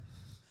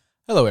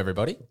Hello,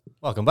 everybody.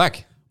 Welcome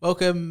back.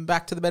 Welcome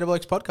back to the Better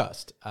Blokes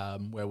podcast,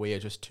 where we are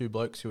just two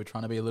blokes who are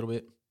trying to be a little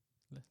bit...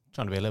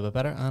 Trying to be a little bit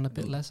better and a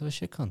bit less of a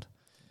shit cunt.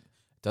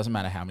 Doesn't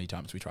matter how many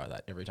times we try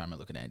that. Every time I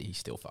look at Andy, he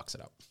still fucks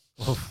it up.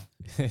 Well,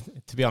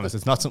 to be honest,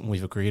 it's not something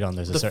we've agreed on.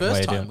 There's a certain way The of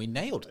first doing time we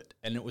nailed it,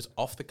 and it was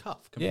off the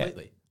cuff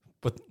completely. Yeah,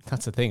 but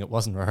that's the thing. It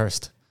wasn't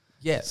rehearsed.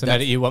 Yeah. So now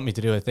that you want me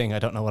to do a thing, I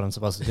don't know what I'm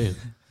supposed to do.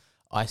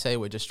 I say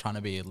we're just trying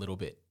to be a little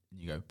bit,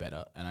 and you go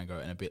better, and I go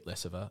and a bit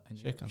less of a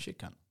shit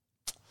cunt.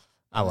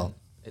 Ah, well.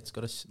 It's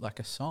got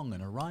a song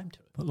and a rhyme to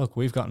it. But look,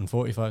 we've gotten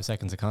 45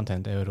 seconds of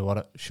content out of what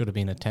it should have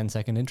been a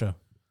 10-second intro.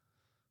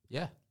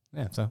 Yeah.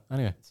 Yeah, so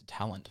anyway. It's a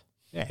talent.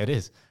 Yeah, it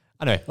is.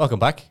 Anyway, welcome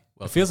back.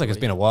 It feels like it's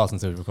been a while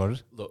since we've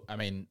recorded. Look, I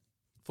mean,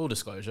 full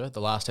disclosure,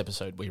 the last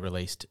episode we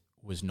released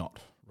was not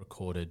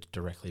recorded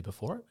directly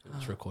before it. It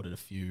was recorded a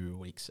few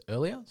weeks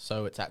earlier.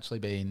 So it's actually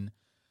been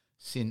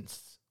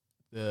since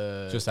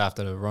the... Just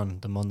after the run,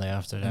 the Monday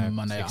after the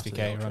Monday 60K after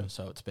the ultra, run.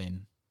 So it's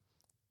been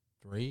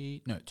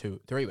 3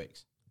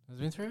 weeks. Has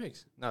it been 3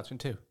 weeks? No, it's been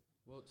 2.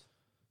 Well,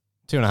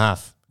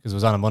 2.5, because it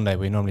was on a Monday.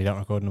 We normally don't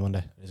record on a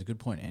Monday. That's a good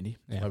point, Andy.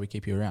 That's Yeah. why we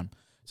keep you around.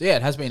 So yeah,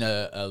 it has been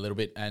a little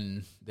bit,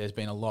 and there's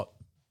been a lot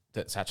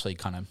that's actually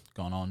kind of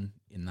gone on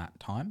in that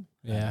time.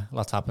 Yeah,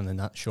 lots happened in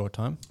that short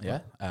time.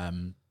 Yeah.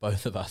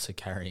 Both of us are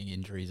carrying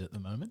injuries at the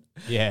moment.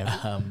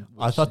 Yeah.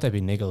 I thought they'd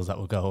be niggles that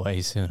would go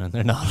away soon, and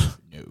they're not.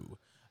 No.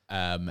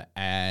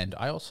 And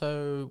I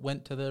also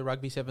went to the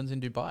Rugby Sevens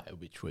in Dubai,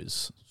 which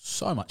was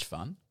so much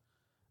fun,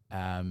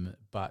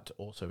 but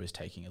also is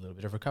taking a little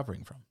bit of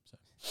recovering from. So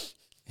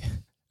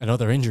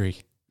Another injury.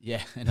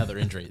 yeah, another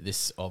injury.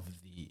 This of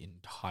the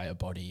entire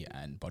body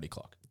and body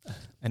clock.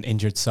 An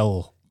injured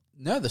soul.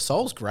 No, the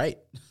soul's great.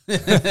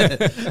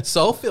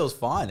 Soul feels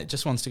fine. It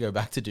just wants to go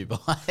back to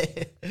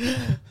Dubai.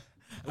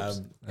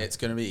 It's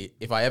going to be,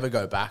 if I ever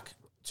go back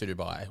to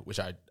Dubai, which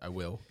I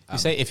will. You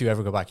say if you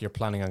ever go back, you're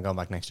planning on going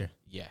back next year.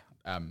 Yeah.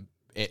 I'm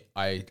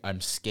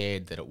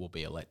scared that it will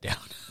be a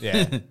letdown.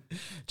 Yeah.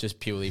 Just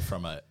purely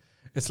from a...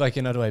 It's like,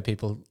 you know, the way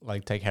people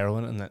like take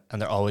heroin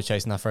and they're always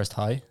chasing that first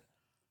high.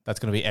 That's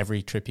going to be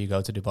every trip you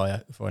go to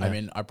Dubai for now. I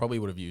mean, I probably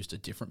would have used a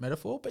different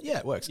metaphor, but yeah,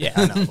 it works. Yeah,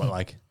 I know, but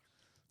like,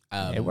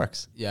 it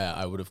works. Yeah,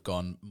 I would have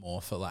gone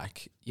more for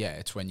like, yeah,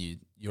 it's when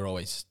you're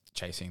always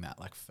chasing that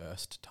like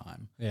first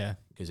time. Yeah.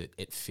 Because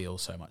it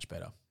feels so much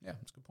better. Yeah,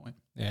 that's a good point.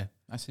 Yeah.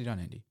 Nicely done,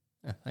 Andy.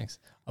 Yeah, thanks.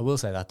 I will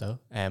say that though.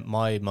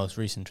 My most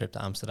recent trip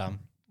to Amsterdam,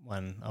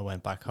 when I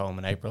went back home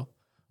in April,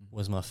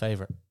 was my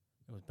favourite.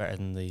 It was better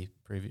than the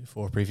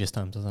four previous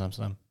times I was in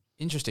Amsterdam.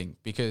 Interesting,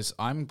 because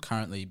I'm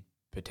currently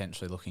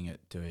potentially looking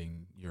at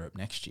doing Europe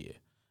next year,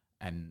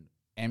 and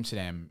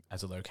Amsterdam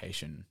as a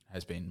location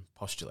has been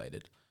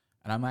postulated,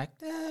 and I'm like,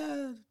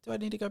 do I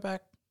need to go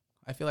back?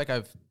 I feel like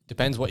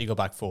Depends what you go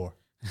back for.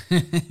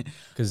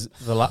 Because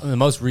the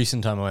most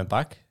recent time I went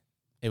back,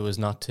 it was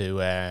not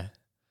to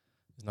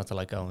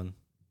like go and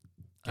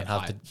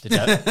have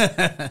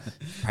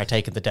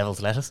partake in the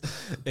devil's lettuce.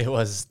 It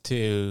was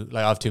to,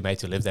 like, I have two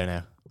mates who live there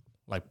now,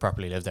 like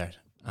properly live there,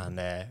 and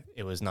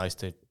it was nice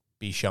to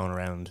be shown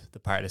around the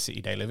part of the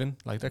city they live in.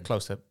 Like, they're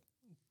close to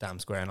Dam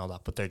Square and all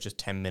that, but they're just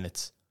 10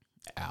 minutes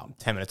out,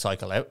 10-minute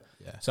cycle out.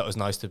 Yeah. So it was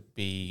nice to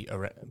be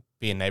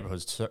in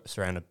neighborhoods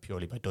surrounded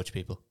purely by Dutch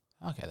people.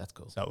 Okay, that's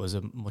cool. So it was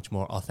a much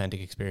more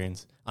authentic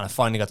experience. And I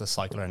finally got to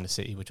cycle around the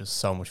city, which was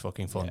so much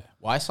fucking fun. Yeah.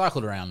 Well, I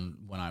cycled around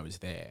when I was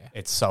there.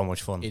 It's so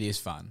much fun. It is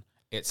fun.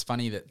 It's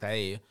funny that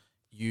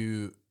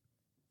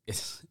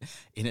it's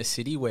in a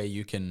city where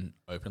you can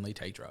openly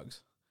take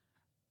drugs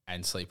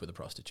and sleep with a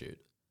prostitute,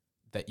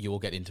 that you will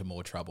get into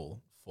more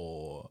trouble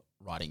for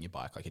riding your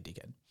bike like a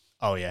dickhead.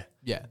 Oh, yeah.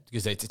 Yeah,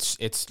 because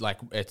it's like,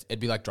 it'd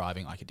be like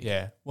driving like a dickhead.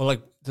 Yeah. Well,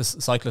 like, the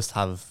cyclists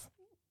have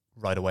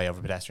right away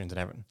over pedestrians and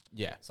everything.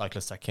 Yeah.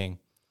 Cyclists are king.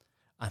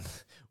 And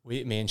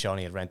me and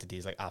Shawnee had rented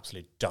these like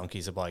absolute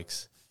donkeys of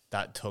bikes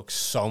that took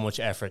so much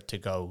effort to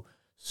go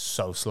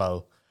so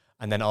slow.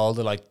 And then all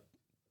the like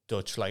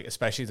Dutch, like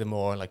especially the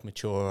more like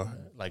mature,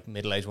 like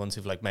middle-aged ones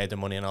who've like made their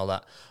money and all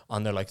that,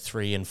 on their like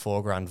 $3 and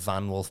 $4 grand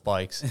Van Wolf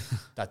bikes,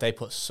 that they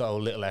put so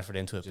little effort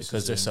into it, just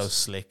because they're so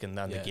slick, and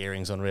then the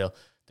gearing's unreal.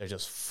 They're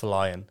just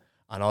flying.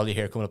 And all you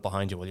hear coming up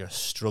behind you while you're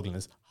struggling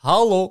is,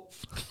 hello.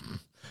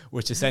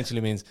 Which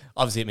essentially means,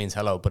 obviously it means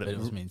hello, but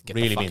it means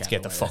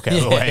get the fuck out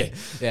of the way.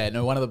 Yeah,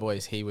 no, one of the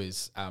boys, he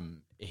was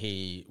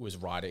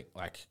riding,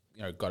 like,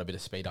 you know, got a bit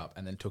of speed up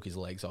and then took his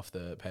legs off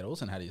the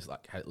pedals and had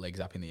legs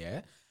up in the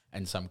air,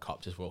 and some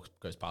cop just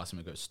goes past him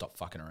and goes, "Stop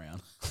fucking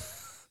around."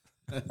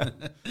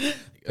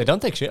 They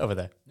don't take shit over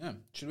there. Yeah.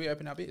 Should we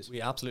open our beers?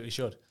 We absolutely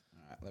should.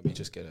 All right, let me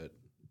just get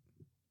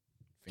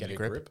a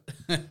grip.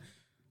 I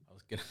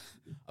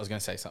was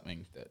gonna say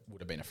something that would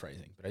have been a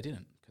phrasing, but I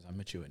didn't, because I'm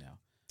mature now.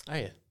 Oh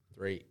yeah.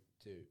 3,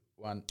 2,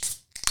 1.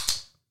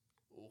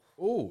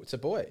 Oh, it's a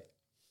boy.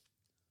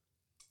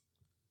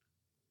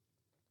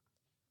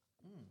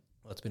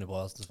 Well, it's been a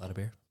while since I've had a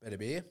beer. Better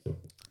beer.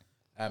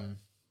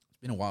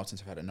 It's been a while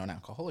since I've had a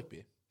non-alcoholic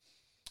beer.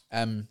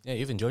 Yeah,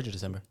 you've enjoyed your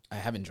December. I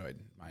have enjoyed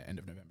my end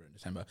of November and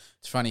December.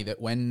 It's funny that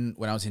when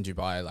I was in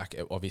Dubai, like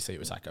obviously it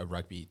was like a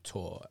rugby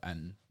tour,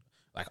 and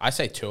like I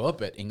say tour,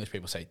 but English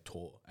people say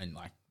tour, and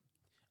like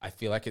I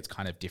feel like it's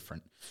kind of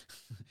different.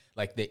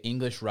 Like the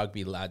English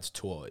rugby lads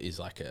tour is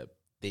like a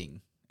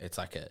thing. It's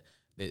like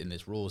and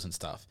there's rules and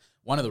stuff.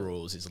 One of the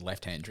rules is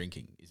left-hand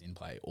drinking is in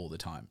play all the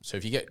time. So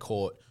if you get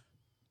caught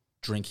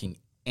drinking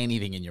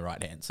anything in your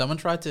right hand, someone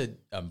tried to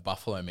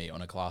buffalo me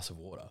on a glass of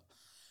water.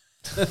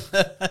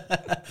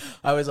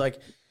 I was like,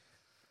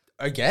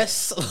 I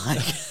guess,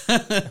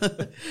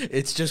 like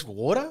it's just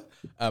water.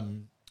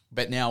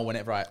 But now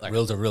whenever I like,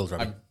 Rules are rules,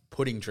 Robbie. I'm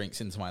putting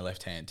drinks into my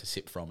left hand to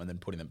sip from, and then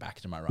putting them back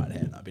into my right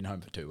hand. I've been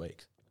home for 2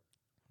 weeks.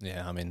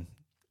 Yeah, I mean,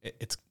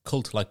 it's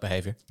cult-like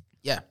behaviour.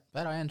 Yeah,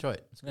 but I enjoy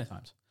it. It's good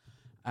times.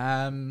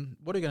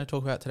 What are we going to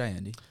talk about today,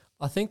 Andy?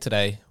 I think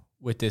today,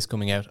 with this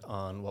coming out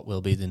on what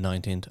will be the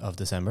 19th of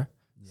December,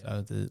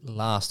 so the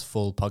last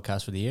full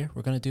podcast for the year,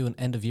 we're going to do an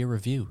end-of-year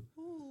review.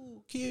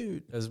 Ooh,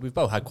 cute. Because we've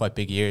both had quite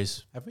big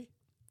years. Have we?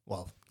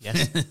 Well,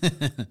 yes.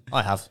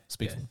 I have,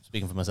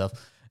 speaking for myself.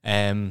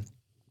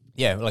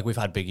 Yeah, like we've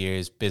had big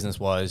years,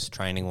 business-wise,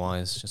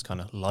 training-wise, just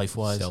kind of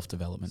life-wise.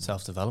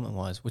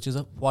 Self-development-wise, which is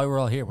why we're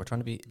all here. We're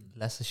trying to be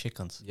less of shit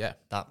cunts. Yeah.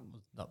 Not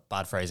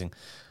bad phrasing.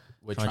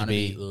 We're trying to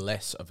be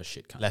less of a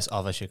shit cunt. Less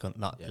of a shit cunt,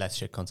 not less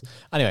shit cunts.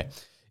 Anyway,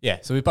 yeah,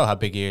 so we've both had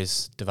big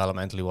years,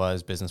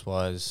 developmentally-wise,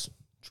 business-wise,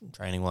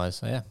 training-wise.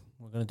 So, yeah,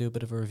 we're going to do a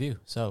bit of a review.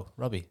 So,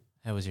 Robbie,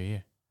 how was your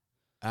year?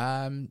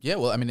 Yeah,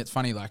 well, I mean, it's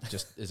funny, like,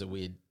 just as a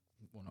weird,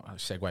 well, not a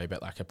segue,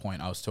 but like a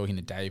point, I was talking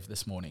to Dave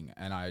this morning,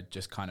 and I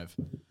just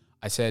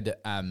I said,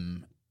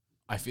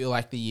 I feel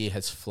like the year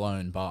has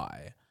flown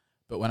by,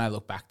 but when I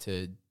look back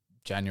to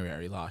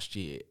January last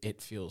year,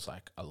 it feels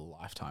like a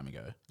lifetime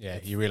ago. Yeah,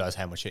 you realise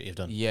how much shit you've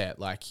done. Yeah,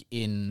 like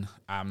in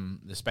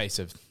the space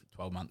of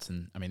 12 months,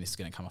 and I mean, this is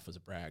going to come off as a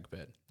brag,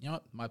 but you know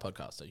what? My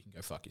podcast, so you can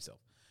go fuck yourself.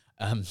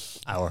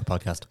 Our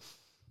podcast.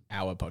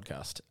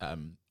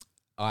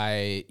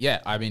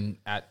 I mean,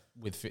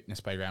 with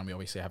Fitness Playground, we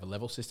obviously have a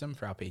level system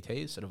for our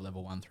PTs, sort of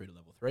level 1 through to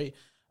level 3.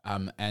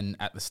 And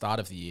at the start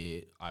of the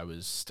year, I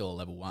was still a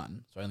level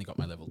 1, so I only got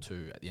my level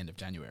 2 at the end of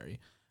January,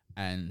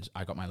 and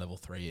I got my level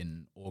 3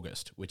 in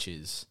August, which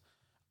is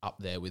up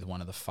there with one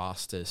of the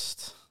faster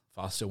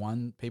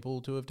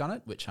people to have done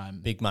it, which I'm...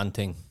 Big man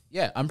thing.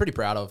 Yeah, I'm pretty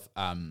proud of.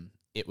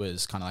 It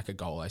was kind of like a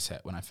goal I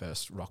set when I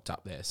first rocked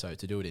up there, so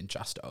to do it in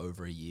just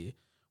over a year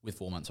with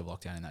 4 months of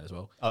lockdown in that as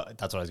well. Oh,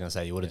 that's what I was going to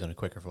say. You would have done it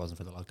quicker if it wasn't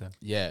for the lockdown.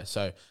 Yeah,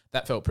 so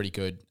that felt pretty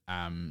good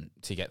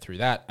to get through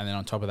that. And then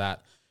on top of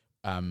that,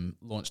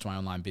 launched my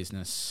online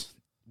business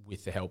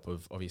with the help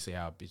of obviously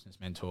our business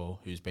mentor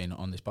who's been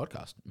on this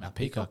podcast, Matt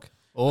Peacock.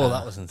 Oh,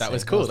 that was insane. That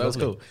was cool. That was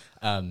cool.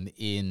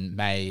 In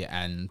May,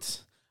 and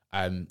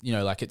you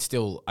know, like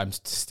I'm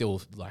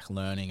still like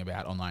learning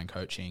about online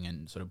coaching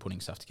and sort of putting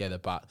stuff together,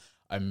 but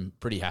I'm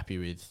pretty happy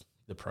with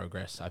the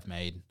progress I've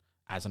made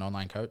as an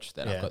online coach,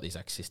 that I've got these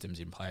like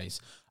systems in place.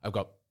 I've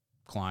got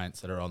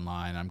clients that are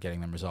online. I'm getting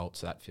them results.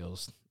 So that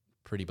feels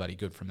pretty bloody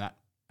good from that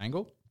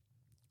angle.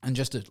 And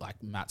just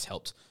like Matt's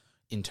helped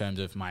in terms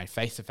of my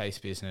face-to-face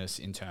business,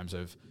 in terms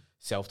of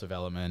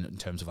self-development, in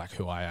terms of like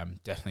who I am.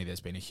 Definitely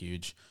there's been a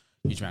huge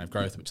amount of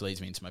growth, which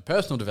leads me into my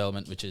personal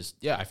development, which is,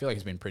 I feel like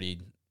it's been pretty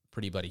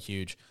bloody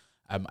huge.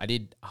 I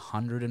did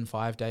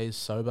 105 days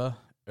sober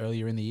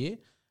earlier in the year,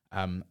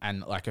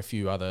 and like a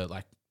few other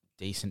like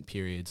decent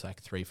periods, like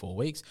 3-4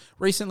 weeks.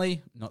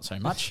 Recently, not so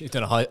much. You've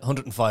done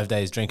 105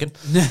 days drinking.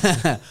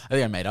 I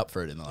think I made up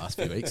for it in the last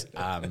few weeks.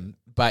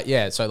 But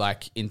yeah, so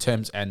like in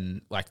terms,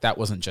 and like that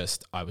wasn't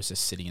just, I was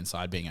just sitting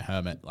inside being a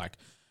hermit. Like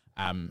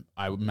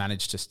I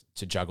managed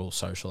to juggle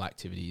social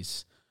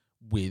activities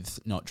with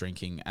not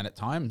drinking. And at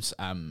times,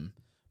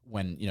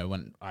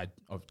 when I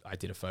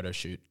did a photo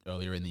shoot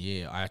earlier in the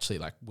year, I actually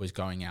like was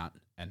going out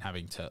and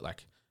having to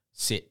like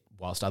sit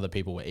whilst other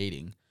people were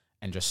eating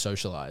and just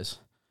socialize,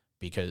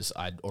 because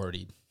I'd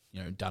already,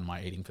 done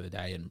my eating for the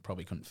day and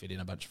probably couldn't fit in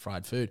a bunch of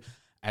fried food.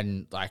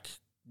 And like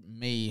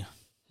me,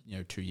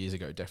 2 years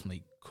ago,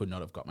 definitely could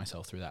not have got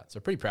myself through that. So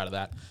pretty proud of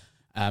that.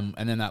 And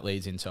then that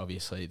leads into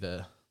obviously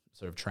the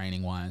sort of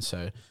training wise.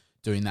 So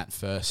doing that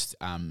first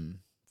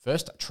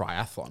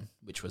triathlon,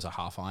 which was a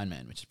half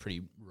Ironman, which is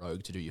pretty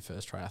rogue to do your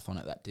first triathlon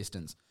at that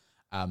distance.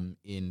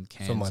 In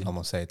Cairns. Some might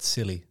almost say it's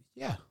silly.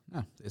 Yeah,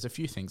 no, there's a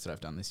few things that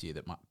I've done this year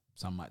that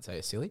some might say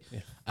are silly,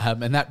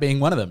 and that being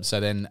one of them. So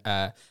then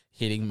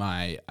hitting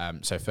my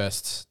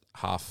first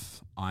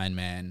half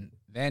Ironman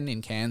then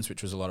in Cairns,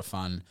 which was a lot of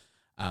fun,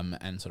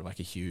 and sort of like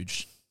a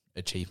huge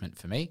achievement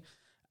for me.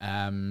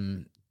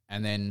 And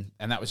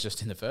that was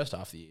just in the first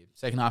half of the year.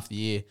 Second half of the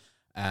year,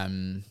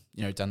 done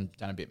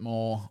a bit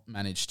more.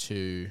 Managed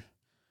to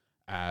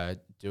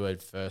do a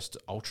first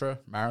ultra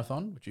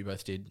marathon, which we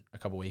both did a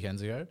couple of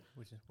weekends ago.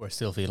 We're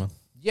still feeling.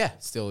 Yeah,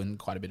 still in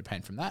quite a bit of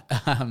pain from that.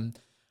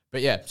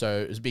 But yeah,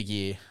 so it was a big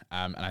year,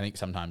 and I think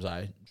sometimes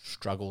I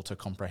struggle to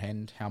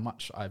comprehend how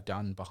much I've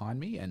done behind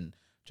me and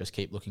just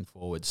keep looking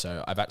forward.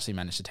 So I've actually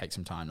managed to take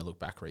some time to look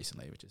back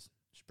recently, which is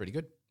pretty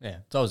good. Yeah,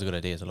 it's always a good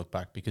idea to look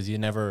back, because you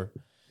never,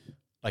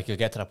 like, you'll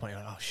get to that point,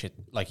 you're like, oh shit,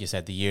 like you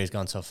said, the year's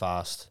gone so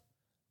fast.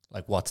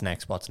 Like, what's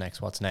next?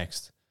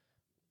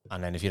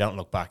 And then if you don't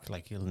look back,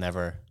 like, you'll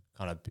never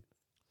kind of,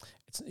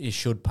 you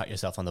should pat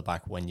yourself on the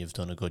back when you've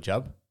done a good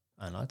job.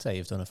 And I'd say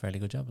you've done a fairly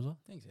good job as well.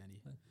 Thanks, Andy.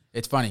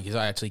 It's funny because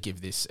I actually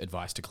give this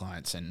advice to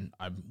clients, and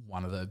I'm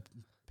one of the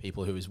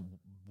people who is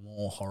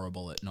more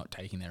horrible at not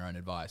taking their own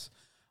advice.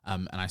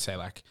 And I say,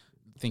 like,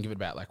 think of it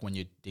about like when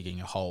you're digging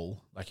a hole.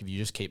 Like if you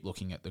just keep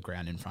looking at the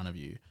ground in front of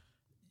you,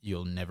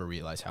 you'll never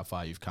realize how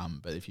far you've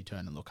come. But if you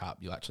turn and look up,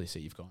 you'll actually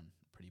see you've gone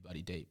pretty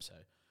bloody deep. So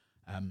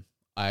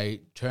I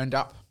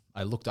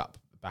looked up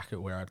back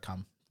at where I'd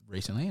come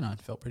recently, and I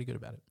felt pretty good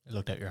about it. You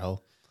looked at your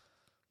hole.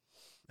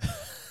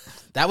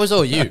 That was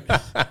all you.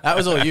 That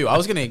was all you. I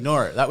was going to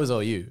ignore it. That was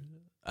all you.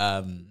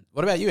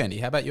 What about you, Andy?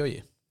 How about your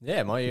year?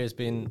 Yeah, my year's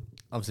been,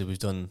 obviously we've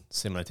done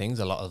similar things.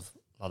 A lot of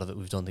it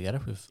we've done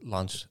together. We've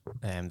launched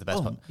the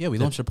best. We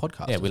launched a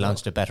podcast. Yeah, we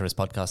launched the Betterest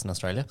podcast in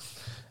Australia.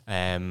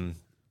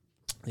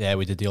 Yeah,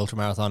 we did the ultra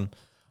marathon.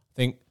 I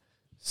think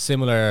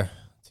similar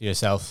to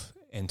yourself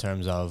in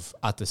terms of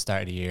at the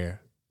start of the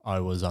year, I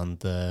was on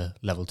the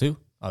level 2.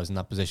 I was in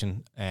that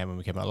position when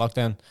we came out of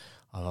lockdown.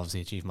 I've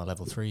obviously achieved my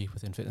level 3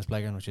 within Fitness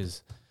Playground, which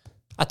is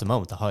at the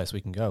moment the highest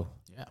we can go.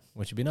 Yeah,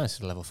 which would be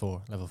nice. Level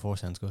 4. Level 4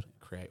 sounds good.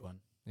 Create one.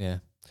 Yeah,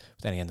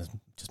 but then again, that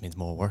just means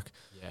more work.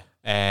 Yeah.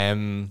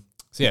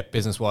 So yeah,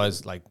 business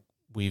wise, like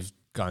we've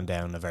gone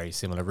down a very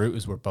similar route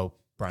as we're both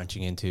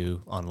branching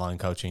into online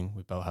coaching.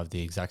 We both have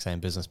the exact same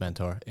business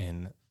mentor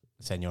in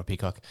Senor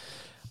Peacock.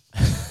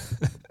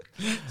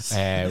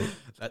 I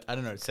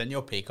don't know.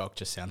 Senor Peacock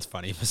just sounds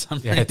funny for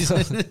some Yeah,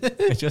 reason.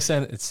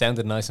 it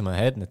sounded nice in my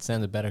head, and it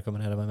sounded better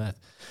coming out of my mouth.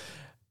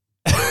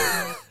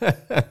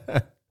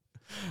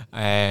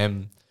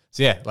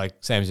 So yeah, like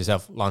same as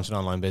yourself, launch an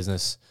online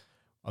business.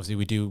 Obviously,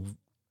 we do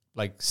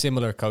like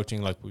similar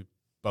coaching. Like we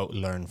both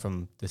learn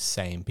from the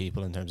same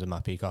people in terms of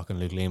Matt Peacock and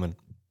Luke Lehman.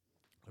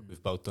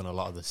 We've both done a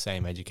lot of the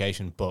same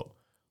education, but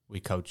we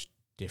coach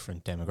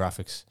different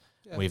demographics.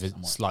 Yeah, we have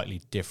a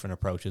slightly different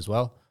approach as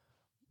well.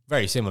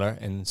 Very similar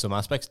in some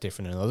aspects,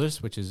 different in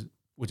others, which is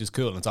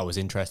cool. And it's always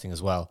interesting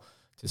as well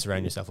to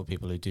surround yourself with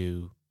people who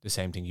do the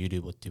same thing you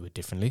do, but do it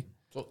differently.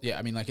 Well, yeah,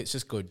 I mean, like it's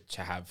just good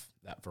to have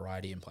that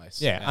variety in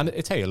place. Yeah, and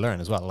it's how you learn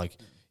as well. Like,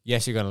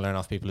 yes, you're going to learn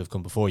off people who've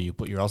come before you,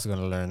 but you're also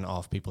going to learn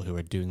off people who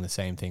are doing the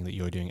same thing that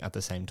you're doing at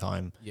the same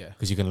time. Yeah,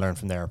 because you can learn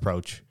from their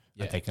approach,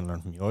 and they can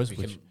learn from yours. We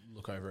can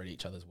look over at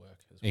each other's work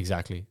as well.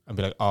 Exactly, and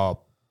be like,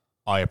 oh,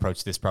 I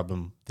approached this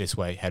problem this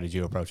way. How did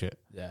you approach it?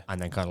 Yeah, and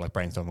then kind of like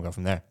brainstorm and go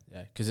from there.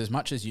 Yeah, because as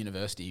much as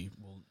university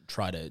will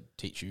try to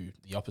teach you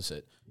the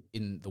opposite,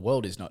 in the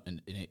world is not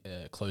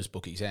a closed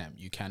book exam.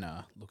 You can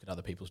look at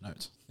other people's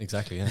notes.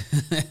 Exactly, yeah.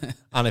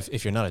 And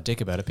if you're not a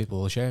dick about it,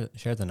 people will share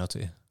the notes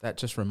with you. That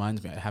just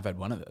reminds me, I have had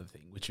one other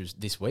thing, which was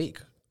this week.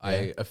 Yeah.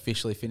 I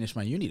officially finished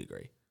my uni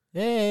degree.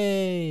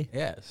 Yay!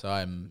 Yeah, so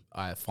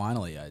I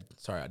finally,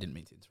 sorry, I didn't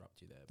mean to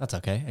interrupt you there. That's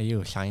okay. Are you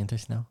a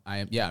scientist now?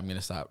 I'm going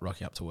to start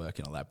rocking up to work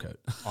in a lab coat.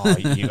 Oh,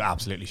 you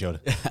absolutely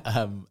should.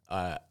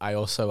 I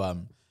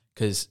also,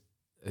 because,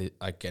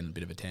 again, a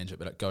bit of a tangent,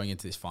 but going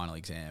into this final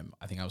exam,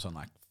 I think I was on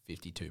like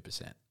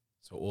 52%.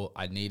 So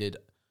I needed,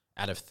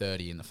 out of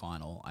 30 in the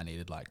final, I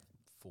needed like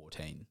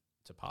 14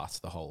 to pass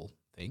the whole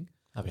thing.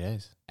 Happy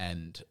days.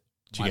 And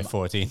did you get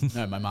 14?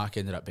 No, my mark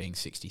ended up being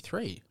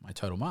 63, my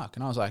total mark.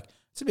 And I was like,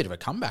 it's a bit of a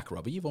comeback,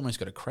 Robbie. You've almost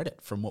got a credit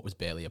from what was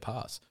barely a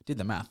pass. Did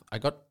the math. I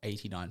got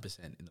 89%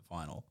 in the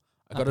final.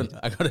 I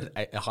got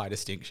a high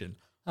distinction.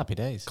 Happy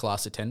days.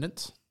 Class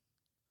attendance?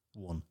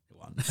 1.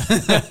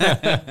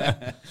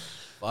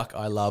 Fuck,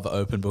 I love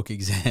open book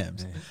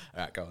exams. Yeah.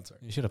 All right, go on,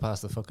 sorry. You should have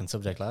passed the fucking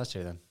subject last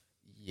year then.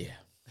 Yeah.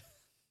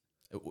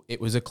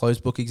 It was a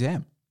closed book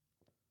exam.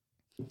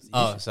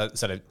 Oh, so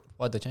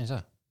why'd they change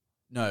that?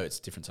 No, it's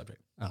a different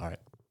subject. Oh, all right.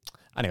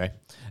 Anyway,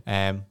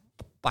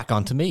 back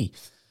on to me.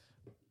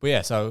 But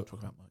yeah, so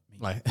talk about me.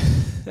 Like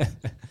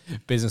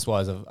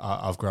business-wise,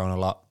 I've grown a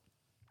lot.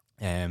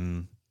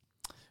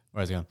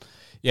 Where's it going?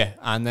 Yeah,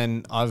 and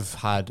then I've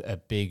had a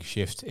big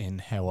shift in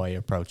how I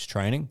approach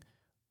training,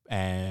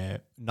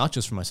 not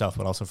just for myself,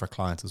 but also for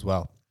clients as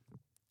well.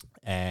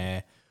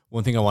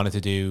 One thing I wanted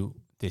to do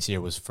this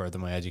year was further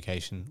my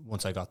education.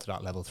 Once I got to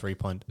that level 3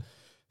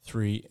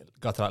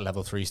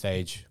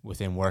 stage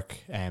within work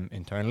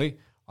internally,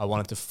 I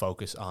wanted to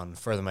focus on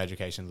further my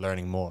education,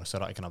 learning more, so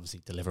that I can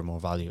obviously deliver more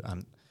value.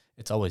 And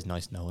it's always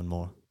nice knowing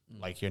more.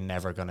 Like you're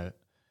never gonna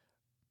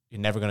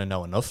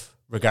know enough,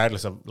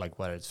 regardless of like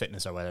whether it's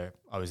fitness or whether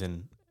I was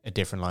in a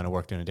different line of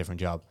work doing a different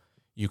job.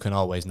 You can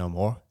always know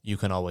more. You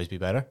can always be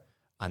better,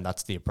 and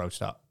that's the approach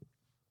that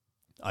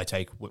I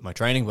take with my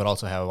training, but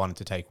also how I wanted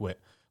to take with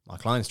my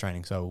clients'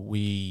 training. So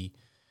we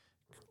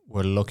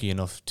were lucky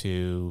enough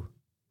to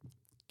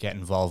get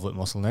involved with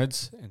Muscle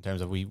Nerds in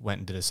terms of we went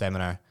and did a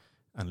seminar.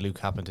 And Luke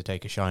happened to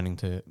take a shining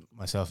to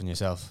myself and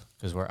yourself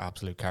because we're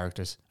absolute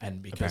characters.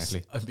 And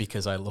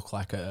because I look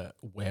like a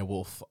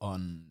werewolf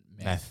on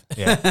meth.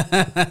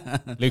 Yeah.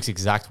 Luke's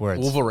exact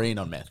words. Wolverine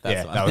on meth.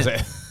 That was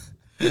it.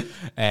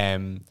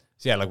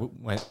 So yeah, like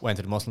we went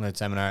to the Muscle Nerd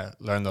seminar,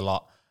 learned a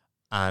lot,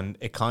 and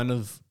it kind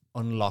of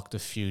unlocked a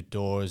few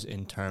doors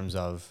in terms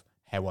of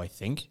how I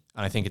think.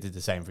 And I think it did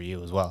the same for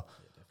you as well.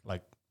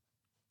 Like,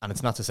 and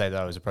it's not to say that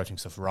I was approaching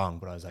stuff wrong,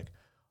 but I was like,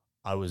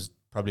 I was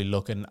probably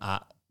looking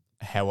at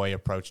how I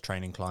approach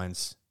training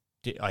clients,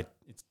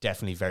 it's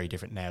definitely very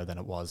different now than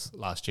it was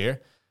last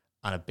year.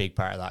 And a big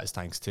part of that is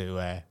thanks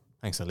to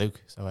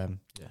Luke. So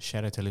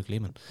shout out to Luke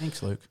Lehman.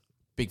 Thanks, Luke.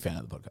 Big fan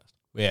of the podcast.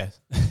 Yeah.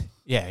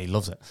 Yeah, he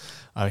loves it.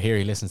 I hear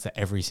he listens to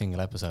every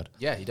single episode.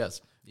 Yeah, he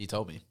does. He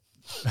told me.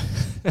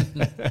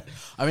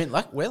 I mean,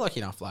 like, we're lucky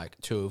enough, like,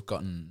 to have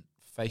gotten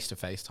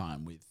face-to-face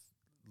time with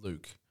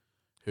Luke,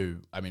 who,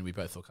 I mean, we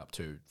both look up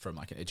to from,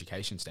 like, an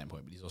education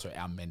standpoint, but he's also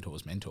our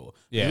mentor's mentor.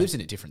 Yeah. He lives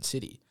in a different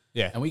city.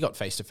 Yeah. And we got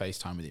face-to-face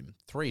time with him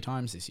 3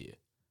 times this year.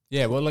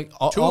 Yeah, well, like...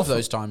 Two of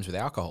those times with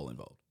alcohol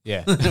involved.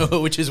 Yeah.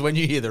 Which is when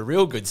you hear the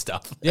real good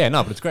stuff. Yeah,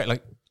 no, but it's great.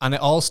 Like, and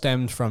it all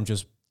stemmed from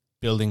just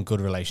building good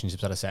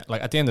relationships at a set.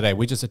 Like, at the end of the day,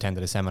 we just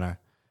attended a seminar,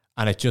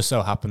 and it just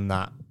so happened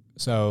that,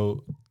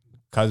 so,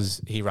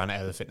 because he ran it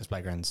out of the Fitness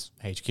Playgrounds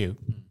HQ,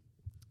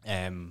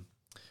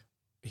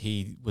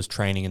 he was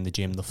training in the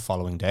gym the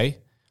following day.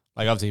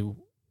 Like, obviously,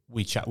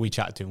 we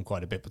chatted to him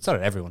quite a bit, but so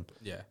did everyone.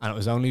 Yeah. And it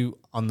was only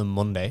on the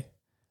Monday,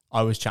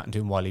 I was chatting to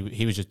him while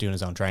he was just doing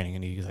his own training,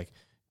 and he was like,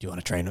 "Do you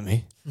want to train with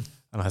me?"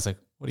 And I was like,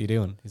 "What are you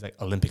doing?" He's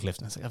like, "Olympic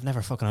lifting." I was like, "I've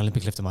never fucking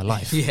Olympic lifted in my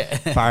life."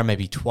 Yeah. Bar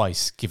maybe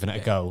twice, giving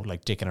it a go,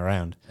 like dicking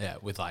around. Yeah,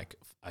 with like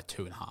a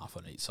 2.5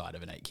 on each side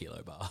of an 8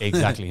 kilo bar.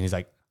 Exactly. And he's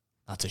like,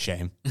 "That's a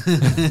shame." So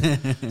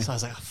I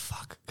was like, "Oh,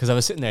 fuck." Because I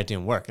was sitting there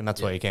doing work, and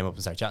that's why he came up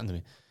and started chatting to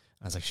me.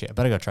 I was like, "Shit, I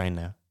better go train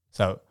now."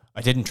 So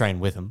I didn't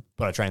train with him,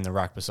 but I trained the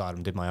rack beside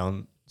him, did my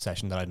own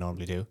session that I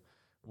normally do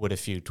with a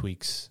few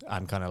tweaks,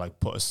 and kind of like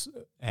put us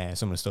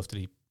some of the stuff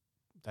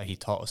that he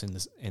taught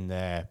us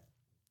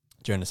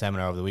during the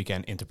seminar over the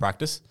weekend into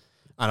practice.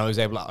 And I was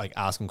able to like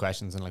ask him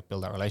questions and like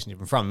build that relationship.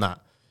 And from that,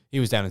 he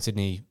was down in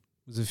Sydney.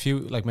 It was a few,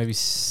 like maybe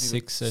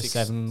 6 or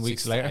 7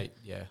 weeks later. 8,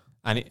 yeah.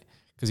 And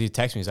because he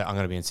texted me, he's like, "I'm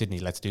going to be in Sydney.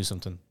 Let's do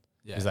something."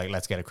 Yeah. He's like,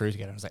 "Let's get a crew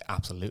together." I was like,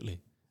 "Absolutely."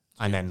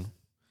 And then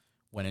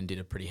went and did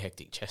a pretty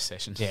hectic chest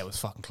session. yeah, it was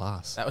fucking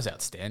class. That was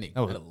outstanding.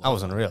 That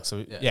was unreal.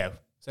 So yeah.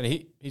 So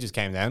he just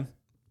came down.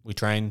 We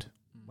trained,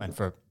 went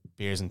for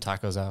beers and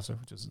tacos after,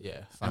 which was fantastic.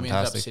 fantastic. And we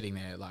ended up sitting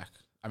there like,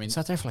 I mean,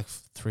 sat there for like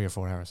 3 or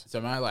 4 hours.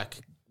 so my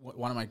like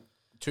one of my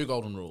 2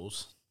 golden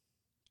rules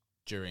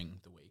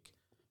during the week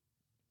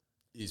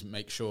is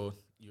make sure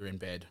you're in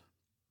bed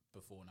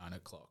before 9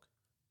 o'clock,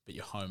 but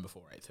you're home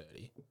before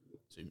 8:30.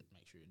 So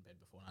make sure you're in bed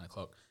before 9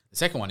 o'clock. The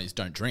second one is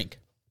don't drink.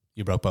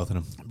 You broke both of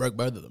them. I broke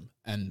both of them,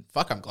 and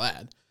fuck, I'm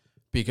glad,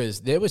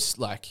 because there was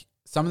like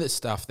some of the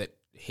stuff that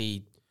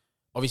he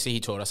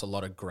taught us a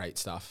lot of great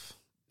stuff,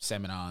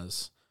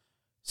 seminars.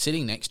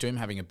 Sitting next to him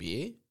having a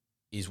beer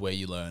is where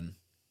you learn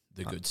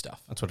the good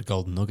stuff. That's what the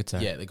golden nuggets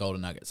are. Yeah, the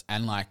golden nuggets.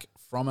 And like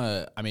from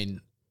a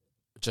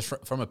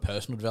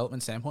personal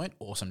development standpoint,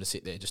 awesome to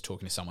sit there just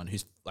talking to someone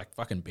who's like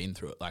fucking been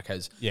through it, like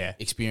has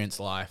experienced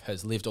life,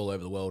 has lived all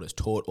over the world, has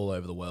taught all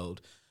over the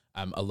world.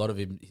 A lot of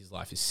his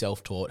life is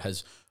self-taught,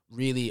 has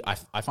really,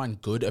 I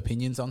find good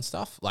opinions on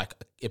stuff, like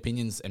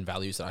opinions and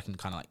values that I can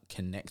kind of like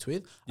connect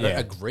with. I don't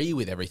agree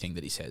with everything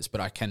that he says,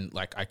 but I can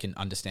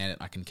understand it,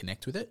 I can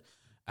connect with it.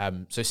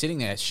 So sitting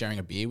there sharing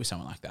a beer with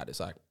someone like that is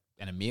like,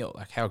 and a meal,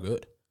 like how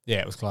good. Yeah,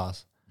 it was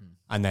class.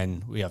 And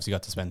then we obviously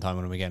got to spend time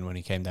with him again when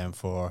he came down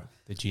for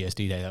the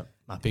GSD day that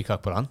Matt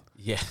Peacock put on.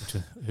 Yeah.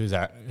 Who's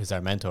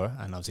our mentor,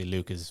 and obviously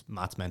Luke is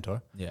Matt's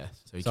mentor. Yeah.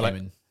 So he came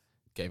and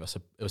gave us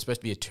it was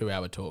supposed to be a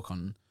 2-hour talk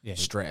on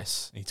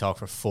stress. He talked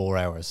for 4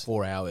 hours.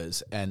 4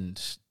 hours and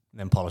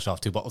then polished off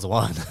 2 bottles of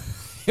wine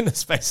in the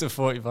space of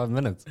 45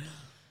 minutes.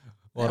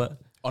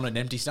 On an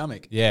empty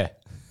stomach. Yeah.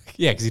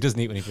 Yeah, because he doesn't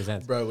eat when he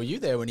presents. Bro, were you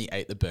there when he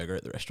ate the burger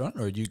at the restaurant,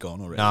 or had you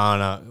gone already?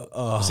 No.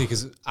 Oh. See,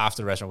 because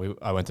after the restaurant,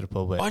 I went to the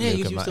pub with Luke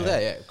you were still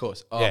there, yeah, of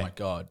course. Oh, yeah. my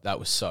God, that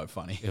was so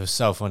funny. It was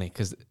so funny,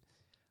 because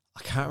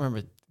I can't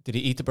remember, did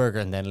he eat the burger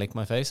and then lick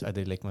my face? I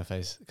did lick my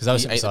face. Because I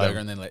was ate the burger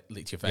and then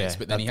licked your face,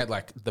 but then he had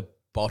like the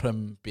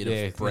bottom bit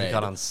of bread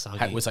got on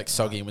soggy. was like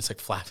soggy and was like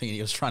flapping, and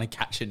he was trying to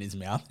catch it in his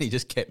mouth, and he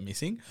just kept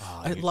missing.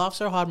 I laughed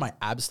so hard my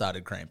abs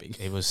started cramping.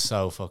 It was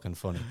so fucking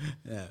funny.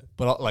 Yeah.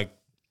 But like,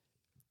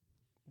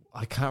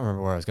 I can't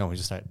remember where I was going. We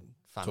just started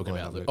talking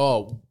about Luke.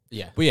 Oh,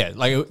 yeah. But yeah,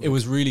 like it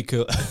was really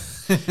cool.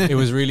 It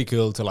was really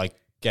cool to like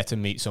get to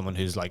meet someone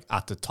who's like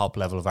at the top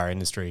level of our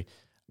industry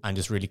and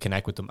just really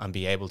connect with them and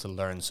be able to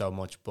learn so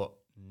much, but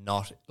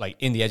not like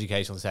in the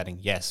educational setting.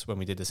 Yes, when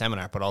we did the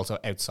seminar, but also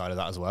outside of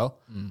that as well.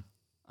 And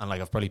like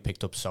I've probably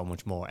picked up so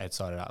much more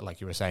outside of that, like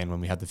you were saying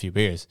when we had the few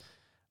beers.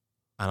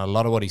 And a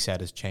lot of what he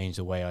said has changed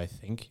the way I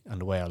think and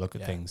the way I look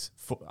at things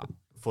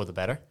for the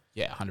better.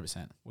 Yeah,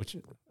 100%. Which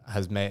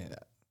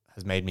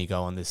has made me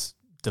go on this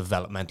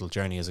developmental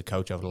journey as a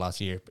coach over the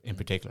last year in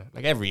particular.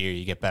 Like every year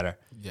you get better.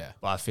 Yeah.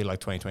 But I feel like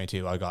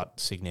 2022 I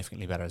got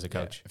significantly better as a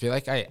coach. I feel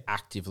like I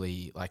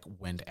actively like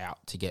went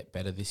out to get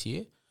better this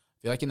year. I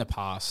feel like in the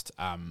past,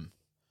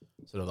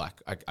 sort of like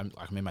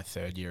I'm in my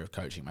 3rd year of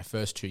coaching. My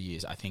first 2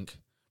 years, I think,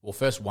 well,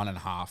 first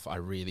 1.5, I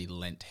really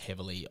lent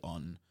heavily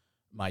on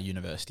my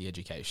university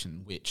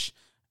education, which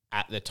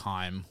at the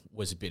time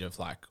was a bit of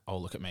like, oh,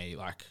 look at me,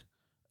 like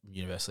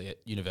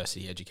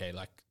university educated,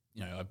 like,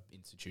 you know,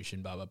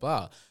 institution, blah, blah,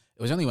 blah.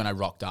 It was only when I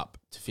rocked up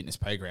to Fitness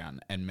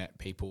Playground and met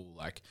people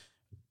like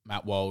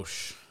Matt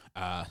Walsh,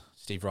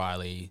 Steve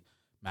Riley,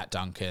 Matt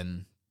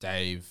Duncan,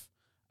 Dave,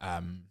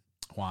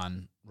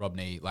 Juan,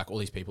 Robney, like all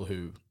these people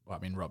who, well,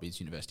 I mean, Robbie's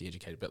university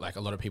educated, but like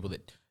a lot of people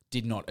that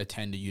did not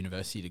attend a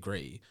university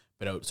degree,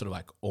 but are sort of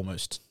like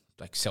almost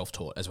like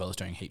self-taught as well as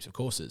doing heaps of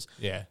courses.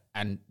 Yeah.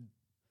 And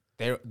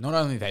they're not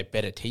only they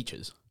better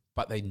teachers,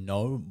 but they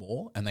know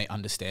more and they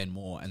understand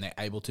more and they're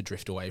able to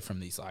drift away from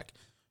these like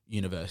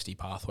university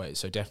pathways.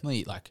 So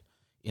definitely like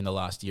in the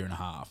last year and a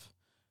half,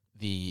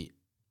 the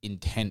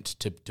intent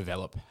to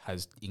develop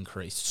has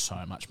increased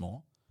so much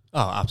more.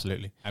 Oh,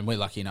 absolutely. And we're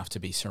lucky enough to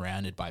be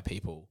surrounded by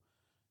people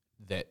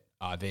that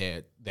are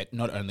there that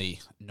not only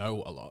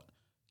know a lot,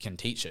 can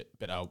teach it,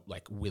 but are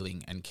like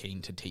willing and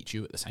keen to teach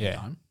you at the same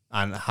time.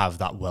 And have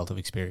that wealth of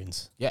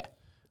experience. Yeah.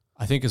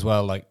 I think as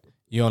well, like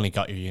you only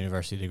got your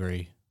university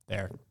degree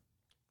there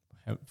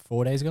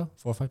 4 days ago,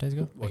 4 or 5 days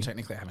ago. Well,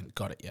 technically I haven't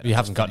got it yet. You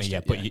haven't gotten it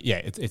yet,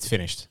 it, but it's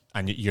finished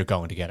and you're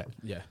going to get it.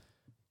 Yeah.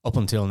 Up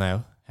until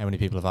now, how many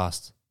people have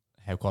asked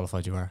how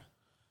qualified you are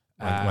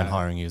when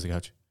hiring you as a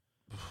coach?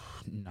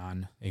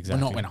 None.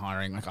 Exactly. Well, not when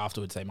hiring. Like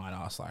afterwards, they might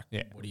ask, like,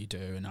 what do you do?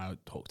 And I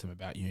would talk to them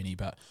about uni.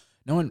 But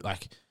no one,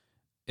 like,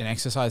 an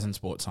exercise and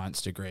sports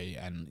science degree,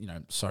 and, you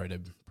know, sorry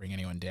to bring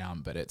anyone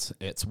down, but it's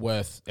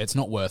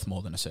not worth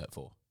more than a Cert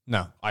 4.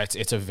 No.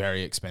 It's a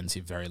very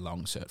expensive, very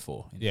long Cert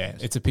 4. Yeah,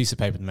 it's a piece of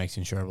paper that makes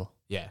you insurable.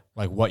 Yeah.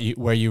 Like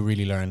where you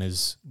really learn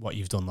is what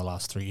you've done the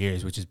last 3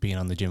 years, which is being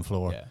on the gym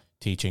floor,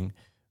 teaching,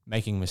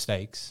 making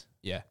mistakes.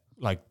 Yeah.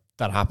 Like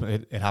that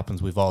happen. It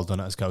happens. We've all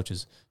done it as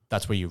coaches.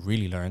 That's where you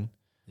really learn.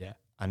 Yeah.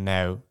 And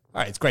now, all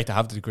right, it's great to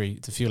have the degree.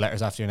 It's a few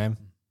letters after your name.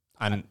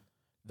 And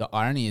the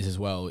irony is as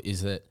well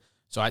is that,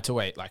 so I had to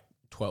wait like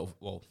I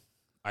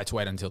had to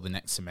wait until the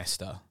next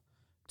semester,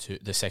 to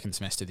the second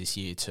semester this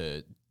year,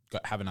 to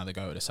have another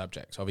go at a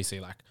subject. So obviously,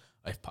 like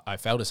I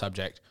failed a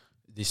subject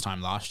this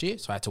time last year,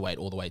 so I had to wait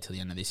all the way till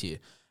the end of this year.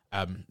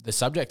 The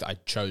subject I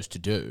chose to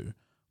do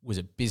was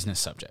a business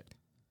subject.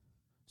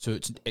 So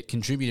it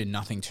contributed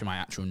nothing to my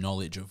actual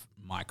knowledge of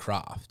my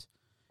craft.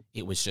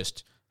 It was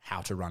just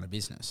how to run a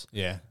business.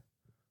 yeah,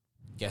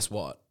 Guess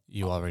what?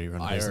 you already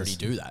run a I business. already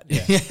do that.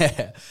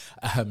 Yeah.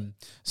 Yeah.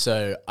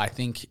 So I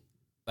think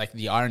like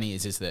the irony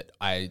is that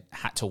I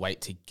had to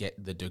wait to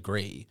get the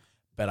degree,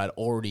 but I'd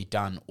already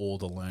done all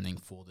the learning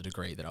for the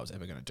degree that I was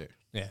ever going to do.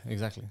 Yeah,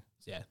 exactly.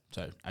 Yeah.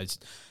 So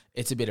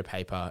it's a bit of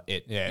paper.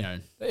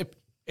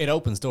 It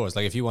opens doors.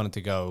 Like if you wanted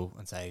to go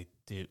and say,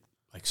 do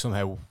like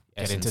somehow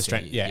get into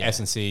strength,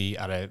 S&C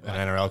at an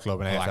NRL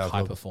club, an AFL like high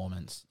club,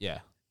 performance. Yeah.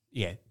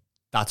 yeah,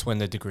 that's when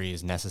the degree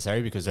is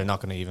necessary because they're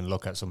not going to even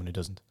look at someone who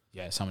doesn't.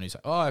 Yeah, someone who's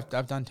like, oh,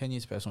 I've done 10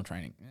 years of personal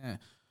training. Yeah.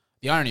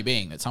 The irony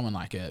being that someone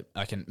like a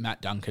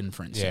Matt Duncan,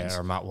 for instance. Yeah,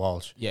 or Matt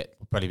Walsh. Yeah.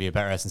 Will probably be a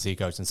better S&C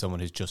coach than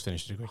someone who's just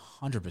finished a degree.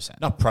 100%.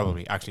 Not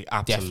probably, actually,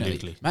 absolutely.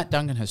 Definitely. Matt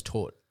Duncan has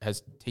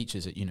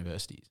teachers at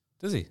universities.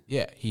 Does he?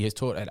 Yeah, he has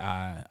taught at,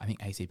 I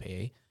think,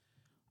 ACPE,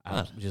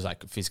 which is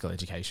like a physical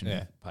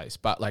education place.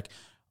 But like,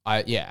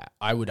 I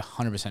would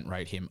 100%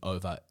 rate him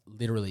over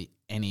literally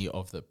any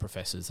of the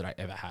professors that I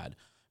ever had.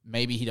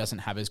 Maybe he doesn't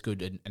have as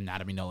good an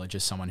anatomy knowledge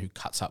as someone who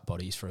cuts up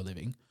bodies for a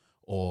living,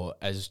 or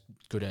as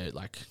good a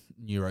like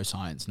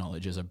neuroscience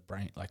knowledge as a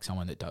brain, like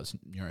someone that does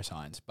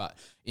neuroscience. But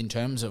in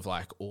terms of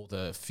like all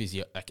the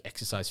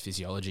exercise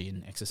physiology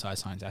and exercise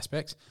science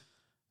aspects,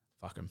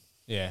 fuck him.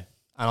 Yeah.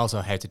 And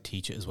also how to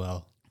teach it as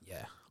well.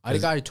 Yeah. I had a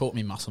guy who taught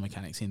me muscle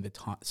mechanics in the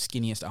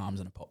skinniest arms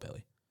and a pot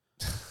belly.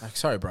 Like,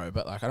 sorry, bro,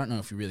 but like, I don't know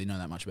if you really know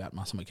that much about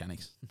muscle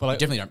mechanics. But like, you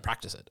definitely don't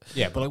practice it.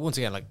 Yeah, but like once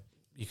again, like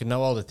you can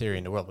know all the theory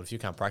in the world, but if you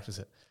can't practice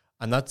it,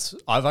 and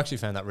I've actually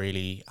found that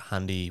really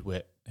handy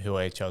with who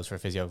I chose for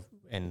physio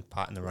in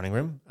Pat in the running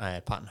room,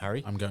 Pat and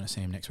Harry. I'm going to see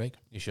him next week.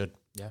 You should.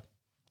 Yeah.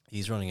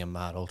 He's running a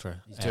mad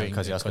ultra. He's doing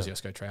the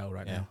Kosciuszko Trail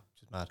right now.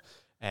 Which is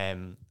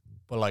mad.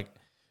 But like,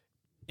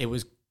 it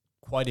was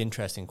quite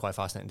interesting, quite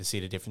fascinating to see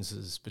the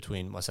differences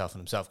between myself and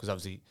himself, because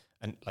obviously,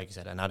 and like you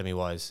said,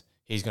 anatomy-wise,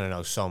 he's going to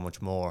know so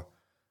much more,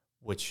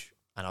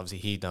 and obviously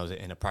he knows it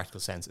in a practical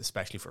sense,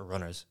 especially for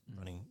runners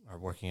running or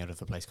working out of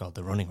a place called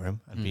the running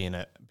room and being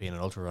an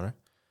ultra runner.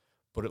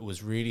 But it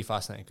was really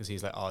fascinating because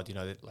he's like, oh, do you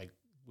know that like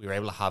we were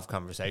able to have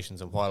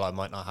conversations, and while I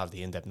might not have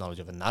the in-depth knowledge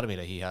of anatomy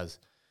that he has,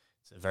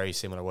 it's a very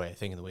similar way of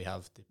thinking that we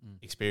have. The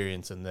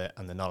experience and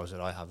the knowledge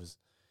that I have is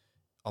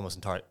almost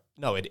entirely,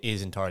 no, it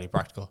is entirely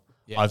practical.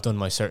 Yeah. I've done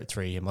my Cert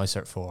 3 and my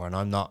Cert 4, and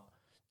I'm not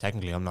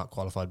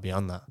qualified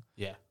beyond that.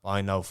 Yeah. But I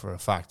know for a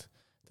fact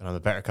that I'm a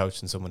better coach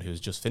than someone who's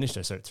just finished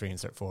their Cert 3 and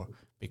Cert 4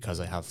 because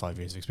I have 5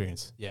 years of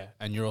experience. Yeah,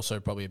 and you're also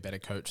probably a better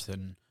coach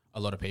than a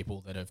lot of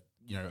people that have,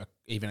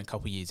 even a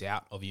couple of years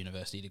out of a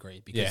university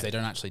degree, because they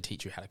don't actually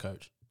teach you how to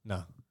coach.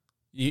 No.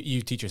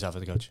 You teach yourself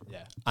as a coach.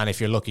 Yeah. And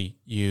if you're lucky,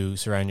 you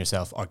surround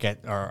yourself or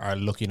are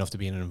lucky enough to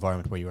be in an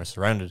environment where you are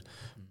surrounded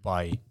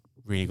by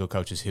really good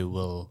coaches who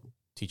will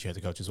teach you how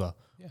to coach as well,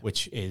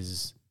 which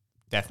is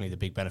definitely the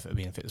big benefit of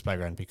being a fitness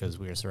playground, because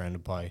we are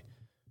surrounded by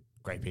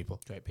great people.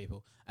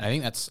 And I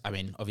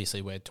think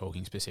obviously we're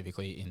talking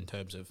specifically in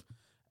terms of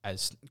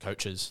as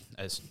coaches,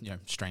 as,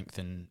 strength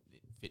and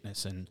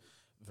fitness and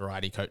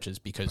variety coaches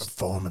because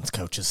Performance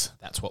coaches.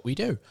 that's what we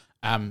do.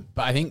 But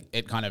I think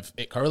it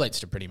correlates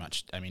to pretty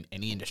much, I mean,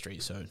 any industry.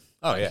 So,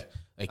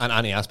 And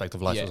any aspect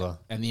of life as well.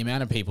 And the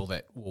amount of people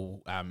that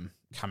will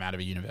come out of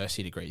a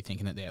university degree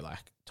thinking that they're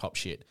like top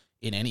shit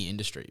in any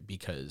industry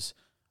because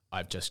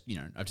I've just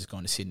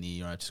gone to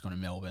Sydney or I've just gone to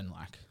Melbourne,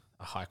 like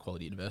a high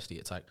quality university.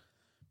 It's like,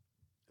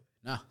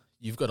 nah,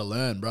 you've got to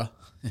learn, bro.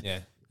 Yeah.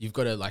 You've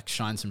got to like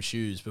shine some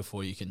shoes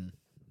before you can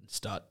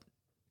start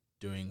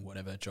doing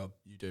whatever job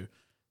you do.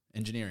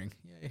 Engineering.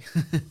 Yay.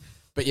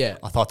 But yeah.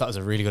 I thought that was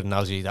a really good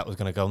analogy that was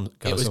going to go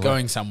It was somewhere.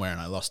 going somewhere and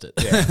I lost it.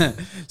 Yeah.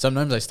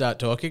 Sometimes I start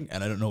talking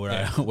and I don't know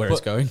where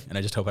it's going and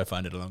I just hope I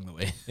find it along the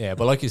way. Yeah,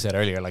 but like you said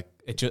earlier, like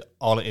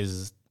all it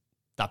is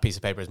that piece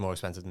of paper is more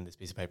expensive than this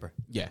piece of paper.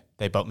 Yeah.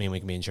 They both mean we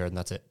can be insured and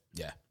that's it.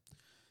 Yeah.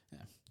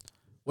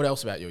 What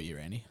else about your year,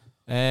 Andy?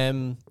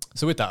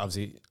 So with that,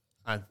 obviously,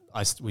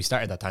 we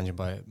started that tangent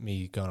by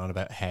me going on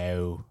about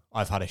how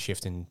I've had a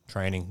shift in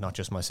training, not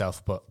just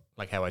myself, but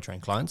like how I train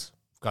clients.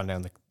 I've gone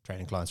down the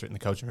training clients route and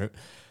the coaching route.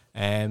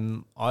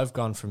 I've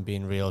gone from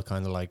being real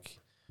kind of like,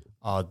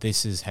 oh,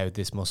 this is how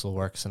this muscle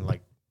works, and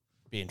like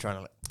trying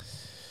to like,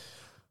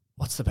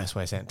 what's the best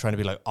way of saying it? Trying to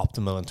be like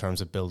optimal in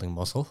terms of building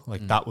muscle.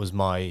 Like that was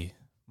my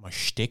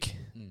shtick.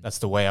 That's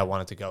the way I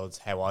wanted to go. It's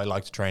how I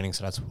liked training.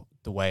 So that's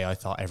the way I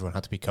thought everyone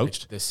had to be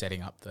coached. The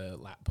setting up the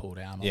lat pull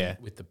down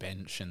with the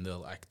bench and the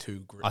like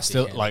two grips. I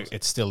still like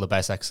it's still the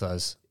best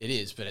exercise. It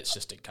is, but it's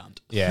just a cunt.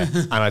 Yeah.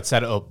 And I'll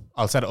set it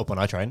up when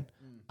I train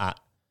at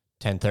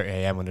 10:30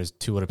 a.m. when there's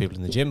two other people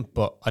in the gym,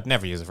 but I'd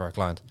never use it for a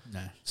client.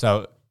 No.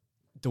 So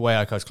the way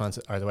I coach clients,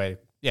 or the way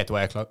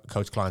I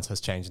coach clients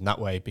has changed in that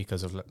way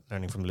because of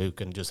learning from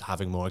Luke and just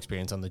having more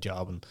experience on the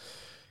job and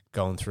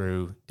going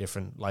through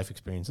different life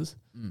experiences.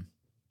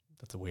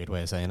 That's a weird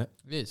way of saying it.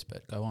 It is,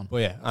 but go on. But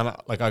yeah, and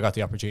I got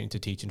the opportunity to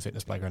teach in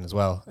Fitness Playground as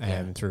well,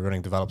 through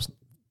running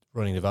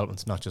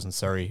developments, not just in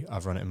Surrey.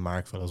 I've run it in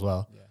Markville as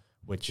well,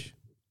 which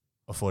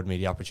afforded me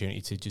the opportunity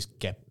to just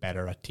get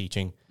better at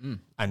teaching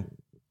and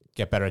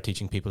get better at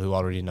teaching people who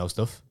already know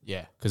stuff.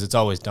 Yeah, because it's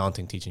always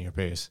daunting teaching your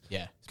peers.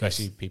 Yeah,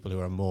 especially people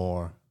who are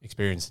more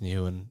experienced than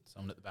you. And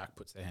someone at the back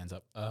puts their hands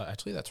up.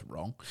 Actually, that's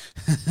wrong.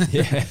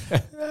 Yeah.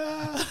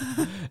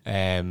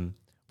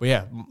 But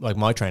yeah, like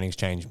my training's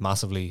changed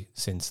massively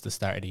since the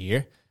start of the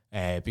year.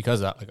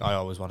 Because of that, like I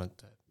always wanted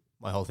to,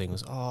 my whole thing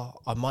was,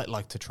 I might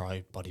like to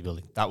try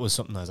bodybuilding. That was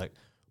something I was like,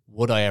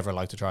 would I ever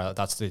like to try that?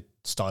 That's the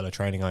style of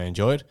training I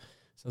enjoyed.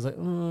 So I was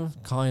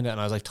like, kind of. And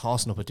I was like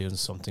tossing up at doing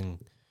something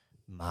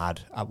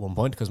mad at one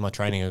point because my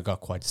training had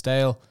got quite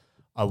stale.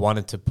 I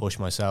wanted to push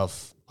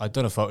myself. I'd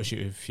done a photo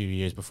shoot a few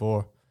years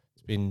before.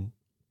 It's been,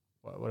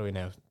 what are we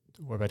now?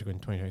 We're about to go in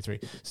 2023.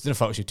 So I did a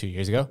photo shoot 2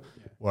 years ago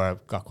where I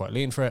got quite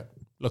lean for it.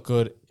 Looked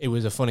good. It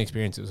was a fun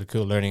experience. It was a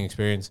cool learning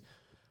experience.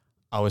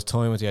 I was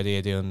toying with the idea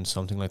of doing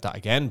something like that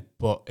again,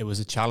 but it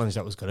was a challenge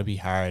that was going to be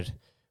hard,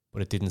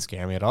 but it didn't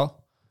scare me at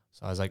all.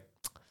 So I was like,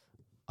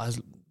 I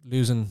was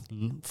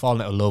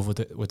falling out of love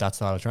with that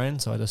style of training.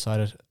 So I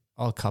decided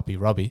I'll copy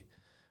Robbie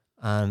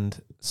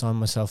and sign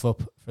myself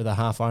up for the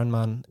half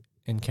Ironman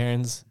in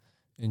Cairns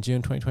in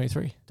June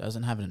 2023.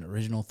 Doesn't have an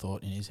original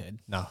thought in his head.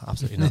 No,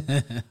 absolutely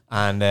not.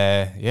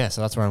 And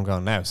so that's where I'm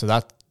going now. So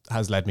that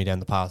has led me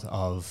down the path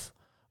of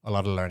a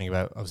lot of learning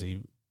about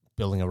obviously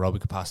building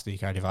aerobic capacity,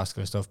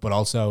 cardiovascular stuff, but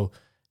also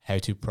how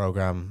to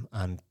program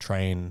and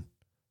train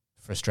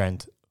for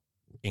strength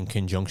in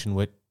conjunction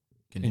with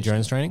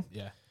endurance training.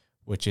 Yeah.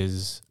 Which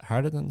is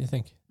harder than you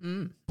think.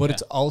 But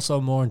it's also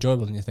more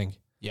enjoyable than you think.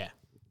 Yeah.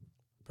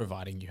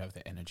 Providing you have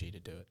the energy to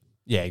do it.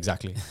 Yeah,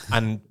 exactly.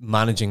 And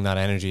managing that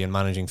energy and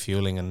managing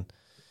fueling and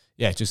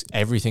just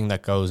everything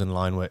that goes in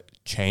line with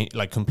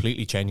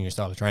completely changing your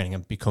style of training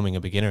and becoming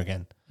a beginner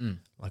again.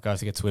 Like I have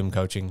to get swim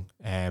coaching.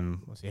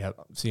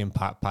 Seeing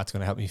Pat's going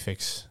to help me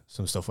fix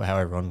some stuff with how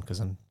I run because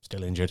I'm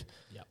still injured.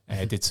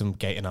 I did some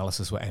gait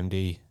analysis with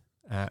MD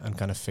and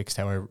kind of fixed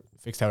how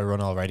I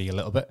run already a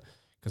little bit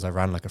because I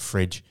ran like a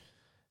fridge.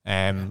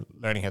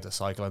 Learning how to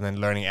cycle and then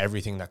learning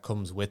everything that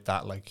comes with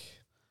that, like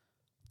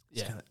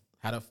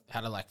how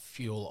to like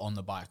fuel on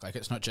the bike. Like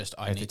it's not just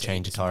I need to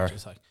change a tire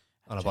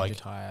on a bike.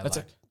 That's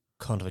a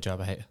kind of a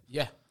job I hate.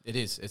 Yeah, it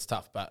is. It's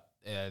tough, but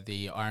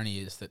the irony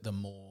is that the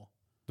more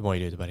you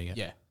do, the better you get.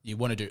 Yeah, you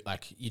want to do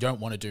you don't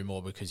want to do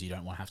more because you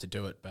don't want to have to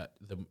do it, but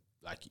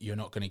you're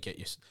not going to get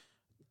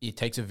it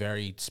takes a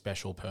very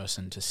special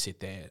person to sit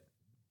there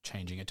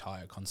changing a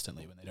tire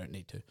constantly when they don't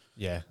need to.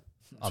 Yeah.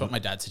 That's what my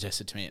dad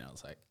suggested to me, and I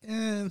was like,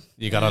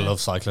 you gotta love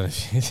cycling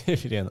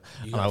if you're doing that.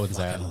 And I wouldn't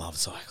say I love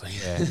cycling.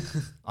 Yeah.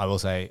 I will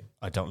say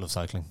I don't love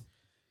cycling.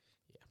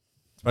 Yeah.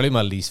 It's probably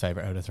my least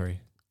favourite out of three.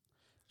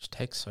 It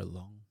takes so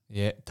long.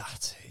 Yeah,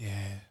 that's it,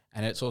 yeah.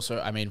 And it's also,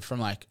 I mean,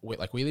 from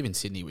we live in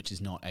Sydney, which is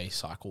not a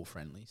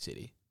cycle-friendly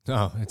city.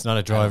 No, it's not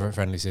a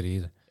driver-friendly city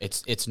either.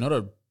 It's not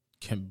a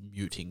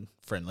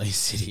commuting-friendly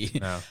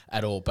city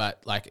at all.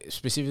 But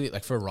specifically,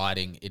 for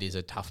riding, it is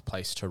a tough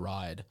place to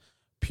ride.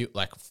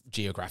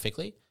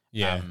 Geographically,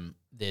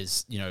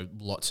 there's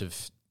lots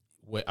of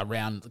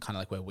around kind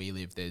of like where we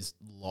live, there's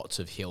lots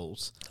of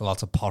hills,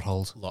 Lots of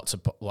potholes.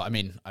 well, I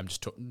mean, I'm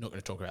just not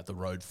going to talk about the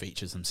road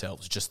features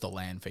themselves, just the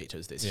land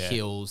features. There's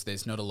hills.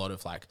 There's not a lot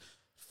of like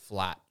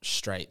flat,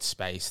 straight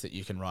space that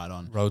you can ride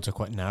on. Roads are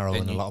quite narrow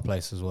in a lot of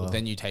places as well.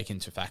 Then you take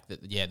into fact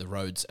that, the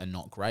roads are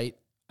not great.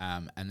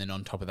 And then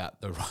on top of that,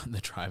 the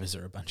drivers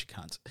are a bunch of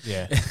cunts.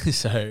 Yeah.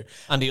 So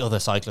and the other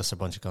cyclists are a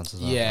bunch of cunts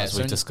as well. Yeah, as so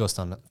we've discussed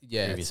on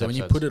previous so when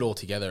you episodes. put it all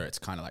together, it's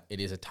kind of like it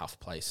is a tough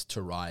place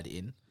to ride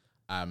in.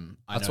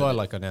 That's why I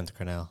like going down to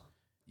Cornell.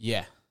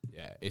 Yeah,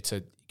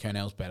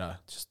 Cornell's better.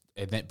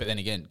 But then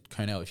again,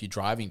 Cornell, if you're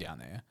driving down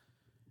there,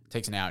 it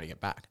takes an hour to get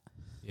back.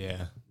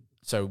 Yeah.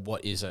 So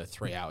what is a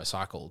 3-hour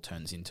cycle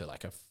turns into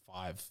like a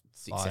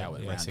 5-6 hour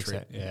round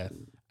trip.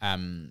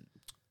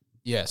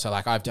 Yeah. So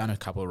like I've done a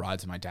couple of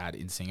rides with my dad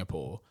in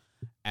Singapore,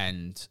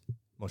 and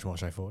Much more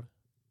straightforward.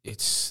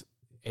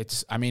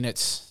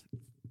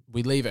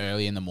 We leave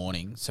early in the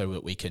morning so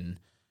that we can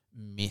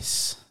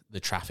miss the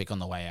traffic on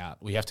the way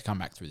out. We have to come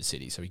back through the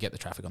city, so we get the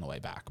traffic on the way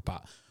back,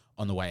 but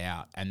on the way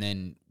out, and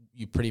then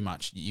you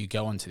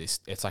go onto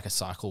this, it's like a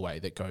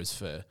cycleway that goes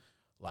for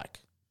like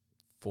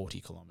 40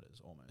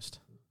 kilometers almost.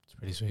 It's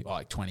pretty sweet.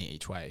 Like 20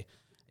 each way.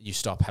 You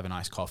stop, have a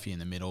nice coffee in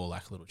the middle,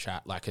 like a little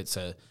chat. Like it's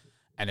like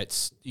a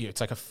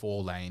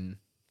 4-lane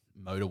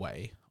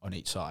motorway on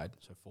each side,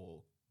 so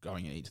 4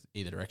 going in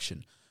either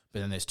direction. But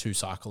then there's 2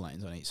 cycle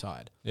lanes on each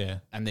side. Yeah.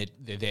 And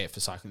they're there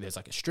for cycling. There's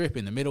like a strip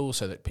in the middle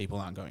so that people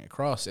aren't going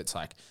across. It's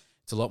like,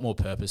 it's a lot more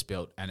purpose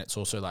built, and it's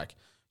also like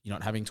you're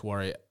not having to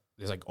worry.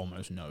 There's like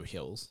almost no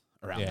hills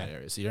around that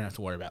area. So you don't have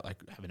to worry about like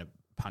having to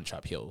punch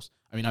up hills.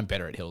 I mean, I'm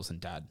better at hills than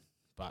Dad,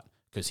 but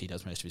because he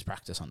does most of his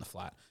practice on the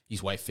flat.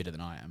 He's way fitter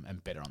than I am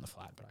and better on the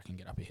flat, but I can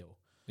get up a hill.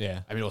 Yeah.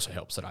 I mean, it also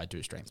helps that I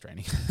do strength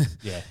training.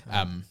 Yeah.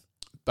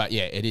 But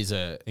yeah, it is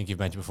I think you've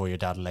mentioned before your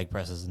dad leg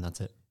presses and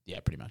that's it. Yeah,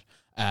 pretty much.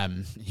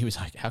 He was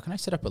like, how can I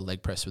set up a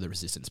leg press with a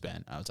resistance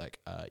band? I was like,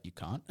 you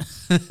can't.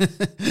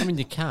 I mean,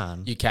 you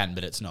can. You can,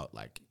 but it's not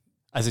like...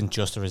 As in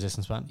just a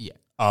resistance band? Yeah.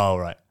 Oh,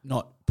 right.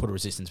 Not put a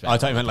resistance band. I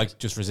thought you meant like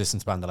just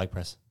resistance band, the leg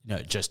press. No,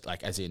 just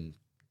like as in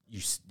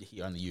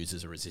he only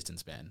uses a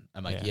resistance band.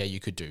 I'm like, yeah, you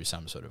could do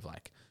some sort of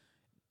like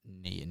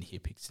knee and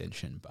hip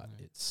extension, but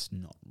it's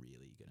not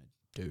really going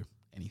to do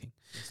anything.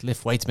 Just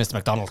lift weights, Mr.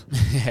 McDonald.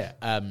 Yeah.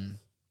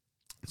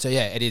 So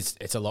yeah,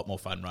 it's a lot more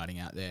fun riding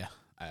out there.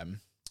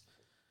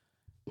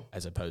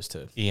 As opposed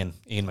to Ian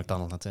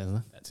McDonald, that's it, isn't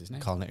it? That's his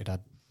name. Calling it your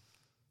dad.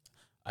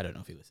 I don't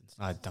know if he listens.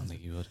 I don't think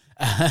he would.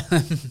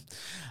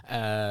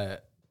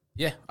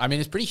 Yeah, I mean,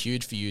 it's pretty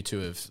huge for you to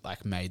have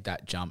like made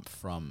that jump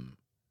from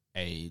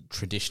a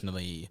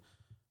traditionally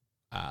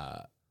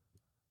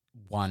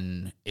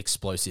one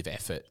explosive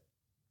effort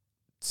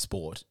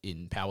sport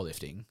in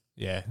powerlifting,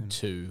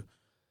 to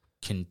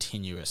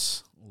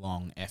continuous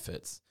long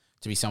efforts,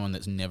 to be someone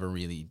that's never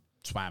really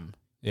swam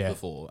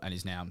before and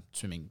is now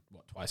swimming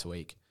twice a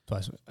week.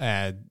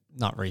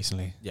 Not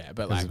recently. Yeah,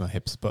 but like like my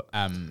hips, but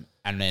and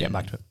then getting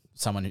back to it.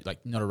 Someone who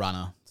like not a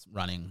runner,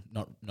 running,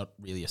 not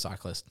really a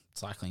cyclist,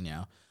 cycling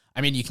now. I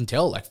mean, you can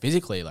tell like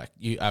physically, like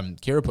you.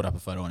 Kira put up a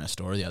photo on her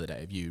story the other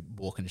day of you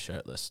walking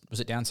shirtless.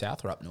 Was it down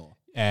south or up north?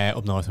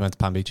 Up north, I went to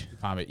Palm Beach.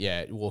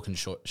 Yeah, walking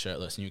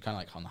shirtless, and you kind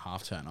of like on the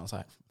half turn. I was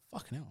like,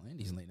 fucking hell,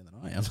 Andy's leaner than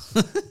I am.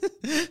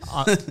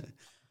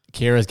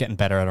 Kira's getting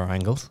better at her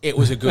angles. It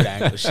was a good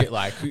angle, shit.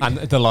 Like, and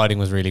the lighting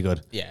was really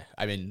good. Yeah,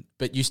 I mean,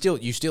 but you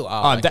still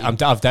are.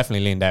 I've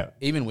definitely leaned out.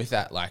 Even with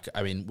that, like,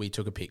 I mean, we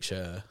took a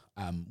picture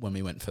when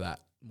we went for that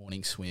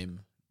morning swim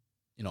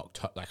in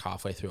October, like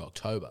halfway through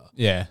October.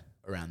 Yeah,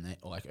 around there,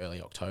 or like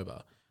early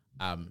October.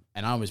 And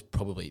I was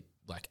probably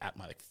like at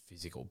my like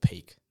physical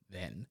peak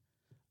then.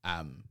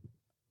 And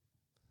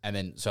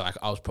then so like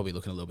I was probably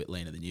looking a little bit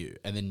leaner than you,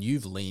 and then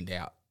you've leaned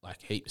out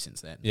like heaps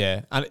since then.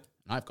 Yeah, and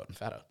I've gotten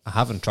fatter. I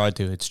haven't tried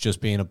to. It's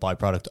just been a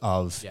byproduct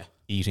of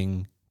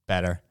eating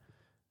better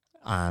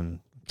and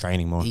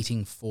training more.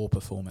 Eating for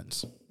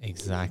performance.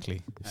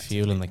 Exactly.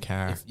 Fuel in the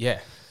car.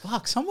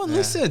 Fuck, someone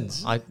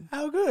listens.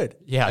 How good.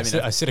 Yeah,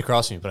 I sit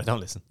across from you, but I don't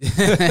listen.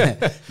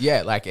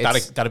 Yeah, like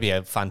that'd be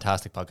a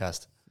fantastic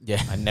podcast.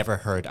 Yeah. I never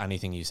heard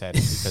anything you said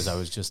because I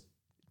was just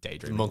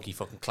daydreaming. Monkey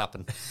fucking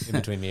clapping in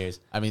between my ears.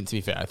 I mean, to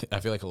be fair, I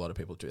feel like a lot of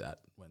people do that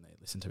when they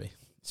listen to me,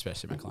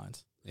 especially my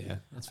clients. Yeah,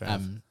 that's fair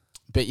enough.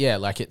 But yeah,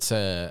 like it's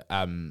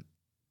when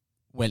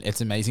it's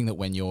amazing that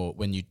when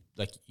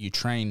you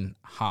train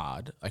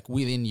hard, like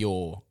within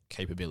your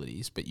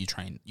capabilities, but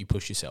you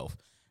push yourself,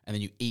 and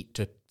then you eat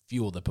to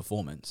fuel the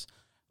performance.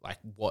 Like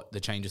what the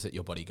changes that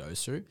your body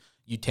goes through,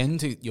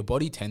 your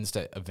body tends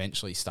to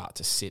eventually start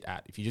to sit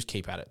at, if you just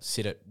keep at it,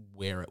 sit at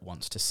where it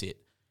wants to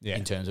sit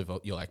in terms of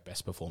your like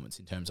best performance,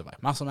 in terms of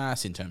like muscle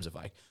mass, in terms of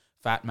like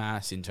fat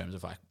mass, in terms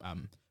of like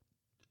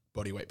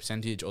body weight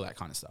percentage, all that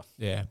kind of stuff.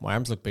 Yeah, my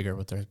arms look bigger,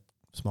 but they're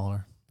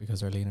smaller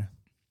because they're leaner.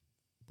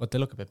 But they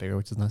look a bit bigger,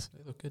 which is nice.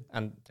 They look good,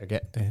 and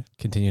they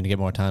continue to get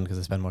more tan because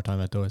I spend more time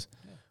outdoors.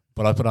 Yeah.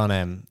 But I put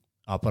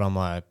on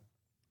my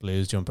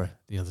blues jumper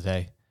the other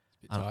day.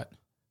 It's a bit tight.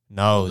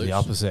 No, the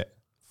opposite,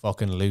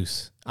 fucking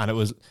loose. And it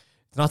was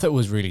not that it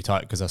was really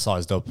tight because I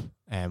sized up.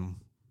 When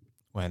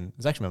it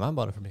was actually my mum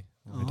bought it for me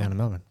when we were down in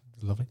Melbourne.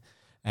 is lovely.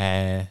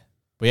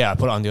 But yeah, I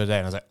put it on the other day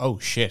and I was like, oh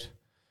shit.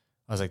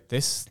 I was like,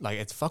 this, like,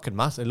 it's fucking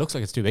massive. It looks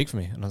like it's too big for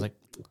me. And I was like,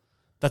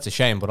 that's a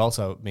shame, but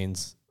also it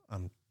means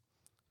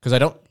because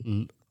at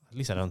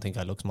least I don't think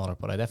I look smaller,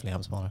 but I definitely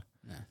am smaller.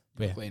 Yeah,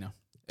 yeah. Cleaner.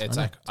 It's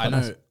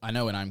I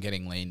know when I'm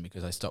getting lean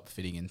because I stop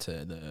fitting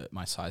into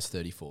my size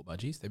 34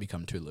 budgies. They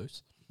become too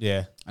loose.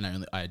 Yeah.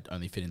 And I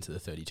only fit into the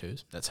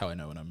 32s. That's how I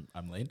know when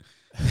I'm lean.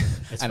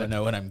 And funny. I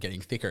know when I'm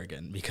getting thicker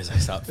again because I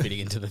start fitting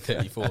into the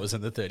 34s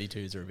and the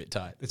 32s are a bit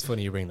tight. It's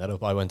funny you bring that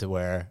up. I went to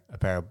wear a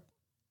pair of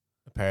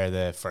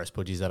the first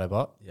budgies that I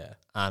bought. Yeah.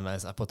 And I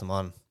put them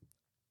on and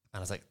I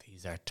was like,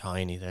 these are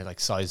tiny. They're like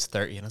size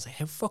 30. And I was like,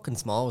 how fucking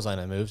small was I when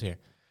I moved here?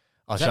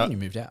 Was that when you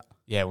moved out?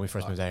 Yeah, when we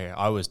first moved out here.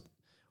 I was,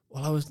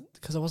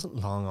 because I wasn't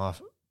long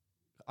off.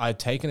 I'd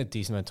taken a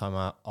decent amount of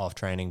time off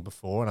training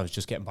before and I was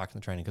just getting back in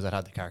the training because I'd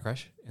had the car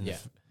crash.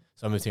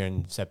 So I moved here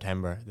in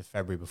September. The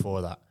February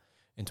before that,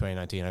 in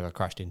 2019, I got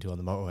crashed into on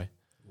the motorway.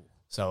 Ooh.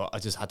 So I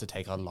just had to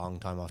take a long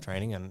time off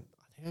training and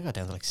I think I got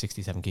down to like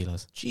 67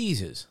 kilos.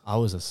 Jesus. I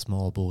was a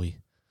small boy.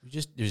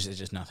 There's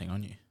just nothing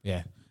on you.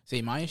 Yeah.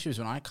 See, my issue is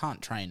when I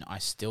can't train, I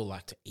still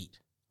like to eat.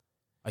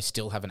 I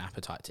still have an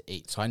appetite to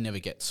eat. So I never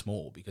get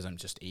small because I'm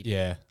just eating.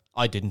 Yeah.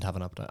 I didn't have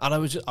an appetite. And I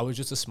was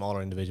just a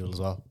smaller individual as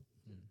well.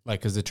 Like,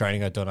 because the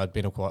training I'd done, I'd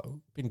been out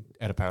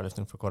of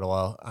powerlifting for quite a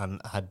while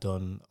and I'd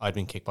been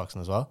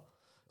kickboxing as well.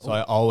 So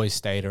I always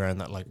stayed around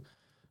that like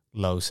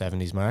low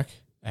 70s mark.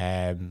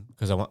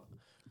 Because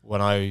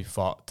when I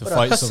fought to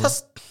fight someone,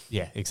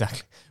 yeah,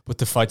 exactly. But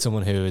to fight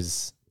someone who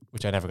is,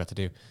 which I never got to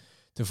do,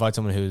 to fight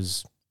someone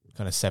who's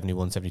kind of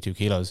 71, 72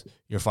 kilos,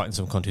 you're fighting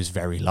some cunt who's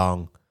very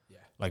long,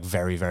 like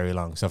very, very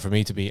long. So for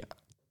me to be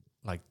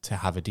like, to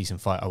have a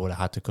decent fight, I would have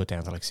had to cut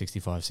down to like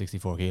 65,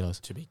 64 kilos.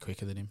 To be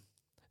quicker than him.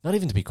 Not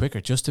even to be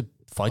quicker, just to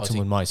fight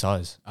someone my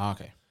size. Oh,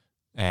 okay.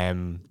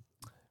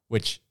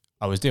 Which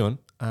I was doing,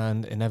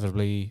 and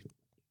inevitably,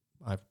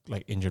 I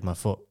like injured my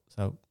foot.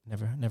 So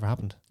never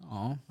happened.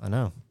 Oh, I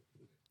know.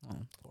 Oh,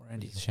 poor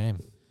Andy. It's a shame.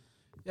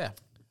 Yeah.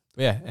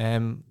 But yeah.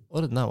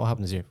 Other than that, what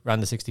happened this year?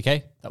 Ran the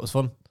 60k. That was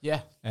fun.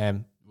 Yeah.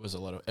 It was a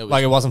lot of.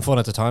 It wasn't fun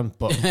at the time,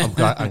 but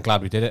I'm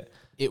glad we did it.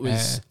 It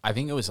was. I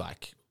think it was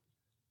like.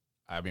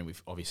 I mean,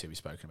 we've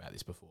spoken about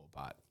this before,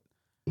 but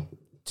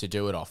to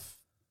do it off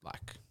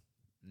like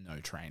no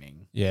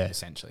training,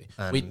 essentially,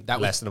 that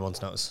less than a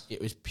month's notice.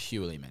 It was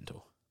purely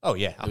mental. Oh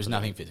yeah, there was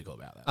nothing physical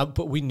about that.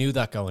 But we knew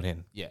that going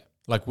in. Yeah,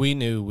 like we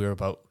knew we were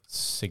about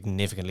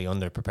significantly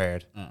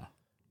underprepared.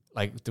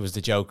 Like there was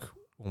the joke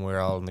when we were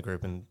all in the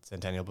group in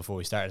Centennial before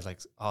we started. It's like,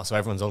 oh, so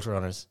everyone's ultra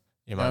runners.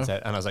 Your man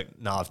said, and I was like,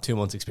 no, I've 2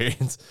 months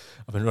experience.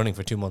 I've been running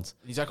for 2 months.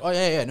 He's like, oh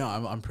yeah, no,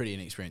 I'm pretty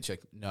inexperienced. You're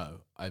like,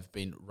 no, I've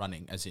been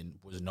running, as in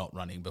was not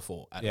running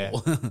before at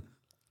all.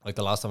 Like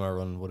the last time I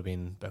run would have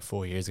been about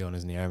 4 years ago when I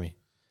was in the army,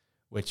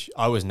 which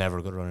I was never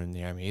a good runner in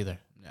the army either.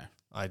 Yeah,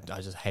 I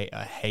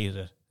hated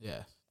it.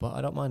 Yeah, but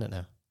I don't mind it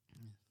now.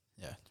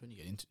 Yeah,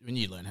 when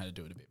you learn how to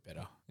do it a bit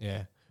better.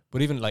 Yeah,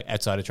 but even like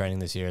outside of training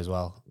this year as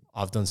well,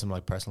 I've done some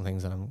like personal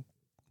things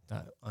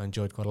that I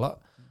enjoyed quite a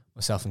lot.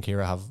 Myself and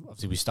Kira have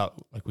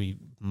we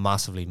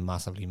massively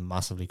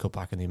cut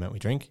back on the amount we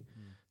drink.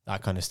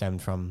 That kind of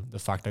stemmed from the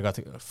fact I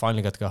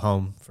finally got to go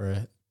home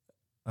for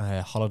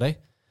a holiday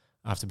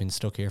after being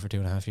stuck here for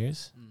 2.5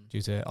 years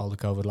due to all the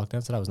COVID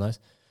lockdowns. So that was nice.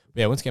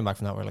 But yeah, once I came back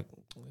from that, we're like,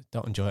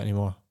 don't enjoy it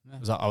anymore.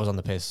 Yeah. I was on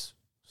the piss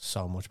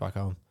so much back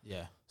home.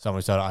 Yeah, so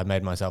much that I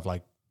made myself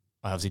like,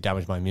 I obviously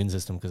damaged my immune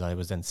system because I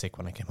was then sick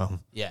when I came home.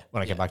 Yeah,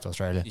 when I came back to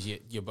Australia,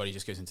 your body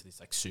just goes into this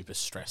like super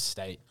stress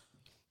state.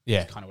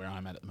 Yeah, that's kind of where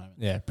I'm at the moment.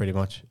 Yeah, pretty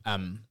much.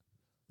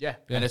 Yeah,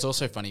 and it's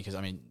also funny because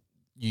I mean,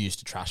 you used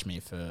to trash me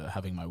for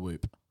having my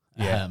Whoop.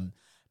 Yeah,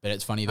 but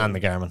it's funny and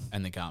the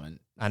Garmin,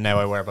 and now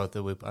I wear both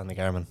the Whoop and the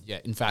Garmin. Yeah,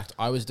 in fact,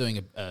 I was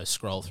doing a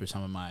scroll through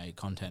some of my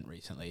content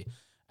recently,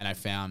 and I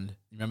found.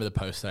 Remember the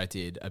post that I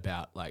did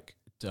about like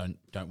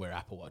don't wear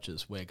Apple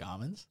Watches, wear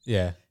Garmins.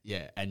 Yeah,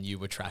 yeah, and you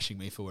were trashing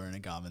me for wearing a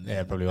Garmin. Then,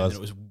 yeah, it probably was. And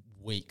it was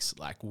weeks,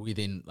 like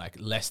within like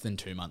less than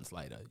 2 months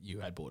later, you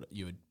had bought a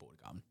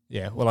Garmin.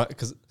 Yeah, well,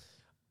 because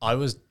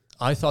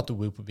I thought the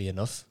Whoop would be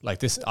enough. Like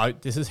this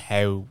is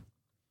how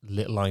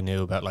little I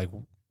knew about like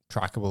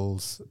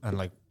trackables and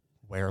like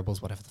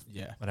wearables,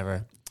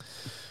 whatever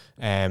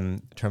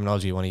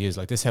terminology you want to use.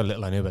 Like this is how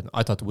little I knew about it.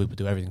 I thought the Whoop would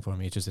do everything for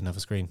me. It just didn't have a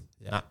screen.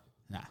 Nah.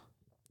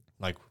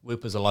 Like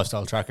Whoop is a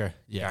lifestyle tracker.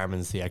 Yeah.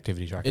 Garmin's the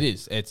activity tracker. It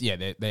is. It's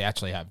they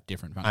actually have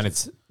different functions. And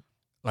it's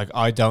like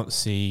I don't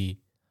see,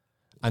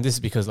 and this is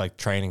because like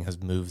training has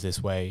moved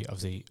this way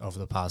obviously over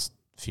the past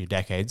few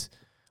decades.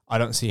 I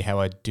don't see how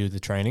I'd do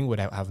the training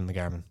without having the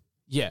Garmin.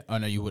 Yeah, I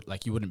know you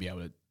wouldn't be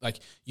able to, like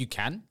you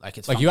can, like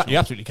it's like you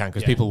absolutely can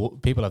because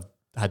people have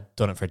had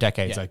done it for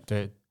decades. Yeah. Like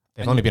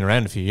they've only been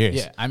around a few years.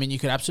 Yeah, I mean you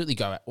could absolutely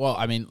go. Well,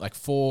 I mean like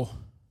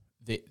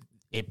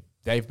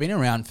they've been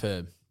around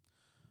for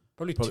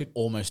probably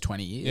almost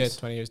 20 years. Yeah,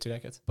 20 years, 2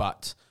 decades.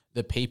 But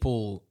the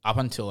people up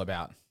until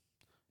about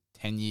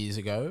 10 years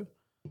ago,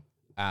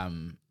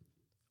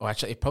 or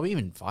actually probably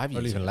even 5 years,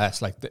 probably even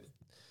less. Like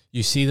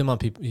you see them on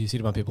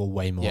people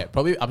way more. Yeah,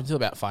 probably up until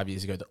about 5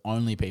 years ago, the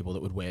only people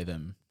that would wear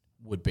them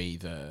would be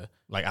the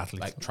Like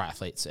athletes, like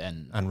triathletes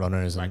and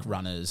runners, like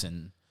runners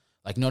and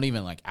like not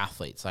even like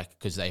athletes, like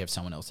because they have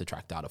someone else to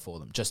track data for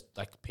them. Just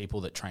like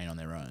people that train on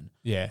their own,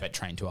 but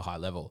train to a high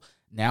level.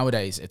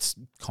 Nowadays, it's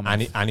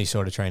common. Any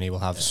sort of trainee will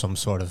have some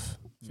sort of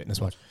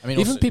fitness watch. I mean,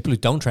 even also, people who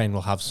don't train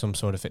will have some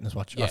sort of fitness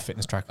watch or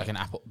fitness tracker, like an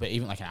Apple, but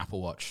even like an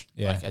Apple Watch,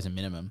 like as a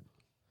minimum.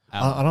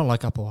 I don't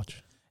like Apple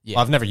Watch. Yeah.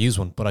 I've never used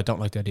one, but I don't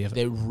like the idea of it.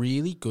 They're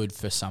really good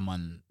for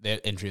someone. They're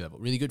entry level.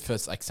 Really good for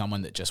like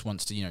someone that just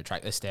wants to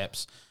track their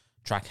steps,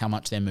 track how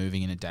much they're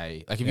moving in a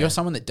day. Like if you're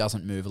someone that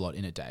doesn't move a lot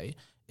in a day,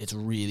 it's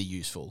really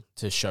useful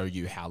to show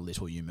you how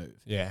little you move.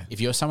 Yeah.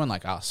 If you're someone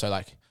like us,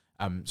 so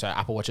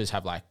Apple Watches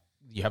have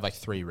you have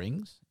 3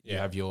 rings. Yeah. You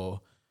have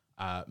your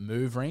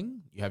move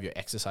ring, you have your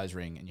exercise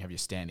ring, and you have your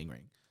standing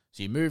ring.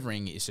 So your move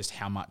ring is just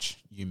how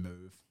much you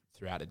move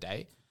throughout a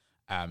day.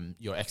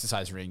 Your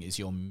exercise ring is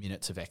your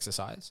minutes of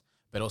exercise,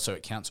 but also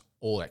it counts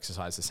all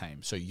exercise the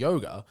same. So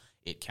yoga,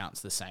 it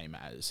counts the same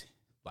as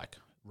like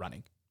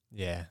running.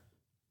 Yeah.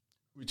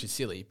 Which is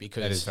silly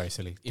because that is very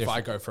silly. If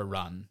I go for a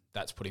run,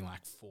 that's putting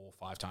like 4 or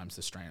 5 times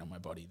the strain on my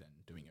body than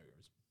doing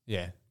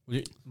yoga.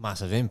 Yeah.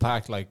 Massive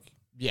impact.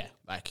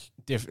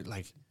 Different.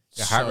 Like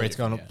your heart rate's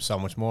gone up so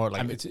much more.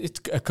 Like it's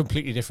a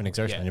completely different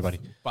exertion on your body.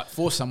 But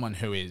for someone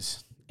who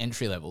is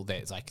entry level,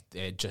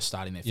 they're just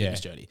starting their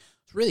fitness journey.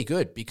 It's really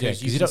good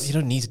because you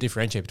don't need to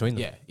differentiate between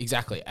them. Yeah,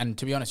 exactly. And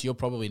to be honest, you're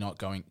probably not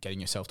getting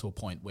yourself to a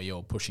point where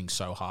you're pushing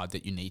so hard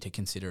that you need to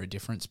consider a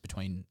difference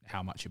between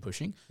how much you're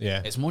pushing.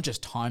 Yeah. It's more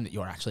just time that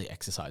you're actually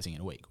exercising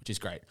in a week, which is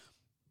great.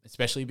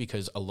 Especially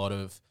because a lot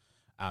of,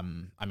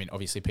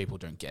 obviously people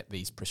don't get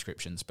these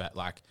prescriptions, but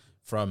like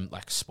from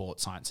like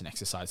sports science and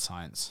exercise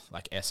science,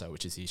 like ESSA,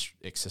 which is the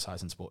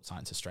Exercise and Sports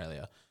Science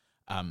Australia,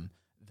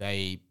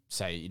 they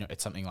say,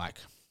 it's something like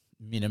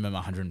minimum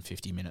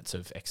 150 minutes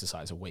of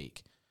exercise a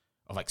week.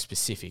 Of like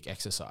specific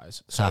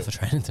exercise. So half a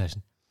training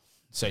session.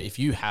 So if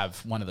you have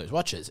one of those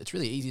watches, it's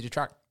really easy to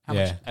track how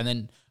much.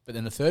 And but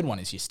then the third one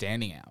is your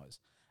standing hours.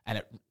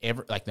 And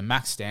the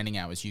max standing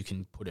hours you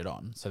can put it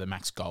on. So the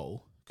max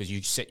goal, because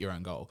you set your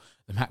own goal,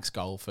 the max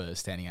goal for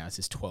standing hours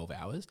is 12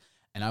 hours.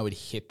 And I would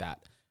hit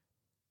that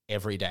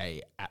every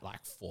day at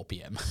like 4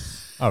 p.m.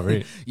 Oh,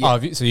 really? Yeah.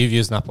 Oh, so you've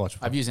used an Apple Watch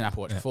before? I've used an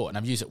Apple Watch before, and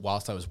I've used it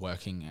whilst I was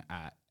working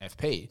at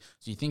FP.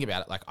 So you think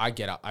about it, like I'd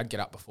get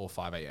up before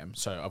 5 a.m.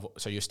 So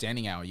your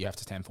standing hour, you have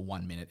to stand for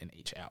 1 minute in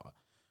each hour.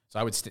 So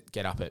I would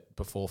get up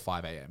before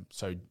 5 a.m.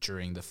 So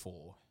during the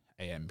 4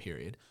 a.m.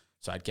 period.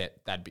 So I'd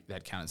get,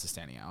 that'd count as the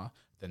standing hour,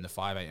 then the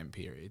 5 a.m.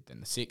 period, then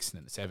the 6,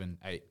 then the 7,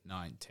 8,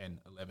 9, 10,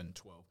 11,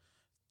 12,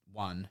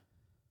 1,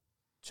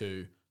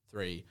 2,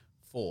 3,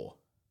 4.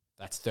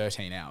 That's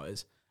 13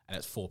 hours. And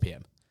it's 4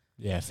 p.m.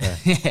 Yeah, fair.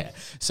 Yeah.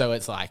 So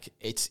it's like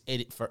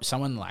it for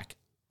someone like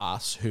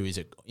us who is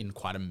in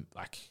quite a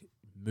like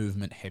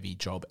movement heavy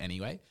job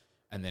anyway,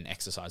 and then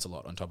exercise a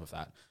lot on top of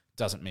that,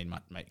 doesn't make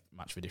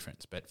much of a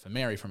difference. But for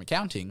Mary from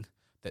accounting,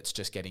 that's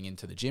just getting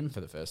into the gym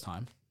for the first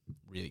time,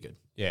 really good.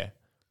 Yeah.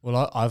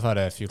 Well, I've had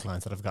a few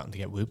clients that have gotten to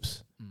get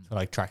Whoops to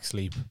like track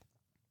sleep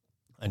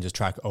and just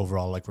track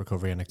overall like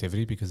recovery and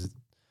activity because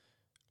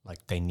like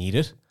they need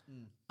it,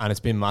 and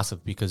it's been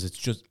massive because it's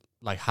just.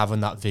 Like having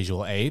that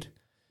visual aid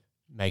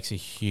makes a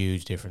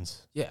huge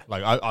difference. Yeah.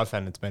 Like I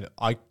found it's made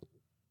I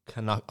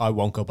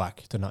won't go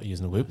back to not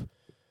using the Whoop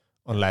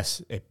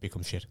unless it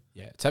becomes shit.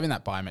 Yeah. It's having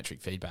that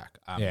biometric feedback.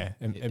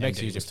 It makes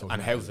a huge difference. And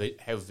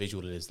how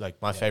visual it is.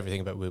 Like my favorite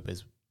thing about Whoop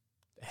is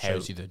how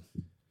shows you the.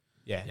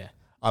 Yeah.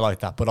 I like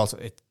that. But also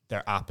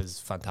their app is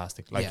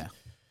fantastic. Like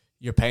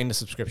you're paying the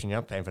subscription, you're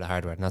not paying for the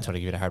hardware. And that's why they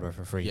give you the hardware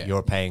for free. Yeah.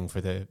 You're paying for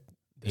the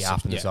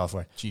app and the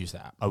software. To use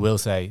that app. I will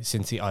say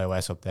since the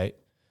iOS update,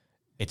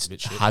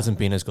 it hasn't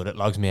been as good. It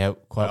logs me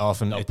out quite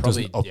often. It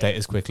doesn't update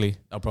as quickly.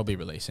 They'll probably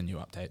release a new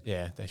update.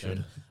 Yeah, they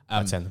should.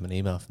 I'd send them an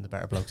email from the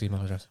Better Blokes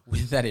email address.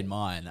 With that in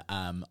mind,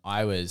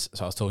 I was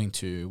talking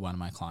to one of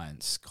my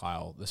clients,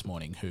 Kyle, this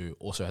morning, who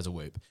also has a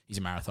Whoop. He's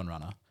a marathon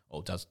runner,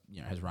 or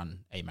has run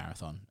a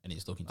marathon, and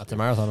he's looking. That's a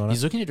marathon runner.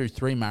 He's looking to do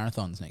 3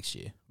 marathons next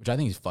year, which I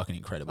think is fucking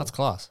incredible. That's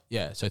class.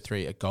 Yeah, so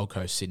 3 at Gold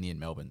Coast, Sydney, and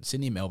Melbourne.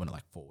 Sydney and Melbourne are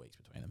like 4 weeks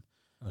between them.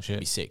 Oh shit!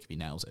 He'd be sick if he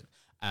nails it.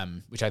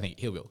 Which I think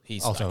he will.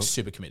 He's also like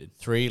super committed.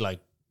 3 like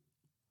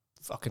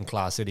fucking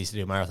class cities to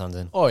do marathons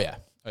in. Oh yeah.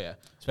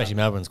 Especially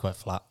Melbourne's quite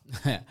flat.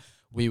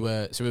 We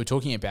were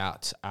talking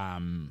about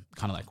kind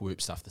of like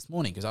Whoop stuff this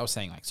morning because I was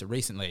saying like so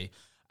recently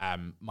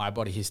my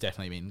body has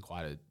definitely been in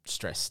quite a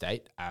stressed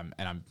state and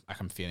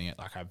I'm feeling it,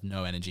 like I have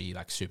no energy,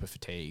 like super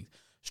fatigued,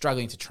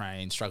 struggling to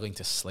train, struggling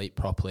to sleep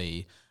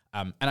properly,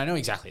 and I know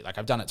exactly, like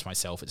I've done it to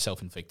myself. It's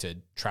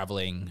self-inflicted.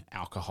 Traveling,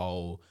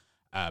 alcohol,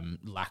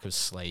 lack of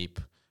sleep,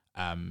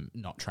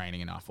 not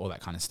training enough, all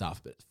that kind of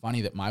stuff. But it's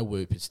funny that my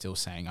Whoop is still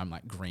saying I'm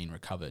like green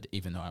recovered,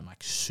 even though I'm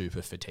like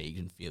super fatigued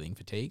and feeling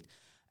fatigued.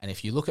 And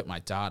if you look at my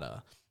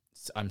data,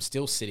 I'm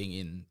still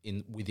sitting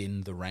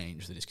within the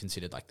range that is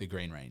considered like the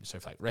green range. So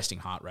if like resting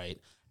heart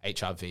rate,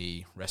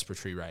 HRV,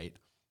 respiratory rate,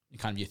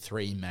 kind of your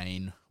 3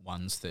 main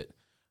ones that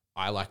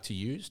I like to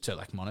use to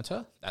like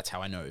monitor. That's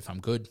how I know if I'm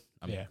good.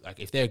 Like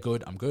if they're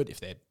good, I'm good. If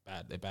they're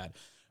bad, they're bad.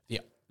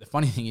 The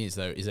funny thing is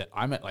though, is that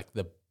I'm at like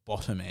the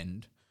bottom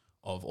end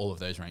of all of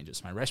those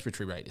ranges. My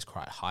respiratory rate is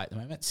quite high at the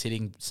moment,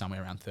 sitting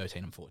somewhere around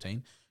 13 and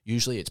 14.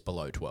 Usually it's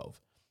below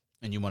 12,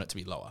 and you want it to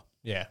be lower.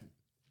 Yeah.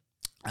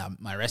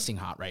 My resting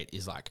heart rate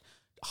is like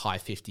high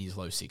 50s,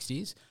 low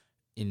 60s.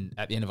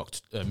 At the end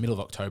of middle of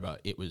October,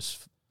 it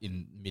was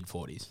in mid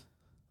 40s,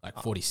 like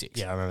 46.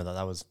 Yeah, I remember that.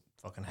 That was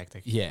fucking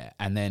hectic. Yeah,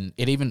 and then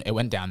it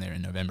went down there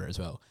in November as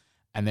well.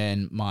 And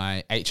then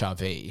my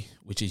HRV,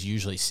 which is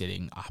usually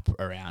sitting up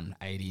around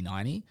 80,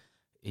 90,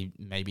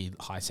 maybe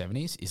high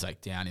 70s, is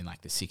like down in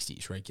like the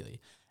 60s regularly.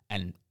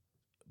 And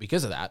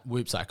because of that,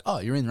 Whoop's like, oh,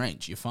 you're in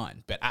range, you're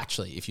fine. But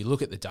actually, if you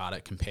look at the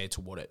data compared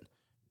to what it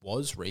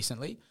was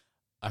recently,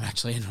 I'm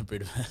actually in a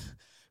bit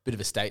of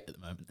a state at the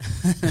moment.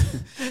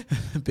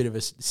 A bit of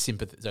a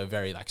sympathy, so a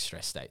very like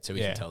stress state. So we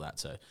can tell that.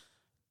 So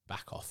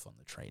back off on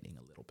the training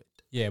a little bit.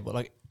 Yeah, but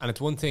like, and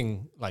it's one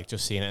thing like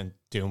just seeing it and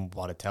doing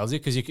what it tells you,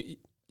 because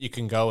you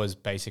can go as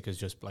basic as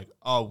just like,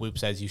 oh, Whoop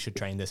says you should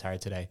train this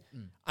hard today,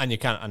 and you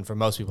can. And for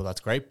most people,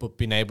 that's great. But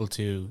being able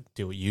to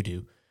do what you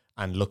do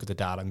and look at the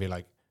data and be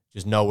like,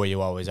 just know where you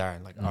always are,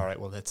 and like, all right,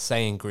 well, it's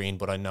saying green,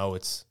 but I know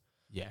it's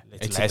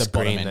it's less at the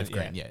bottom green end than of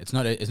green. Yeah, it's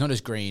not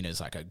as green as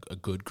like a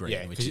good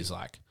green, which is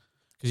like,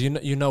 because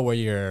you know where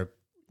your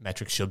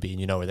metrics should be, and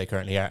you know where they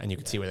currently are, and you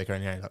can see where they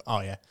currently are. And like,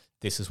 oh yeah,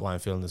 this is why I'm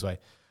feeling this way.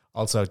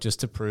 Also,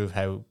 just to prove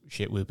how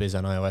shit Whoop is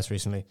on iOS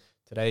recently,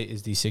 today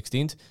is the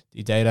 16th.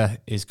 The data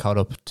is caught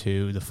up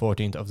to the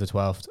 14th of the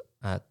 12th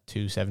at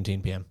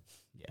 2:17 p.m.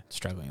 Yeah,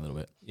 struggling a little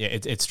bit. Yeah,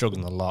 it's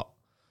struggling a lot.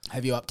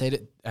 Have you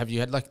updated? Have you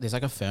had like, there's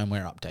like a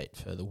firmware update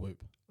for the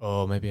Whoop?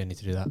 Oh, maybe I need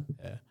to do that.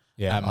 Yeah.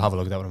 Yeah, I'll have a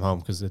look at that when I'm home,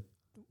 because the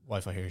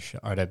Wi-Fi here is shit,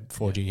 or the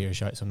 4G here is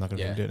shit, so I'm not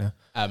going to do it now.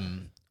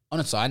 On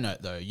a side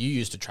note though, you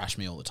used to trash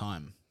me all the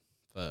time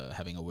for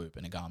having a Whoop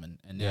and a Garmin,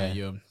 and now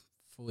you're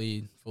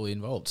fully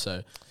involved.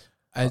 So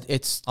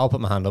I'll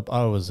put my hand up.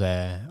 I was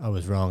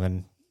wrong,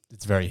 and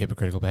it's very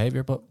hypocritical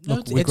behavior, but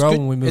look, we it's grow good,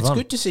 and we move on. It's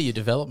good to see your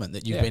development,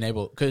 that you've been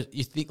able, because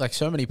you think like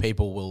so many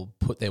people will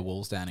put their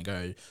walls down and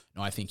go,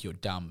 no, I think you're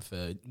dumb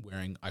for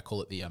wearing, I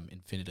call it the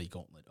infinity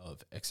gauntlet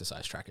of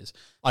exercise trackers.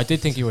 I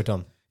did think you were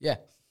dumb. Yeah.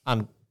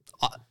 And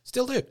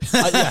still do.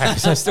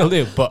 I still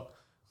do, but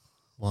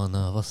one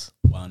of us.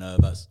 Part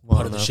of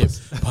the ship,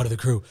 part of the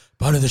crew,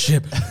 part of the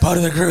ship, part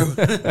of the crew.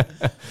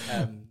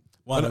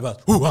 One of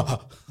us.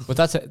 But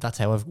that's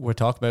how we're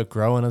talking about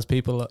growing as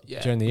people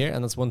during the year,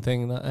 and that's one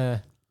thing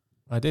that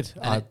I did.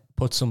 And I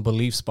put some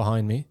beliefs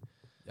behind me,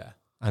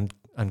 and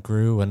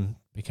grew and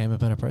became a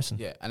better person.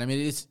 Yeah, and I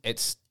mean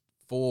it's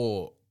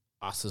for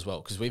us as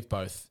well, because we've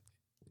both,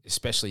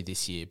 especially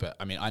this year, but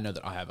I mean I know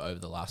that I have over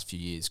the last few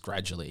years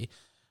gradually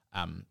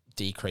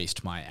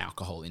decreased my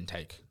alcohol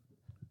intake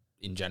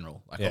in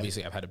general. Like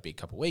obviously I've had a big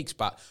couple of weeks,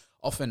 but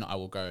often I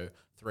will go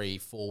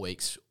 3-4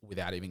 weeks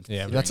without even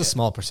considering but that's a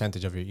small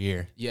percentage of your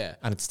year. Yeah.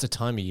 And it's the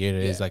time of year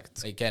it is like...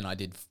 Again, I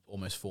did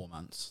almost 4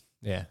 months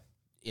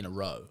in a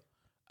row.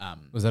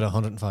 Was that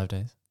 105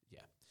 days?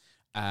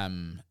 Yeah.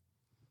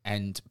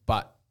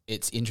 But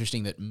it's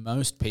interesting that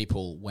most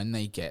people, when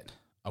they get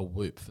a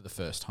Whoop for the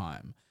first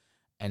time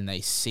and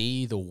they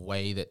see the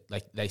way that,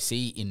 like they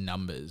see in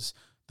numbers,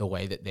 the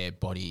way that their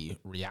body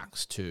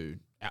reacts to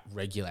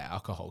regular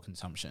alcohol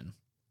consumption.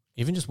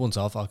 Even just once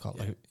off alcohol.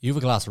 Like you have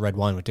a glass of red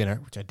wine with dinner,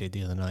 which I did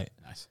the other night.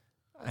 Nice.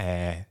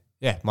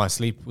 My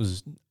sleep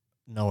was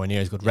nowhere near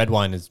as good. Red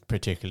wine is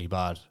particularly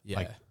bad. Yeah.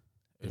 Like,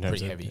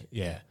 pretty heavy.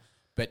 Yeah.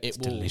 But it's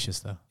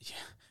delicious though.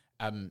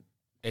 Yeah.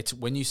 It's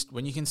when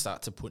you can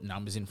start to put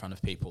numbers in front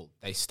of people,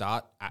 they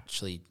start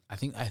actually, I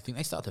think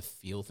they start to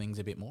feel things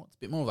a bit more. It's a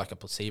bit more like a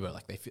placebo.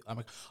 Like they feel, I'm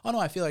like, oh no,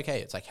 I feel okay.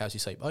 It's like, how's your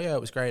sleep? Oh yeah,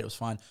 it was great. It was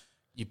fine.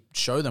 You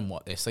show them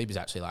what their sleep is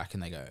actually like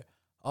and they go,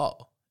 oh,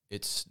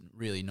 it's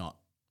really not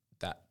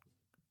that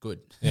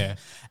good. Yeah.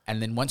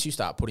 And then once you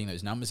start putting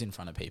those numbers in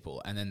front of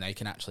people, and then they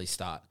can actually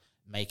start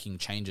making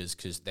changes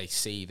because they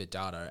see the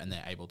data and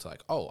they're able to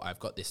like, oh, I've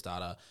got this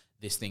data,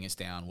 this thing is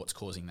down, what's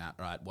causing that,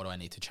 right? What do I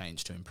need to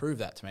change to improve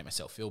that to make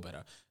myself feel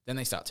better? Then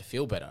they start to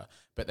feel better,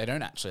 but they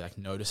don't actually like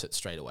notice it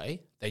straight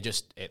away. They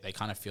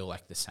kind of feel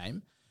like the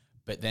same.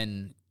 But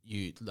then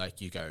you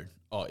go,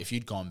 oh, if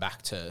you'd gone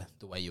back to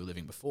the way you were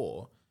living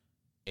before,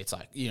 it's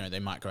like, you know, they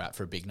might go out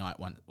for a big night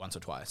once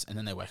or twice, and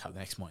then they wake up the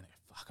next morning, they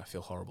go, fuck, I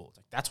feel horrible. It's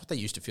like, that's what they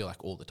used to feel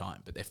like all the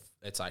time. But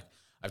it's like,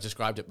 I've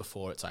described it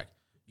before, it's like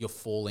you're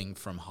falling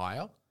from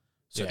higher,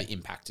 so the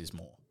impact is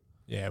more.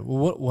 Yeah,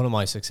 well, one of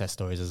my success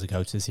stories as a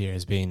coach this year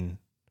has been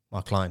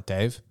my client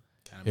Dave,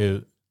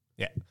 who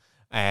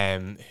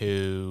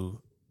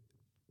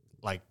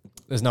like,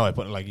 there's no way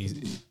putting it, like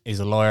he's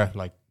a lawyer,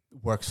 like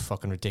works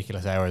fucking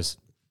ridiculous hours.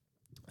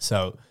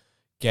 So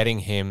getting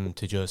him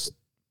to just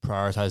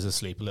prioritize his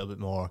sleep a little bit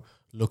more,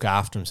 look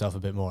after himself a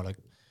bit more, like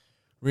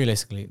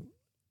realistically,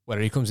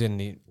 whether he comes in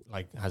and he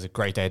like has a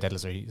great day of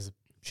deadlifts or he has a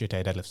shit day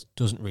of deadlifts,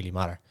 doesn't really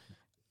matter.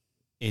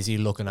 Is he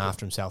looking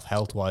after himself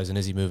health-wise, and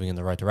is he moving in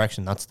the right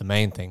direction? That's the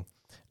main thing.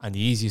 And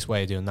the easiest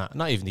way of doing that,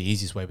 not even the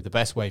easiest way, but the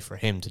best way for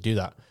him to do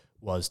that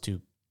was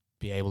to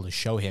be able to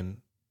show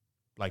him,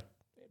 like,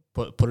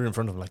 put it in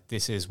front of him, like,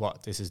 this is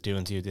what this is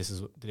doing to you, this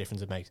is the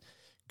difference it makes.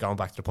 Going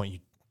back to the point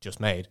you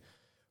just made,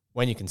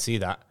 when you can see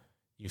that,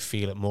 you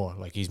feel it more.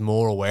 Like he's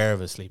more aware of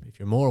his sleep. If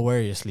you're more aware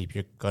of your sleep,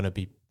 you're gonna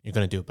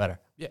do it better.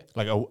 Yeah.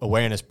 Like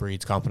awareness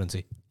breeds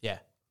competency. Yeah.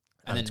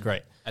 And it's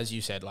great. As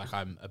you said, like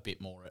I'm a bit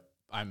more.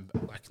 I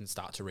can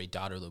start to read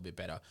data a little bit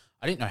better.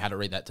 I didn't know how to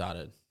read that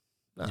data,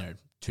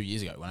 2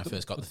 years ago when I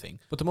first got the thing.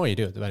 But the more you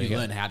do it, the better you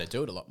learn how to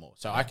do it a lot more.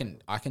 So I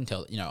can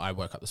tell. I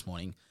woke up this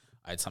morning.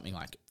 I had something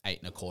like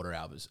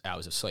 8.25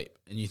 hours of sleep,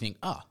 and you think,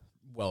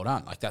 well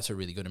done. Like that's a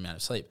really good amount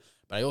of sleep.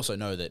 But I also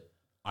know that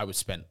I was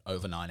spent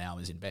over 9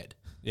 hours in bed.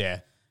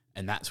 Yeah.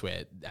 And that's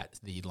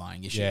the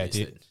lying issue. Yeah,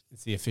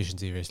 it's the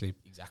efficiency of your sleep.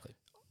 Exactly.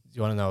 Do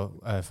you want to know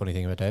a funny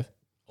thing about Dave?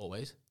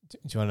 Always. Do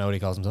you want to know what he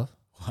calls himself?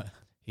 What?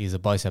 He's a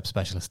bicep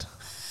specialist.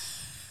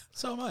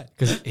 So am I.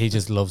 Because he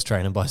just loves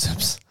training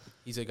biceps.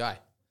 He's a guy.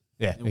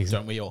 Yeah.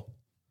 Don't we all?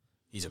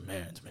 He's a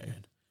man's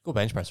man. Good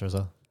bench presser as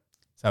well.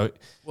 So,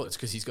 well, it's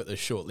because he's got those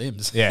short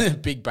limbs. Yeah.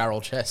 Big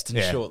barrel chest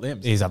and short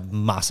limbs. He's a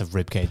massive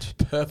rib cage.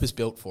 Purpose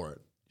built for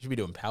it. Should be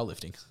doing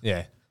powerlifting.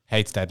 Yeah.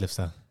 Hates deadlifts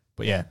though.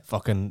 But yeah,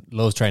 fucking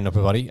loves training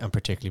upper body and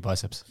particularly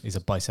biceps. He's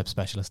a bicep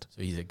specialist.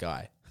 So he's a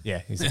guy.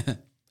 Yeah, he's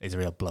a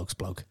real bloke.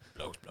 Bloke.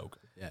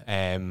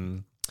 Yeah.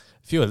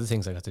 A few other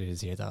things I got to do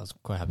this year that I was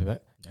quite happy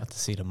about. Got to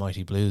see the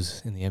Mighty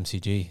Blues in the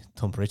MCG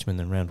thump Richmond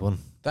in round 1.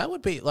 That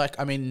would be like,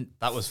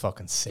 that was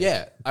fucking sick.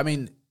 Yeah,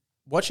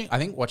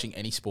 watching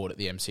any sport at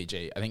the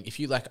MCG, I think if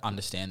you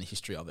understand the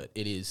history of it,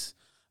 it is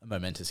a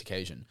momentous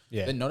occasion.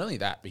 Yeah. But not only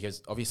that,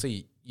 because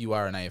obviously you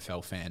are an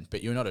AFL fan,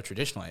 but you're not a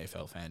traditional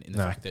AFL fan in the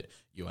fact that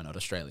you are not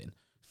Australian.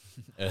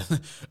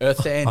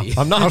 Earth to Andy.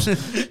 I'm not.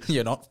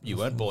 You're not. You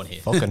weren't born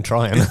here. Fucking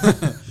trying.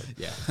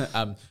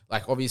 Yeah.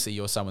 Obviously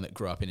you're someone that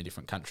grew up in a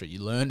different country. You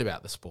learned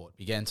about the sport,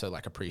 began to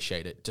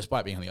appreciate it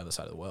despite being on the other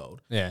side of the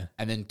world. Yeah.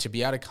 And then to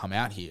be able to come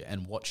out here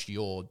and watch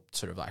your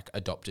sort of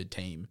adopted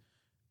team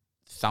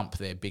thump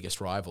their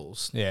biggest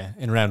rivals. Yeah.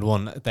 In round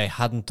 1, they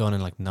hadn't done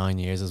in 9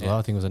 years as well.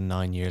 I think it was a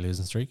 9-year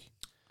losing streak.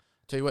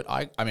 Tell you what,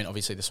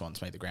 obviously this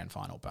one's made the grand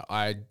final, but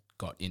I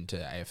got into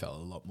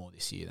AFL a lot more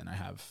this year than I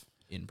have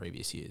in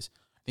previous years.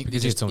 I think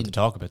because you had someone to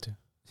talk about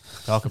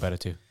it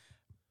too.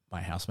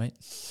 My housemate.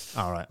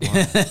 All right.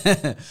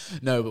 Well.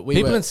 No, but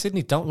people in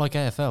Sydney don't like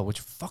AFL,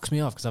 which fucks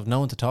me off because I've no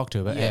one to talk to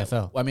about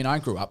AFL. Well, I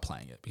grew up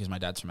playing it because my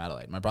dad's from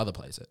Adelaide. My brother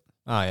plays it.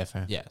 Oh, yeah,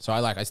 fair. Yeah, so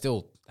I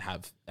still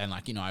have, and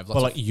I've lots.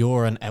 Well,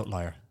 you're an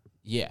outlier.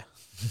 Yeah.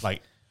 Well,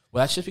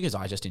 that's just because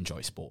I just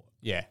enjoy sport.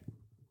 Yeah.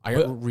 I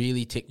got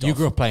really ticked off. You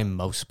grew up playing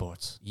most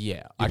sports.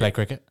 Yeah. You play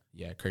cricket?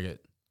 Yeah, cricket.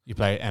 You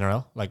play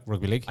NRL,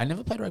 rugby league? I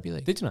never played rugby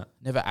league. Did you not?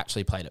 Never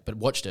actually played it, but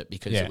watched it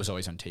because it was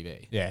always on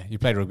TV. Yeah, you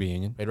played rugby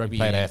union. Played rugby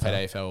union,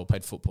 played AFL,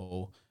 played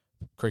football,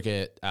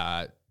 cricket,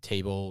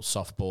 T-ball,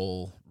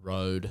 softball,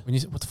 road.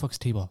 What the fuck's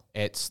T-ball?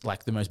 It's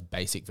the most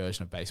basic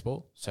version of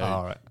baseball. So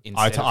right.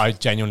 I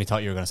genuinely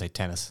thought you were going to say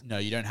tennis. No,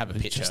 you don't have a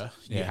pitcher.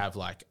 You have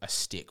a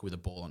stick with a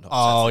ball on top.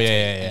 Oh, so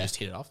yeah. You just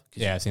hit it off.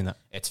 Yeah, I've seen that.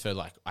 It's for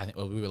I think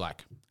we were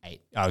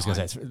 8. I was going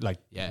to say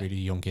it's really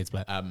young kids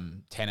play.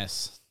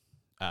 Tennis,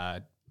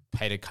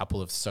 played a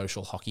couple of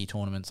social hockey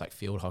tournaments,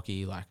 field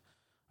hockey. I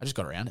just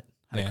got around it.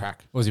 Had a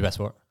crack. What was your best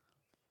sport?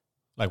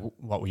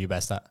 What were you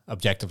best at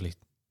objectively?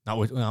 Not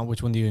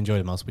which one do you enjoy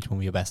the most? Which one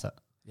were you best at?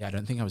 Yeah, I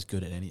don't think I was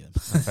good at any of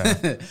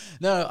them.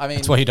 No,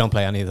 that's why you don't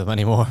play any of them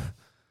anymore.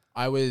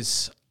 I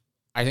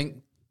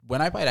think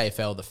when I played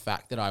AFL, the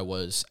fact that I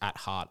was at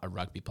heart a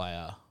rugby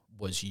player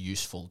was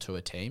useful to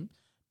a team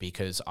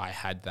because I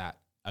had that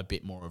a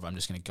bit more of I'm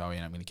just going to go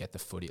in, I'm going to get the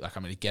footy, I'm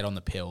going to get on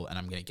the pill and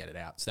I'm going to get it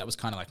out. So that was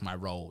kind of my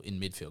role in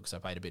midfield because I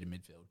played a bit of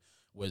midfield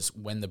was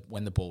when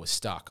the ball was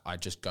stuck,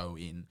 I'd just go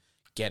in,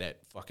 get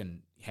it,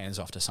 fucking hands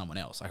off to someone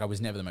else. I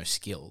was never the most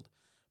skilled,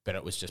 but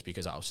it was just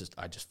because I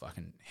just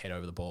fucking head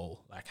over the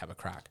ball, have a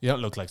crack. You don't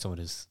look like someone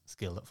who's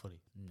skilled at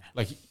footy.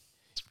 No.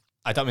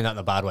 I don't mean that in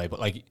a bad way, but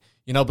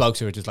blokes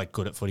who are just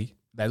good at footy.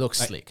 They look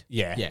slick.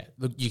 Yeah. Yeah.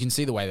 Look, you can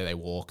see the way that they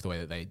walk, the way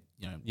that they,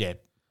 Yeah.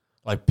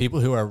 People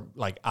who are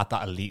at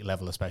that elite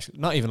level, especially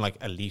not even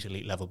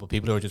elite level, but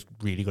people who are just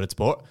really good at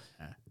sport.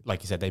 Yeah.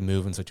 Like you said, they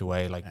move in such a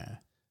way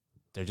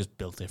they're just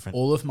built different.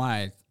 All of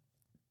my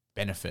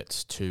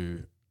benefits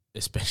to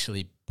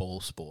especially ball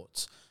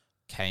sports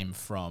came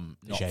from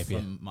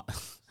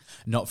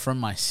not from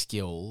my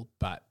skill,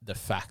 but the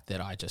fact that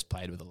I just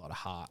played with a lot of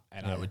heart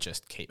and I would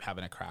just keep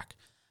having a crack.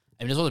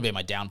 I mean, it's also been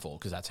my downfall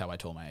because that's how I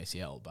tore my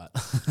ACL, but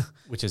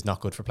which is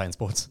not good for playing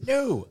sports.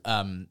 No.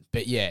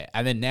 But yeah,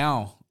 and then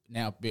now,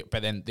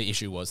 but then the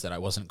issue was that I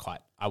wasn't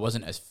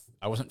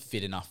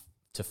fit enough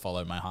to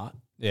follow my heart.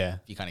 Yeah.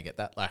 If you kind of get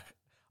that,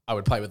 I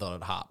would play with a lot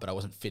of heart, but I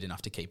wasn't fit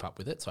enough to keep up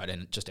with it, so I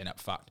didn't just end up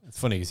fucked. It's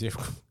funny because you're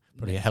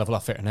probably a hell of a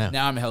lot fitter now.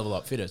 Now I'm a hell of a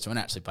lot fitter. So when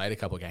I actually played a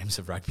couple of games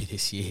of rugby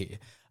this year,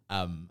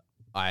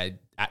 I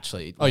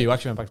actually... Oh, you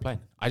actually went back to playing?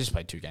 I just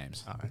played 2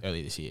 games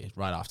earlier this year,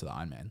 right after the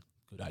Ironman.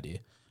 Good idea.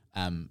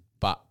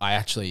 But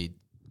I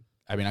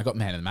got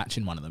man of the match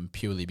in one of them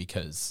purely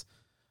because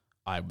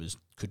I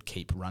could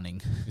keep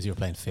running. Because you were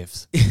playing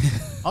fifths.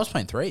 I was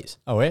playing 3s.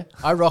 Oh, yeah?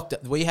 I rocked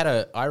it. We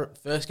had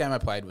first game I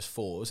played was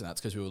 4s, and that's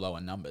because we were low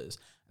on numbers.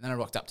 And then I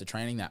rocked up to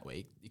training that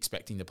week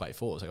expecting to play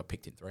 4s. I got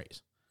picked in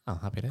 3s. Oh,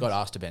 happy days. Got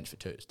asked to bench for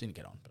 2s. Didn't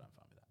get on, but I'm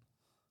fine with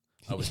that.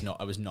 I was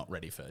not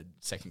ready for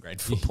second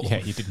grade football. Yeah,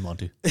 you didn't want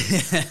to.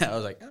 I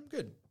was like, I'm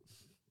good.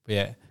 But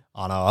yeah,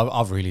 oh no,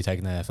 I've really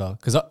taken the AFL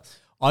because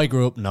I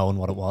grew up knowing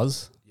what it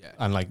was. Yeah.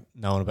 And like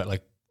knowing about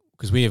like,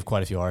 because we have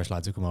quite a few Irish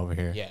lads who come over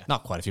here. Yeah.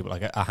 Not quite a few, but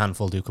like a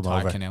handful do come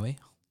over. Kennelly,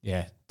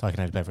 Yeah, Ty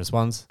Kennelly play for the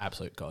Swans.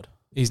 absolute god.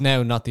 He's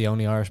now not the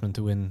only Irishman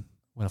to win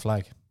a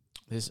flag.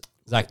 There's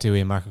Zach Dewey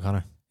and Mark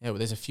O'Connor. yeah, well,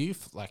 there's a few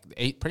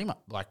pretty much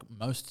like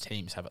most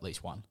teams have at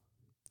least one.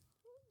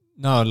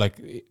 No, like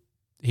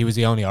he was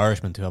the only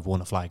Irishman to have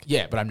won a flag.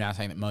 Yeah, but I'm now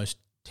saying that most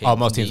teams,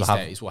 most teams these will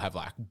have- days will have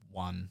like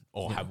one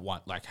or have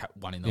one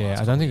one in the Yeah,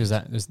 last I don't couple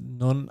think of there's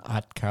none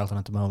at Carlton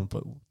at the moment,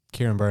 but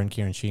Kieran Byrne,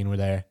 Kieran Sheen were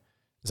there.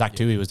 Zach Yeah.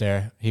 Dewey was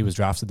there. He was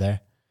drafted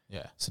there.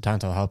 years.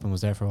 Satanto Halpin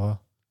was there for a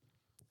while.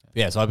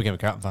 Yeah, so I became a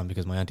Carlton fan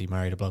because my auntie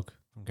married a bloke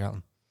from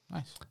Carlton. Yeah.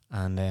 Nice.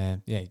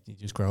 And yeah, you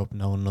just grow up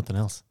knowing nothing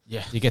else.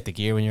 Yeah. You get the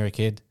gear when you're a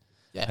kid.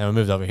 Yeah. And we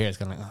moved over here, it's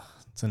kind of like,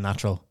 it's a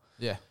natural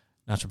Yeah.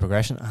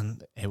 progression.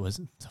 And it's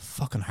a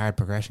fucking hard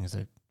progression because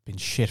they've been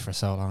shit for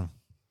so long.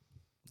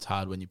 It's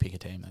hard when you pick a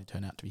team, they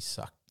turn out to be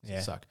suck.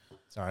 Yeah. Suck.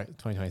 It's all right,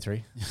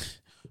 2023.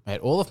 Mate,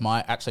 all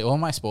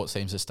my sports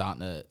teams are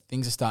starting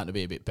to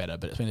be a bit better,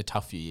 but it's been a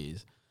tough few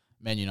years.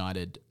 Man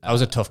United. That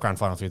was a tough grand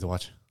final for you to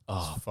watch.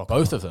 Oh, Fuck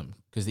both off. of them,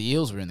 because the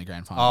Eels were in the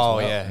grand final. Oh,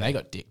 as well, yeah. and they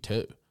got dick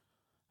too.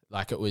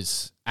 Like it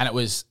was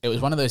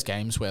one of those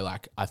games where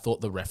like I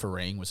thought the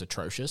refereeing was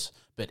atrocious,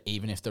 but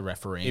even if the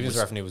refereeing Even if the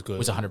referee was good.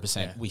 was 100%,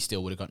 Yeah. we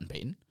still would have gotten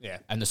beaten. Yeah.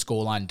 And the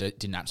scoreline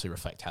didn't actually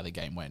reflect how the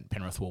game went.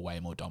 Penrith were way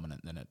more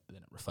dominant than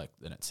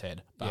it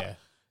said. But Yeah.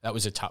 that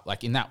was a tough.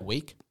 Like in that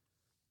week,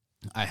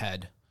 I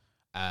had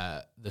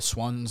the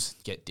Swans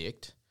get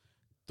dicked,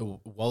 the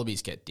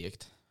Wallabies get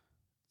dicked,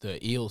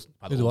 the Eels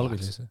by Who the the All Wallabies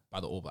Blacks. lose? By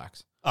the All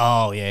Blacks.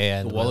 Oh,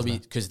 yeah. The Wallabies,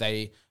 because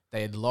they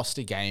had lost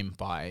a game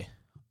by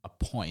a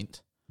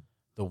point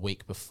the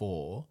week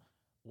before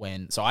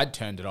so I'd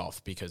turned it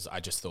off because I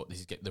just thought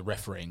the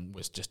refereeing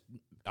was just,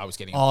 I was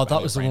getting. Oh,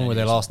 that was the one where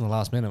they lost in the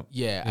last minute.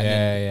 Yeah. And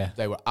then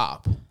they were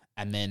up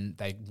and then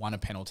they won a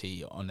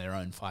penalty on their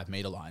own 5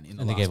 meter line in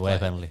the And they last gave away a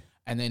play. penalty.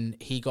 And then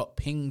he got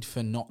pinged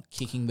for not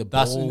kicking the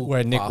That's ball.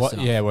 where Nick fast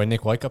enough. where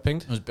Nick White got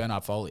pinged. It was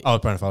Bernard Foley. Oh,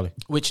 Bernard Foley.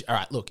 Which, all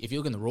right, look, if you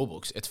look in the rule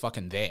books, it's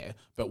fucking there.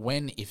 But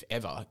when, if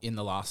ever, in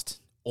the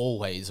last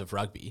always of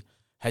rugby,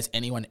 has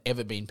anyone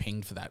ever been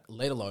pinged for that,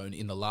 let alone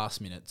in the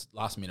last minute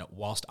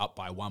whilst up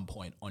by 1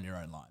 point on your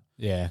own line?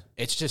 Yeah.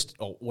 It's just,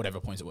 or whatever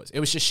points it was. It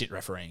was just shit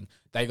refereeing.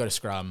 They got a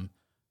scrum,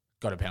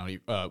 got a penalty,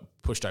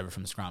 pushed over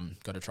from the scrum,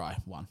 got a try,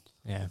 won.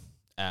 Yeah.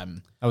 That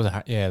It was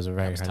a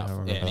very was hard tough.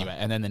 one. Yeah, anyway,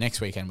 and then the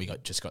next weekend we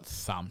just got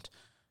thumped.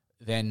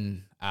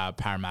 Then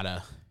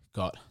Parramatta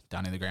got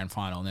done in the grand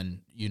final, and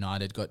then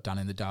United got done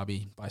in the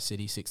derby by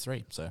City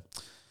 6-3. So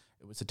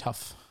it was a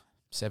tough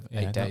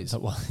 8 days.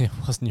 It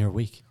wasn't your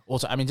week.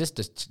 Also, I mean,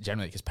 just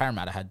generally, because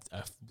Parramatta had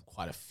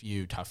quite a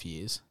few tough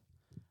years.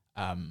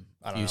 I don't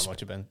know how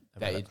much you've been.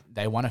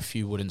 They won a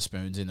few wooden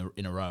spoons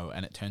in a row,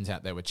 and it turns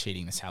out they were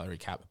cheating the salary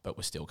cap, but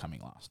were still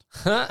coming last.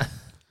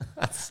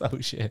 That's so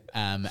shit.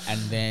 And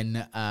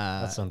then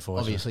That's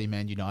unfortunate. obviously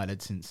Man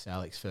United, since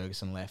Alex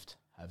Ferguson left,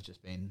 have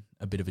just been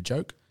a bit of a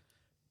joke.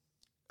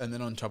 And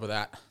then on top of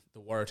that, the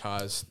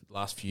Waratahs the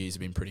last few years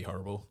have been pretty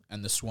horrible,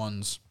 and the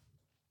Swans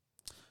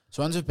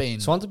have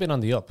been on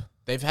the up.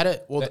 They've had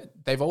it. Well,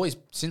 they've always,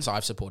 since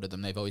I've supported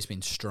them, they've always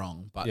been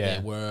strong. But Yeah.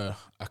 there were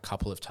a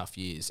couple of tough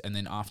years, and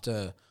then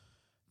after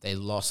they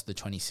lost the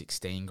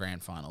 2016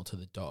 grand final to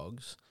the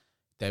Dogs,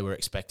 they were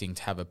expecting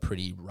to have a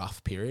pretty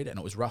rough period, and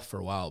it was rough for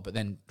a while. But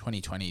then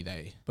 2020,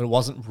 But it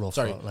wasn't rough.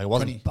 Sorry, Like, it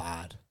wasn't 20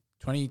 bad.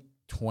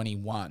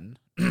 2021,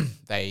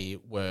 they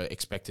were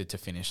expected to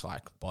finish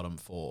like bottom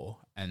 4,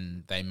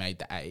 and they made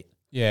the 8.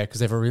 Yeah, because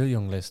they have a really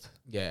young list.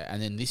 Yeah,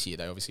 and then this year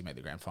they obviously made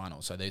the grand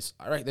final. So there's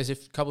a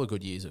couple of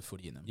good years of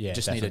footy in them. Yeah, you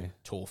just need definitely.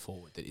 a tall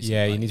forward that is.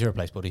 Yeah, you need to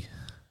replace Buddy.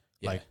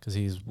 Yeah. Like, because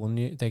he's 1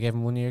 year. They gave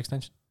him 1 year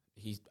extension.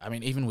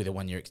 Even with a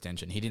 1 year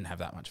extension, he didn't have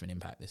that much of an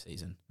impact this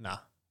season. Nah.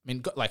 I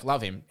mean,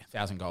 love him,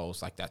 1,000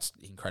 goals, like that's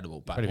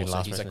incredible. But Probably been also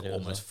last he's person like to do it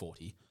as almost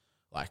 40.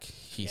 Like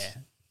he's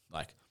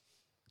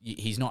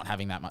not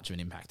having that much of an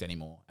impact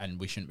anymore, and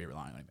we shouldn't be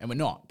relying on him. And we're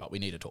not, but we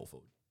need a tall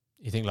forward.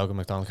 You think Logan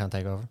McDonald can't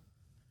take over?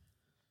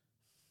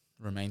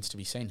 Remains to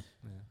be seen.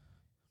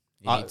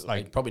 Yeah.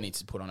 He probably needs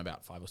to put on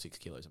about 5 or 6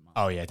 kilos a month.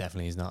 Oh yeah,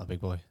 definitely. He's not a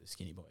big boy. A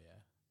skinny boy, yeah.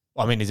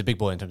 Well, I mean, he's a big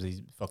boy in terms of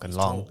he's fucking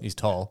long. tall. He's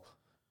tall,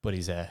 but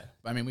he's I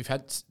mean,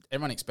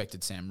 everyone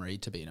expected Sam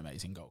Reid to be an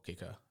amazing goal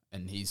kicker,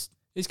 and he's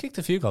kicked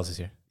a few goals this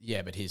year.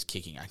 yeah, but his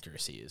kicking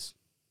accuracy is.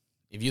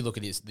 If you look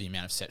at the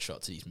amount of set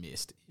shots he's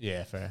missed,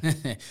 Yeah, fair.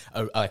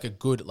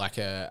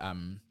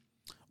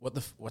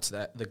 what's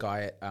that? The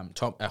guy at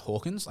Tom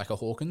Hawkins, like a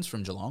Hawkins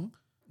from Geelong.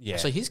 Yeah.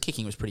 So his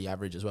kicking was pretty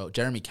average as well.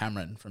 Jeremy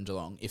Cameron from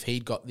Geelong, if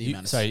he'd got the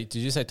amount of Sorry, did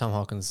you say Tom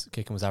Hawkins'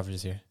 kicking was average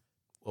this year?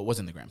 well, it was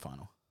in the grand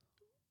final.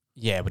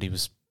 Yeah, but he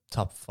was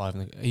top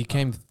 5. He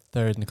came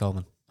third in the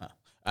Coleman.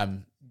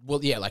 Well,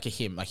 yeah, like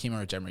him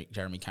or a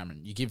Jeremy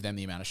Cameron. You give them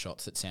the amount of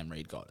shots that Sam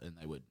Reid got, and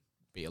they would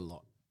be a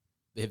lot.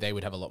 They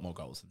would have a lot more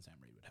goals than Sam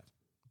Reid would have.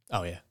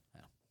 Oh yeah.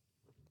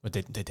 But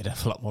they did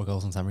have a lot more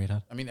goals than Sam Reid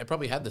had. I mean, they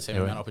probably had the same They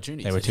were- amount of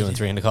opportunities. They were 2 and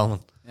 3 in the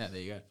Coleman. Yeah,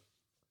 there you go.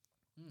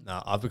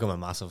 No, I've become a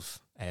massive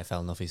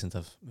AFL nuffy since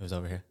I've moved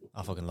over here.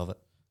 I fucking love it.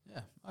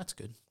 Yeah, that's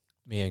good.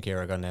 Me and Kira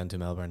are going down to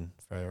Melbourne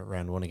for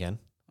round 1 again.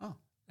 Oh.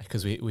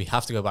 Because we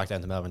have to go back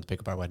down to Melbourne to pick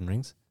up our wedding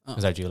rings. Oh.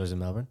 Because our jeweller's in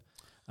Melbourne.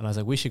 And I was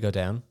like, we should go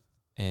down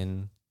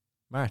in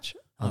March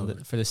for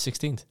the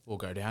 16th. We'll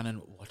go down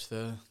and watch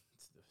the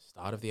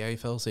start of the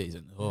AFL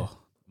season. Oh,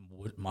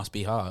 must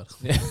be hard.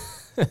 Yeah.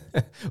 Well,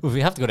 if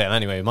we have to go down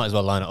anyway, we might as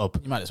well line it up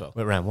You might as well.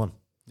 with round 1.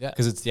 Yeah.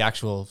 Because it's the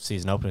actual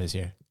season opener this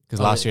year. Because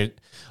last year...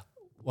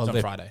 Well, it's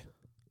on Friday.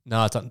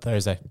 No, it's on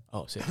Thursday.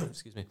 Oh, sick.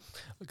 Excuse me.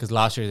 Because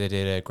last year they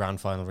did a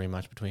grand final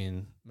rematch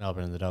between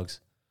Melbourne and the Dogs.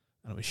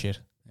 And it was shit.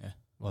 Yeah. It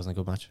wasn't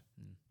a good match.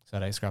 So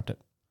they scrapped it.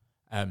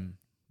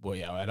 Well,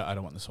 yeah, I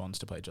don't want the Swans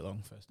to play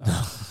Geelong first.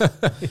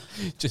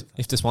 Just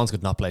if the Swans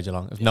could not play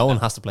Geelong. If no one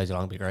has to play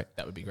Geelong, it'd be great.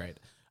 That would be great.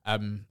 I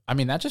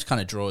mean, that just kind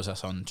of draws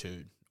us on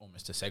to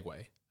almost a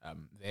segue.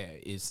 There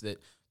is that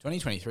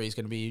 2023 is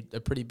going to be a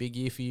pretty big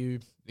year for you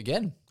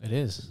again. It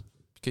is.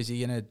 Because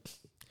you're going to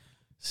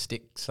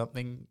stick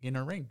something in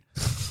a ring.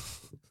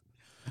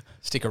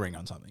 Stick a ring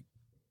on something.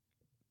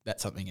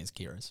 That something is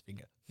Kira's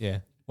finger. Yeah.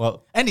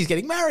 Well, and he's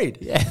getting married.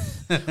 Yeah.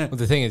 Well,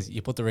 the thing is,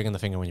 you put the ring on the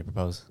finger when you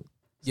propose.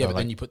 Yeah, So, but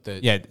then you put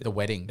the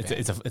wedding.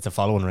 It's a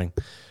following ring.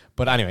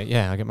 But anyway,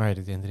 yeah, I get married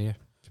at the end of the year.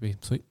 Should be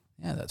sweet.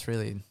 Yeah, that's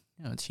really,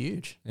 it's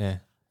huge. Yeah.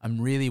 I'm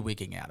really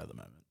wigging out at the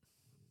moment.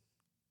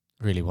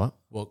 Really what?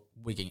 Well,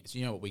 wigging. So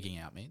you know what wigging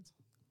out means?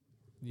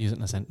 Use it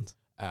in a sentence.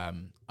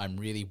 I'm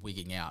really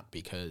wigging out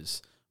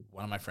because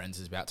one of my friends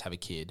is about to have a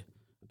kid.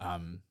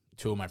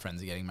 2 of my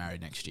friends are getting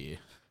married next year.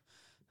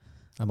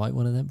 I might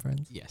one of them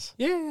friends. Yes.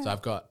 Yeah.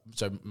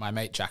 So my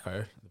mate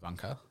Jacko, the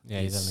bunker.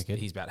 Yeah, he's having a kid.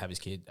 He's about to have his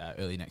kid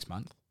early next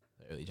month,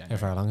 early January. How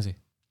far along is he?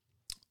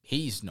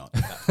 He's not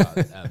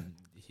that far.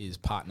 His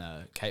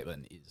partner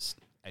Caitlin is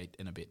 8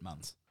 and a bit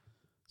months,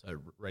 so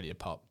ready to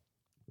pop.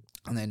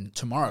 And then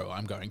tomorrow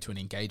I'm going to an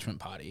engagement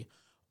party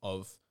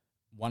of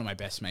one of my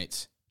best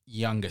mates'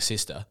 younger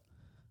sister,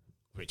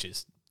 which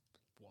is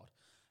what?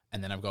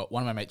 And then I've got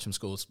one of my mates from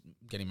school's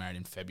getting married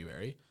in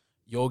February.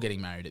 You're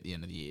getting married at the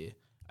end of the year.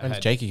 When's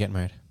Jakey getting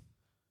married?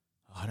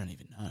 I don't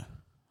even know.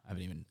 I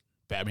haven't even.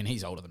 But I mean,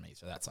 he's older than me,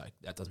 so that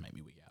does make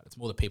me wig out. It's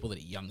more the people that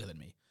are younger than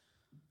me.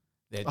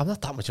 I'm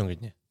not that much younger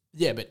than you.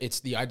 Yeah, but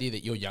it's the idea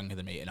that you're younger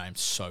than me, and I'm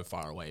so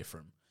far away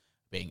from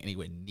being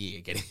anywhere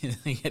near getting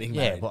married.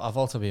 Yeah, but I've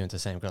also been with the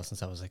same girl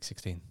since I was like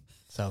 16.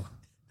 So,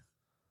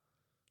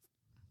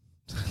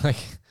 like,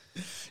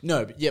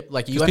 no, but yeah,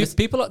 like you.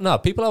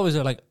 People always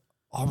are like,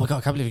 "Oh my god,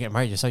 I can't believe you're getting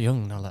married. You're so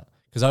young," and all that.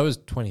 Because I was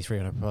 23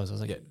 when I proposed. I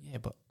was like, "Yeah,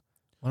 but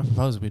when I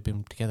proposed, we'd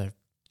been together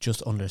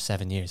just under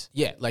 7 years."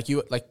 Yeah, like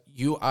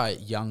you are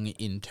young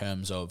in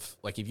terms of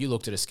like if you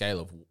looked at a scale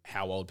of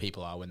how old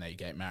people are when they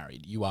get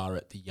married, you are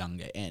at the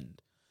younger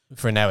end.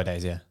 For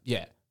nowadays, yeah.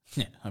 Yeah.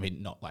 I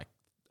mean, not like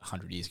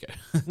 100 years ago.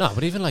 No,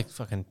 but even like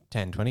fucking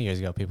 10, 20 years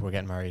ago, people were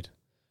getting married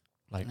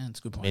like that's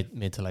a good point.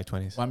 Mid to late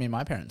 20s. Well, I mean,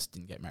 my parents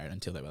didn't get married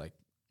until they were like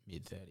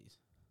mid 30s.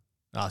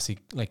 Ah, see,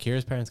 like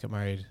Kira's parents got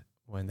married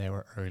when they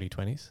were early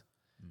 20s.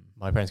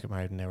 My parents got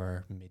married when they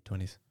were mid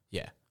 20s.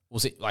 Yeah. Well,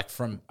 see, like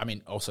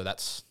also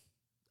that's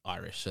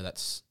Irish, so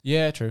that's...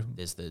 Yeah, true.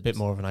 There's the... Bit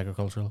more of an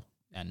agricultural.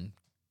 And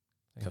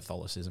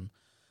Catholicism.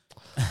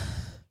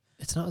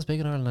 It's not as big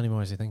in Ireland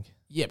anymore as you think.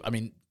 Yeah, I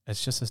mean...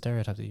 It's just a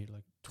stereotype that you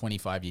like.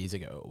 25 years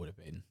ago it would have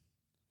been.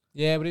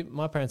 Yeah, but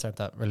my parents aren't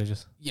that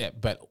religious. Yeah,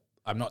 but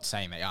I'm not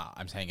saying they are.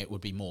 I'm saying it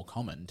would be more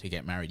common to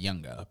get married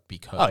younger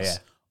because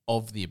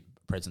of the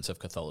presence of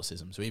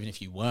Catholicism. So even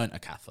if you weren't a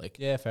Catholic...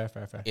 Yeah, fair.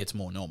 It's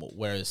more normal.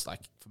 Whereas,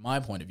 like, from my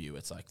point of view,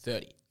 it's like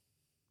 30.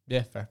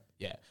 Yeah, fair.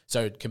 Yeah.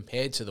 So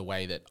compared to the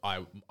way that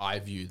I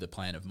view the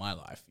plan of my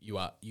life,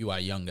 you're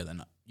younger than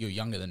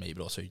me,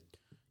 but also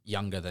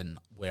younger than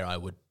where I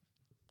would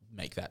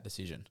make that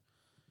decision.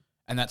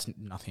 And that's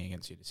nothing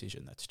against your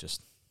decision. That's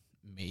just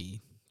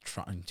me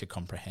trying to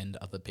comprehend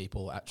other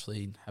people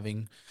actually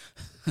having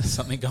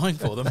something going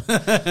for them.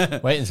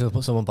 Wait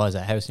until someone buys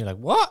a house and you're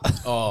like,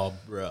 what? Oh,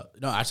 bro.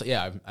 No, actually,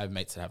 yeah, I've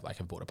mates that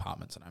have bought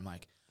apartments and I'm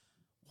like,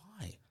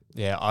 why?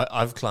 Yeah,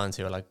 I've clients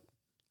who are like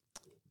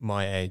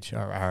my age or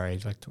our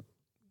age, like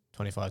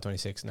 25,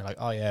 26, and they're like,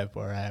 oh yeah,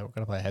 we're going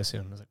to buy a house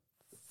soon. And I was like,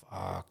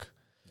 fuck.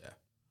 Yeah.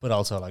 But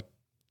also like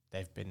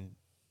they've been,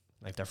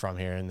 like they're from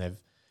here and they've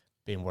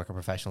been working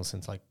professionals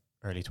since like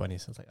early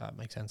 20s. So it's like, that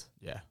makes sense.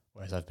 Yeah.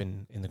 Whereas I've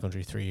been in the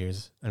country 3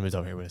 years and moved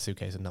over here with a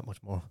suitcase and not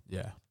much more.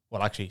 Yeah.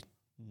 Well, actually,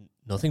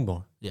 nothing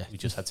more. Yeah. We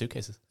just had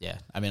suitcases. Yeah.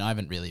 I mean, I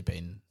haven't really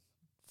been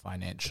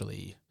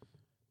financially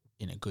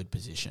in a good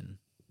position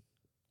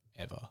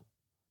ever.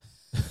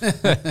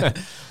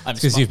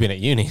 Because you've been at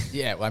uni.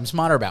 Yeah, well, I'm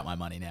smarter about my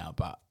money now,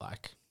 but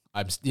like,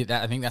 I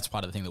think that's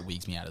part of the thing that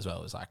wigs me out as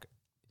well. Is like,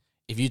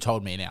 if you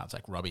told me now, it's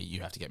like, Robbie,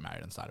 you have to get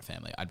married and start a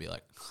family, I'd be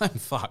like, I'm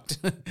fucked.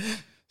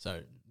 So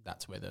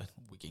that's where the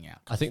wigging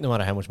out comes. I think no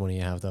matter how much money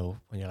you have, though,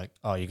 when you're like,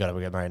 oh, you got to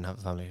get married and have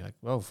a family, you're like,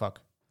 oh,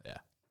 fuck. Yeah.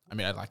 I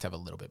mean, I'd like to have a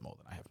little bit more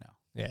than I have now.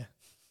 Yeah.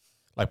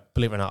 Like,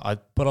 believe it or not, I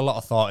put a lot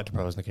of thought into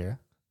proposing to Kira.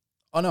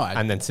 Oh, no.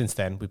 And then since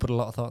then, we put a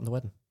lot of thought in the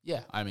wedding.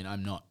 Yeah. I mean,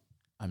 I'm not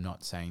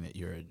saying that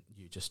you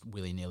just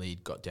willy-nilly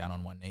got down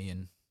on one knee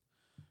and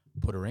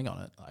put a ring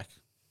on it, like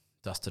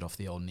dusted off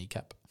the old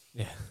kneecap.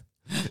 Yeah.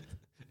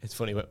 It's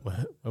funny,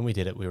 when we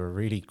did it, we were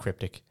really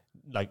cryptic,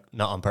 like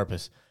not on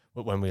purpose,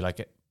 but when we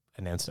like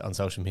announced it on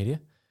social media,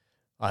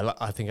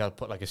 I think I'll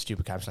put like a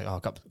stupid caption like, "Oh,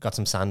 got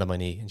some sand on my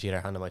knee," and she had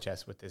her hand on my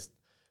chest with this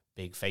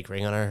big fake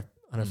ring on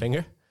her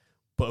finger,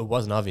 but it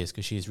wasn't obvious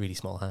because she has really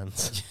small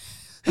hands,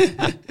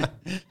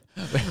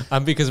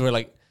 and because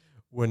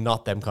we're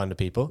not them kind of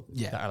people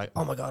that are like,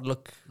 "Oh my god,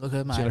 look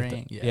at my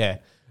ring." Yeah.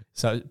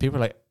 So people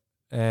are like,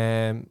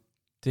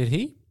 "Did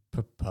he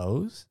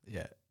propose?"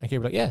 Yeah, and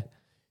people are like, "Yeah."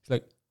 She's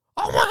like,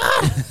 "Oh my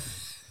god."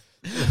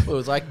 Well,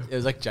 it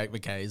was like Jake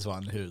McKay's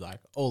one, who like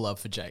all love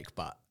for Jake,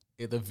 but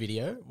in the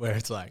video where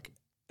it's like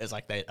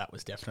that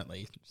was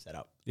definitely set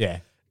up. Yeah,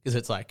 because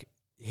it's like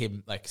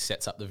him like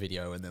sets up the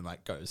video and then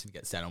like goes and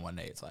gets down on one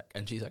knee. It's like,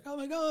 and she's like, "Oh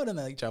my god," and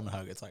then like jump and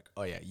hug. It's like,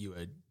 "Oh yeah, you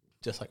were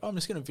just like, oh, I'm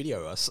just gonna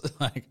video us."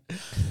 Like,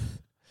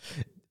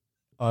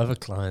 I have a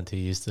client who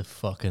used to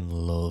fucking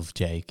love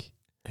Jake.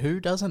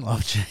 Who doesn't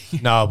love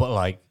Jake? No, but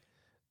like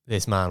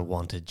this man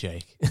wanted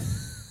Jake.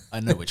 I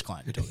know which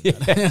client you're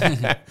talking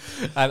about.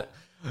 And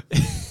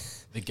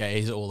the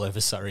gays all over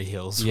Surrey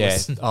Hills. Yeah.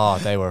 Oh,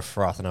 they were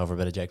frothing over a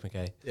bit of Jake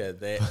McKay. Yeah,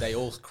 they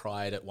all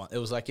cried at once. It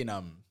was like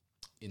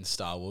in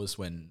Star Wars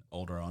when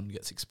Alderaan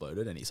gets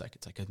exploded, and he's like,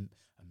 it's like a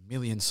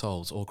million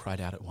souls all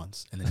cried out at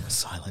once, and then it was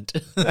silent.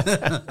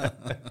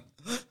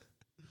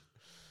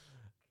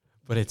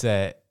 But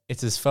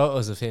it's his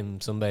photos of him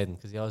sunbathing,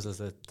 because he always does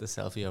the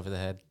selfie over the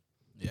head.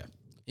 Yeah,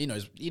 he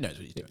knows what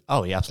he's doing.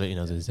 Oh, he absolutely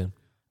knows what he's doing.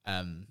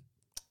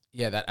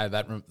 Yeah,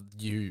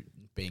 you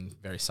being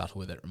very subtle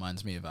with it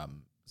reminds me of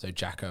so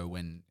Jacko,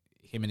 when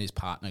him and his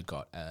partner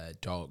got a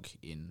dog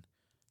in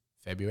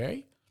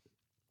February,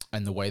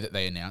 and the way that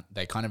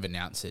they kind of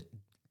announced it,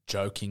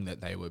 joking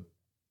that they were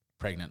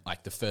pregnant.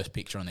 Like the first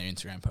picture on their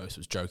Instagram post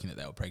was joking that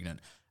they were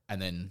pregnant,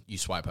 and then you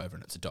swipe over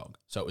and it's a dog.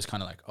 So it was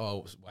kind of like, oh,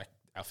 it was like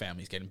our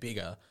family's getting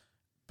bigger,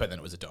 but then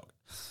it was a dog.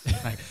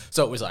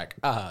 So it was like,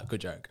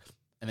 good joke.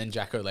 And then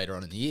Jacko later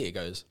on in the year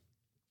goes,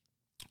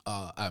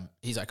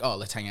 he's like, oh,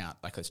 let's hang out,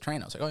 like let's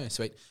train. I was like, oh yeah,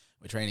 sweet,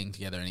 we're training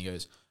together. And he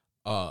goes,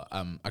 oh,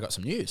 I got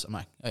some news. I'm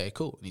like, oh yeah,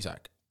 cool. And he's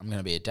like, I'm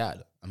gonna be a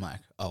dad. I'm like,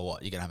 oh,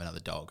 what? You're gonna have another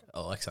dog?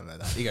 Oh, like something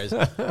like that. He goes,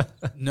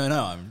 no,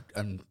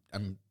 I'm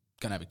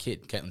gonna have a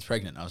kid. Caitlin's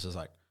pregnant. And I was just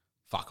like,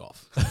 fuck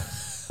off.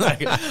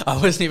 Like I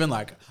wasn't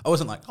like,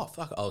 oh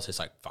fuck. I was just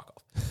like, fuck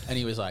off. And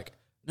he was like,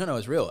 no,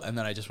 it's real. And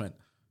then I just went,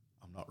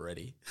 I'm not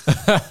ready.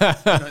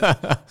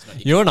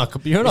 You're not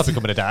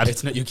becoming a dad.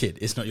 It's not your kid.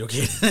 It's not your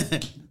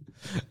kid.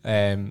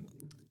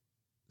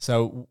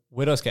 So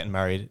with us getting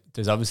married,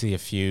 there's obviously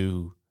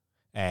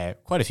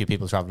quite a few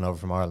people traveling over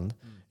from Ireland,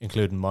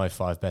 including my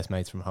 5 best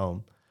mates from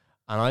home.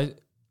 And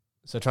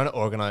so trying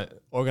to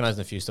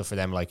organizing a few stuff for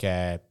them, like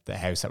the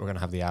house that we're going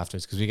to have the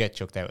afters, because we get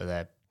chucked out of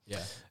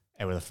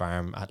the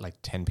farm at like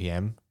 10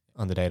 p.m.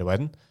 on the day of the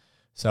wedding.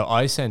 So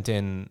I sent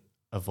in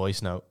a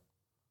voice note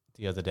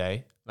the other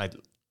day, like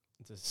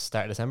the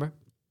start of December,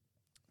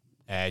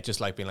 just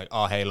like being like,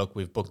 oh, hey, look,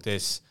 we've booked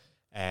this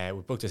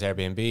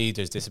Airbnb,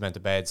 there's this amount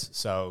of beds,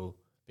 so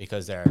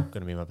because they're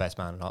going to be my best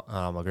man and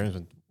all my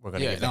groomsmen, we're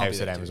going to give the house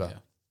to them as well. Yeah.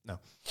 No,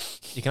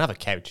 you can have a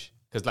couch,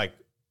 because like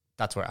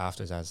that's where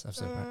afters as I've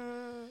said.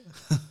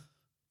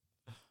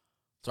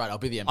 That's right. I'll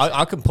be the MC.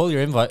 I can pull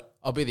your invite.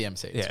 I'll be the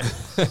MC. Yeah.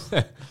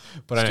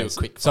 But anyways,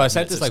 so I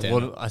sent this like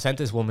I sent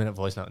this 1 minute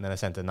voice note, and then I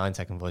sent a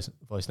 9-second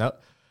voice note,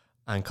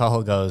 and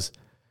Cahill goes,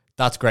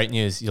 "That's great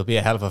news. You'll be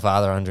a hell of a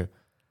father, Andrew."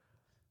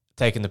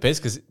 Taking the piss,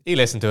 because he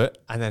listened to it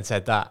and then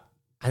said that,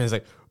 and he's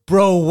like,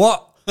 "Bro,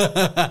 what?"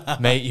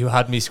 Mate, you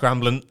had me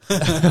scrambling.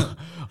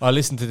 I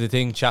listened to the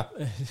thing.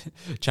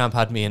 Champ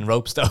had me in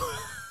ropes though.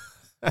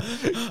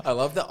 I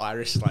love the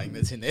Irish slang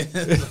that's in there.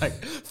 It's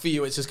like, for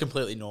you, it's just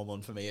completely normal,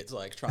 and for me, it's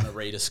like trying to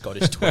read a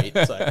Scottish tweet.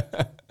 It's like,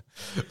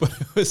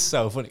 but it was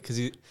so funny because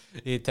he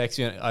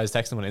texted me. I was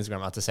texting him on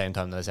Instagram at the same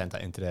time that I sent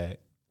that into the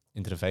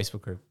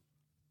Facebook group,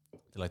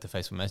 like the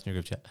Facebook Messenger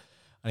group chat,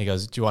 and he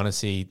goes, "Do you want to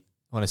see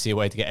a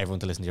way to get everyone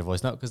to listen to your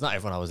voice note? Because not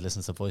everyone always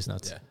listens to voice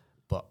notes." Yeah.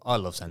 But I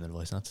love sending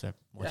voice notes. They're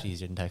much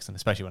easier than texting,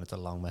 especially when it's a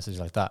long message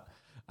like that.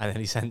 And then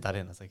he sent that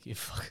in. I was like,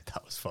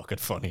 that was fucking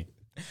funny.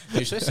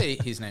 You should say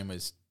his name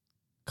was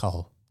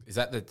Cahill. Is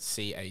that the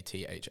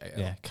Cathal?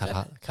 Yeah,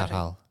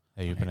 Cathal.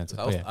 How you pronounce it?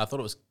 I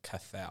thought it was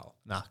Cathal.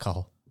 Nah,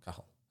 Cahill.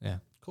 Cahill. Yeah.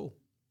 Cool.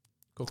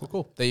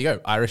 There you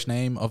go. Irish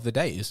name of the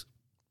day is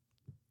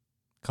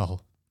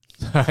Cahill.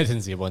 I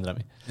didn't see you pointing at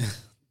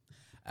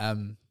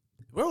me.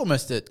 We're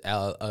almost at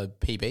our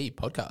PB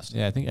podcast.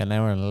 Yeah, I think an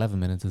hour and 11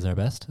 minutes is our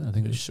best. I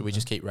think. Should we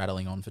just keep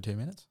rattling on for 2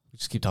 minutes? We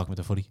just keep talking about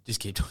the footy. Just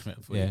keep talking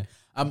about footy. Yeah.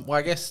 Well,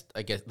 I guess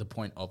the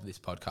point of this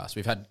podcast,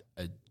 we've had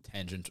a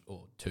tangent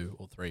or 2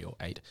 or 3 or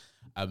 8.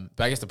 But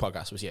I guess the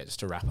podcast was just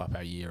to wrap up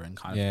our year and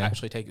kind of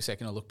actually take a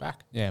second to look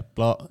back. Yeah,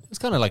 it's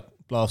kind of like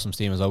blow off some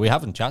steam as well. We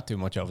haven't chatted too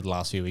much over the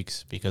last few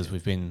weeks because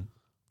we've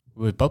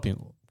both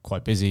been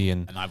quite busy,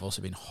 and I've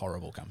also been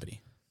horrible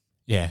company.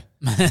 Yeah.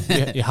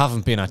 You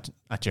haven't been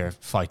at your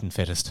fighting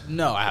fittest.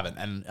 No, I haven't.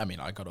 And I mean,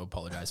 I got to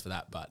apologize for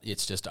that, but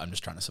I'm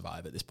just trying to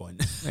survive at this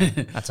point.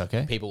 That's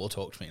okay. People will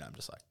talk to me and I'm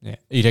just like, yeah.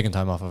 Are you taking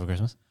time off over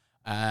Christmas?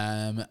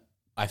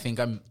 I think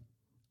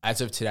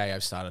as of today,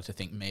 I've started to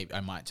think maybe I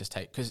might just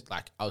take, because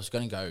like I was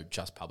going to go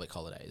just public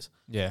holidays.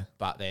 Yeah.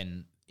 But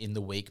then in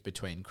the week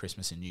between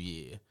Christmas and New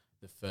Year,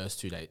 the first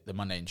 2 days, the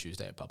Monday and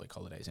Tuesday are public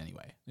holidays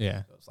anyway.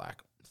 Yeah. So it was like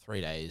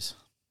 3 days.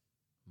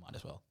 Might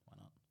as well. Why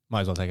not?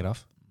 Might as well take it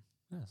off.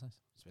 Yeah, that's nice.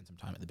 Spend some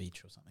time at the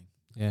beach or something.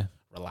 Yeah.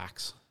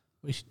 Relax.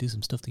 We should do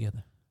some stuff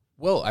together.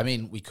 Well, I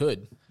mean, we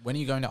could. When are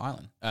you going to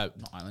Ireland?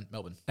 Not Ireland,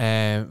 Melbourne.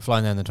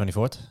 Flying down the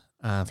 24th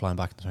and flying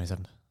back the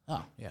 27th.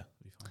 Oh, yeah.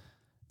 It'll be fine.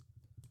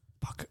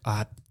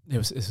 Fuck.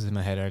 This was in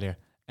my head earlier.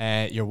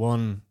 Your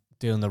one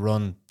doing the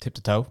run tip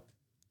to toe.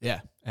 Yeah.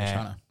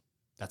 China.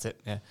 That's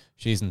it. Yeah.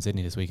 She's in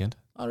Sydney this weekend.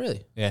 Oh,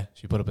 really? Yeah.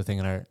 She put up a thing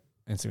on her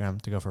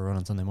Instagram to go for a run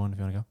on Sunday morning if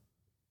you want to go.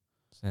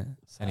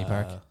 Senny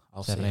Park.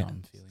 I'll see how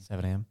I'm feeling.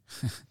 7 a.m.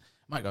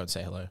 Might go and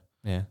say hello.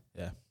 Yeah.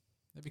 That'd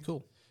be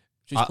cool.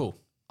 She's cool.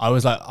 I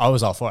was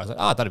all for it. I was like,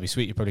 oh, that'd be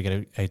sweet. You probably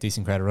get a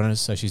decent crowd of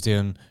runners. So she's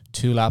doing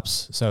 2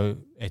 laps. So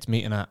it's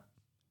meeting at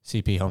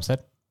CP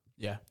Homestead.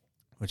 Yeah.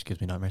 Which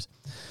gives me nightmares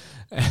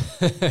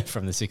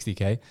from the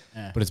 60K.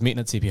 Yeah. But it's meeting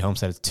at CP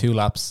Homestead. It's 2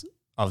 laps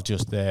of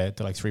just the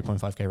like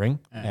 3.5K ring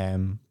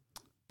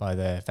by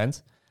the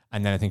fence.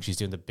 And then I think she's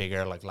doing the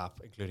bigger like lap,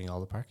 including all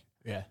the park.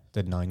 Yeah.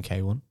 The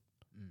 9K one.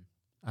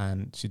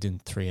 And she's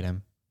doing 3 of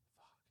them.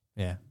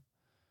 Yeah.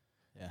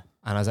 Yeah.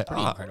 And I was like,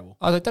 pretty incredible.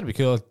 I was like, that'd be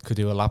cool. Could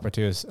do a lap or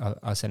two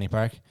at Senny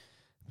Park.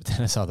 But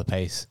then I saw the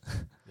pace.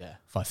 Yeah.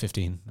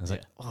 5:15. I was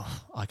like,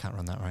 oh, I can't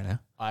run that right now.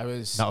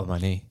 Not with my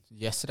knee.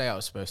 Yesterday I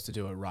was supposed to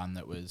do a run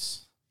that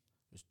was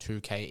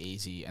 2K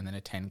easy and then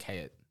a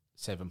 10K at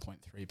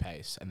 7.3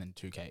 pace and then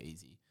 2K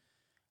easy.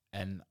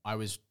 And I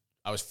was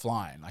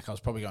flying. Like I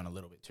was probably going a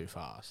little bit too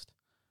fast.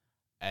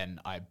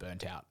 And I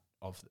burnt out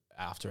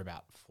after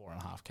about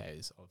 4.5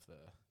 Ks of the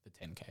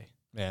 10K.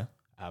 Yeah.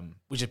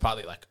 Which is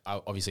partly like,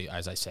 obviously,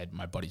 as I said,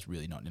 my body's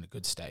really not in a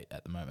good state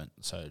at the moment.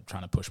 So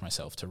trying to push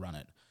myself to run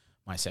at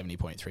my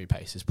 70.3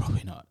 pace is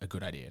probably not a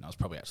good idea. And I was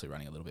probably actually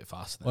running a little bit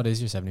faster. What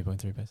is your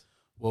 70.3 pace?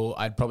 Well,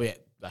 I'd probably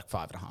like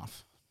 5.5.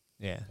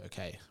 Yeah.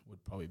 Okay,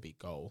 would probably be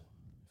goal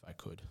if I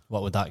could.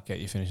 What would that get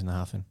you finishing the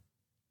half in?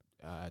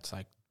 It's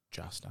like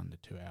just under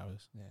 2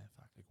 hours. Yeah.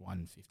 Fuck. Like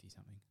 150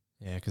 something.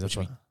 Yeah, because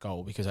that's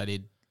goal, because I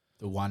did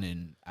the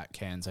one at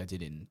Cairns I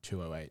did in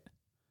 2:08.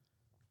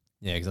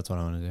 Yeah, because that's what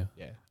I want to do.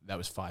 Yeah, that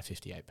was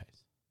 5:58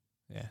 pace.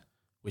 Yeah,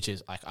 which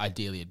is like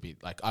ideally it'd be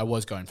like I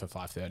was going for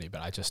 5:30,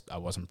 but I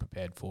wasn't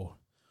prepared for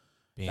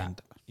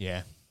that.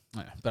 Yeah,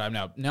 but I'm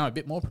now a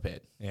bit more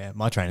prepared. Yeah,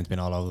 my training's been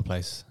all over the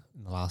place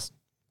in the last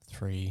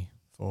 3-4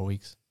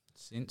 weeks.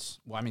 Since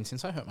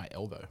I hurt my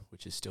elbow,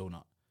 which is still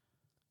not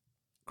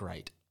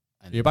great.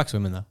 And you're back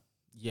swimming though.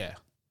 Yeah.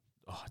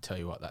 Oh, I tell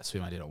you what, that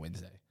swim I did on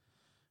Wednesday.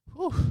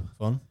 Whew.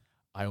 Fun.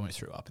 I almost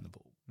threw up in the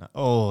pool. No.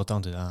 Oh,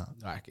 don't do that.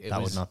 Like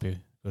would not be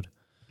good.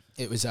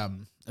 It was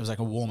like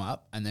a warm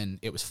up, and then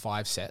it was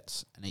 5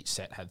 sets, and each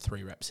set had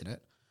 3 reps in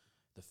it.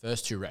 The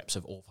first 2 reps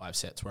of all 5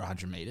 sets were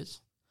 100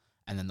 meters,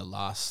 and then the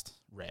last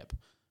rep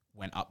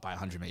went up by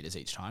 100 meters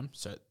each time.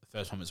 So the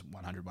first one was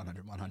 100,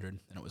 100, 100.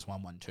 Then it was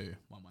 112,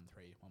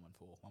 113,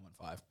 114,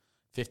 115.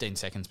 15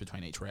 seconds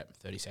between each rep,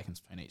 30 seconds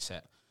between each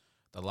set.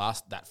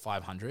 That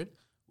 500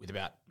 with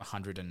about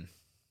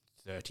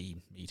 130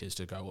 meters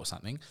to go or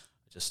something,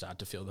 I just started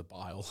to feel the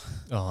bile.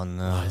 Oh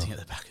no! Rising at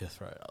the back of the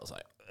throat. I was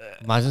like,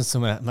 ugh.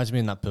 Imagine being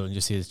in that pool and you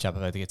see this chap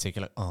about to get sick.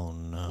 You're like, oh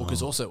no! Well,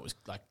 because also it was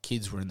like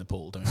kids were in the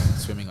pool doing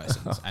swimming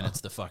lessons, and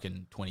it's the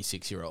fucking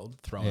 26-year-old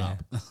throwing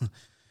up.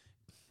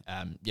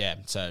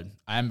 So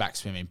I am back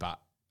swimming, but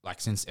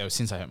like since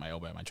I hurt my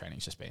elbow, my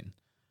training's just been.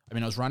 I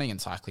mean, I was running and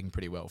cycling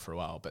pretty well for a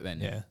while, but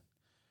then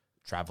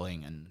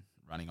traveling and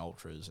running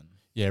ultras and.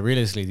 Yeah,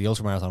 realistically, the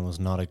ultramarathon was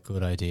not a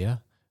good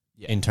idea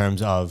in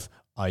terms of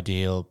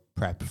ideal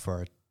prep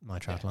for my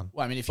triathlon. Yeah.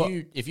 Well, I mean,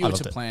 if you were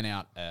to plan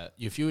out,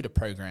 if you were to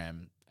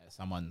program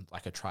someone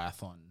like a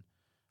triathlon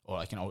or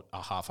like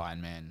a half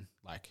Ironman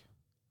like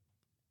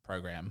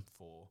program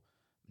for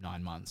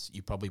 9 months,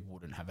 you probably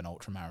wouldn't have an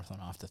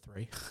ultramarathon after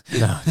 3.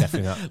 No,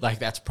 definitely not. Like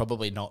that's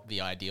probably not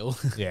the ideal.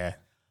 Yeah,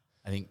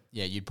 I think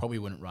you probably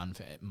wouldn't run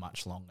for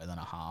much longer than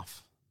a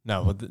half.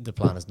 No, well, the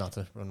plan is not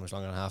to run much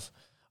longer than a half.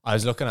 I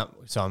was looking at,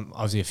 so I'm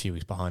obviously a few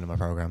weeks behind on my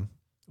program,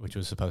 which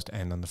was supposed to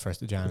end on the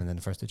 1st of Jan, and then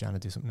the 1st of Jan to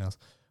do something else.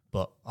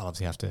 But I'll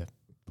obviously have to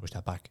push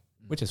that back,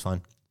 which is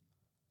fine.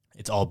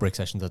 It's all brick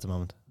sessions at the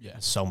moment. Yeah.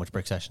 So much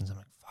brick sessions. I'm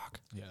like,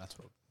 fuck. Yeah, that's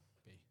what it'll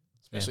be.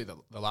 Especially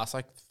the last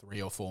like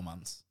 3 or 4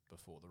 months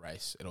before the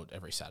race,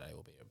 every Saturday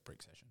will be a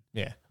brick session.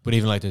 Yeah. But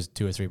even like there's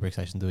 2 or 3 brick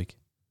sessions a week.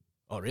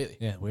 Oh, really?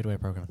 Yeah, weird way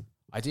of programming.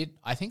 I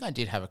think I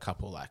did have a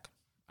couple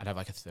I'd have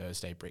like a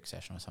Thursday brick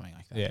session or something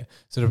like that. Yeah.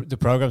 So the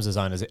program's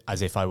designed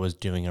as if I was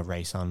doing a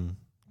race on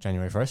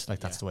January 1st. Like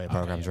that's the way the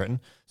program's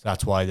written. So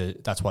that's why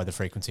the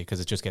frequency, because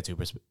it just gets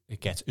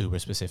uber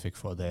specific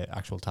for the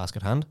actual task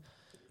at hand.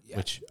 Yeah.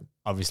 Which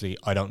obviously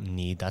I don't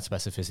need that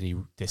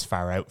specificity this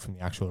far out from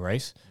the actual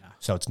race. Nah.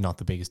 So it's not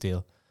the biggest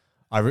deal.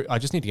 I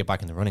just need to get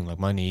back in the running. Like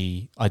my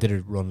knee, I did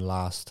a run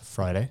last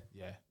Friday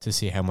to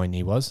see how my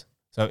knee was.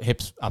 So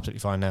hip's absolutely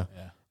fine now.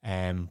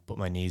 But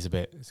my knee's a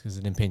bit, it's because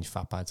an impinged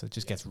fat pad, so it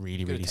just gets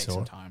really, really take sore.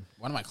 some time.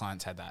 One of my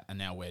clients had that, and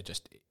now we're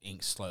just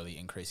slowly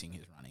increasing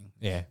his running.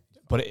 Yeah.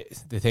 But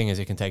the thing is,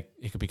 it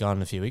could be gone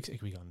in a few weeks, it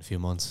could be gone in a few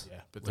months.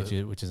 Yeah, but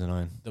which is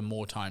annoying. The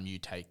more time you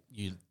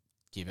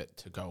give it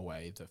to go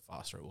away, the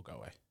faster it will go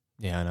away.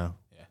 Yeah, I know.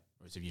 Yeah.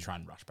 Whereas if you try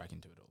and rush back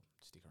into it, it'll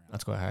stick around.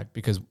 That's quite hard,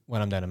 because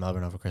when I'm down in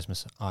Melbourne over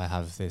Christmas, I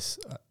have this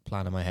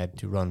plan in my head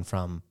to run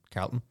from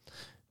Carlton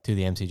to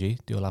the MCG,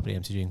 do a lap of the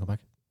MCG and come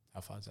back.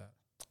 How far is that?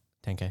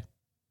 10k.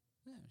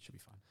 Yeah, it should be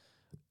fine.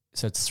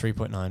 So it's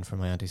 3.9 from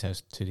my auntie's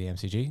house to the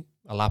MCG.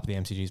 A lap of the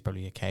MCG is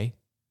probably a k,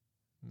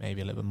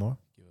 maybe a little bit more.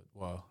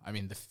 Well, I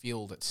mean, the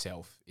field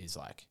itself is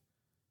like...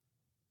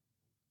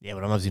 Yeah,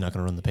 but I'm obviously not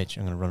going to run the pitch.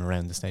 I'm going to run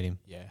around the stadium.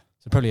 Yeah.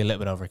 So probably a little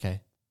bit over a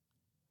k.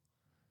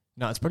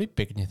 No, it's pretty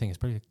bigger than you think. It's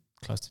pretty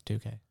close to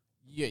 2k.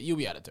 Yeah, you'll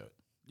be able to do it.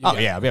 I'll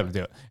be able to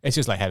do it. It's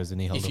just like, how does the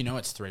knee hold If up? you know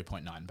it's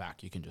 3.9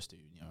 back, you can just do,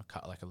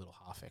 cut like a little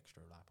half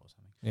extra lap or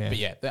something. Yeah. But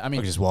yeah, I I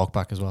mean... could just walk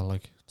back as well.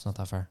 Like, it's not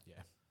that far.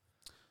 Yeah.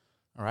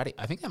 Alrighty.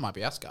 I think that might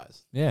be us,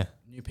 guys. Yeah.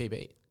 New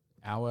PB.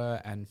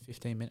 Hour and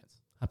 15 minutes.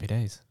 Happy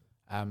days.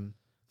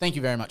 Thank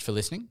you very much for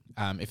listening.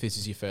 If this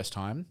is your first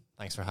time,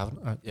 Thanks for having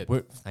Yeah.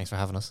 Thanks for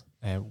having us.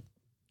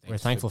 We're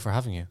thankful for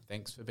having you.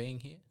 Thanks for being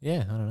here.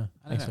 Yeah, I don't know.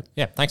 I don't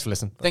know. Thanks for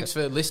listening. Thanks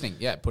for listening.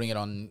 Yeah, putting it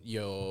on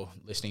your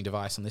listening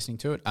device and listening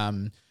to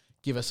it.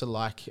 Give us a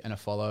like and a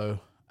follow,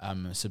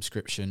 a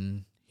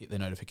subscription, hit the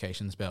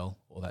notifications bell,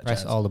 all that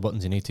Press jazz. all the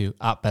buttons you need to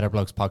at Better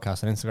Blokes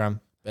Podcast on Instagram.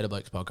 Better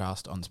Blokes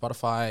Podcast on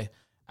Spotify,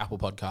 Apple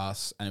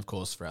Podcasts, and of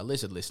course for our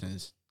lizard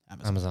listeners,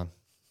 Amazon.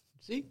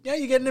 See? Yeah,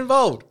 you're getting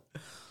involved.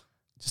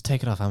 Just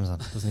take it off Amazon.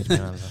 Doesn't need to be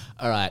on Amazon.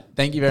 All right.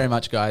 Thank you very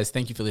much, guys.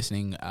 Thank you for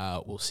listening.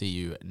 We'll see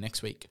you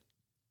next week.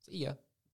 See ya.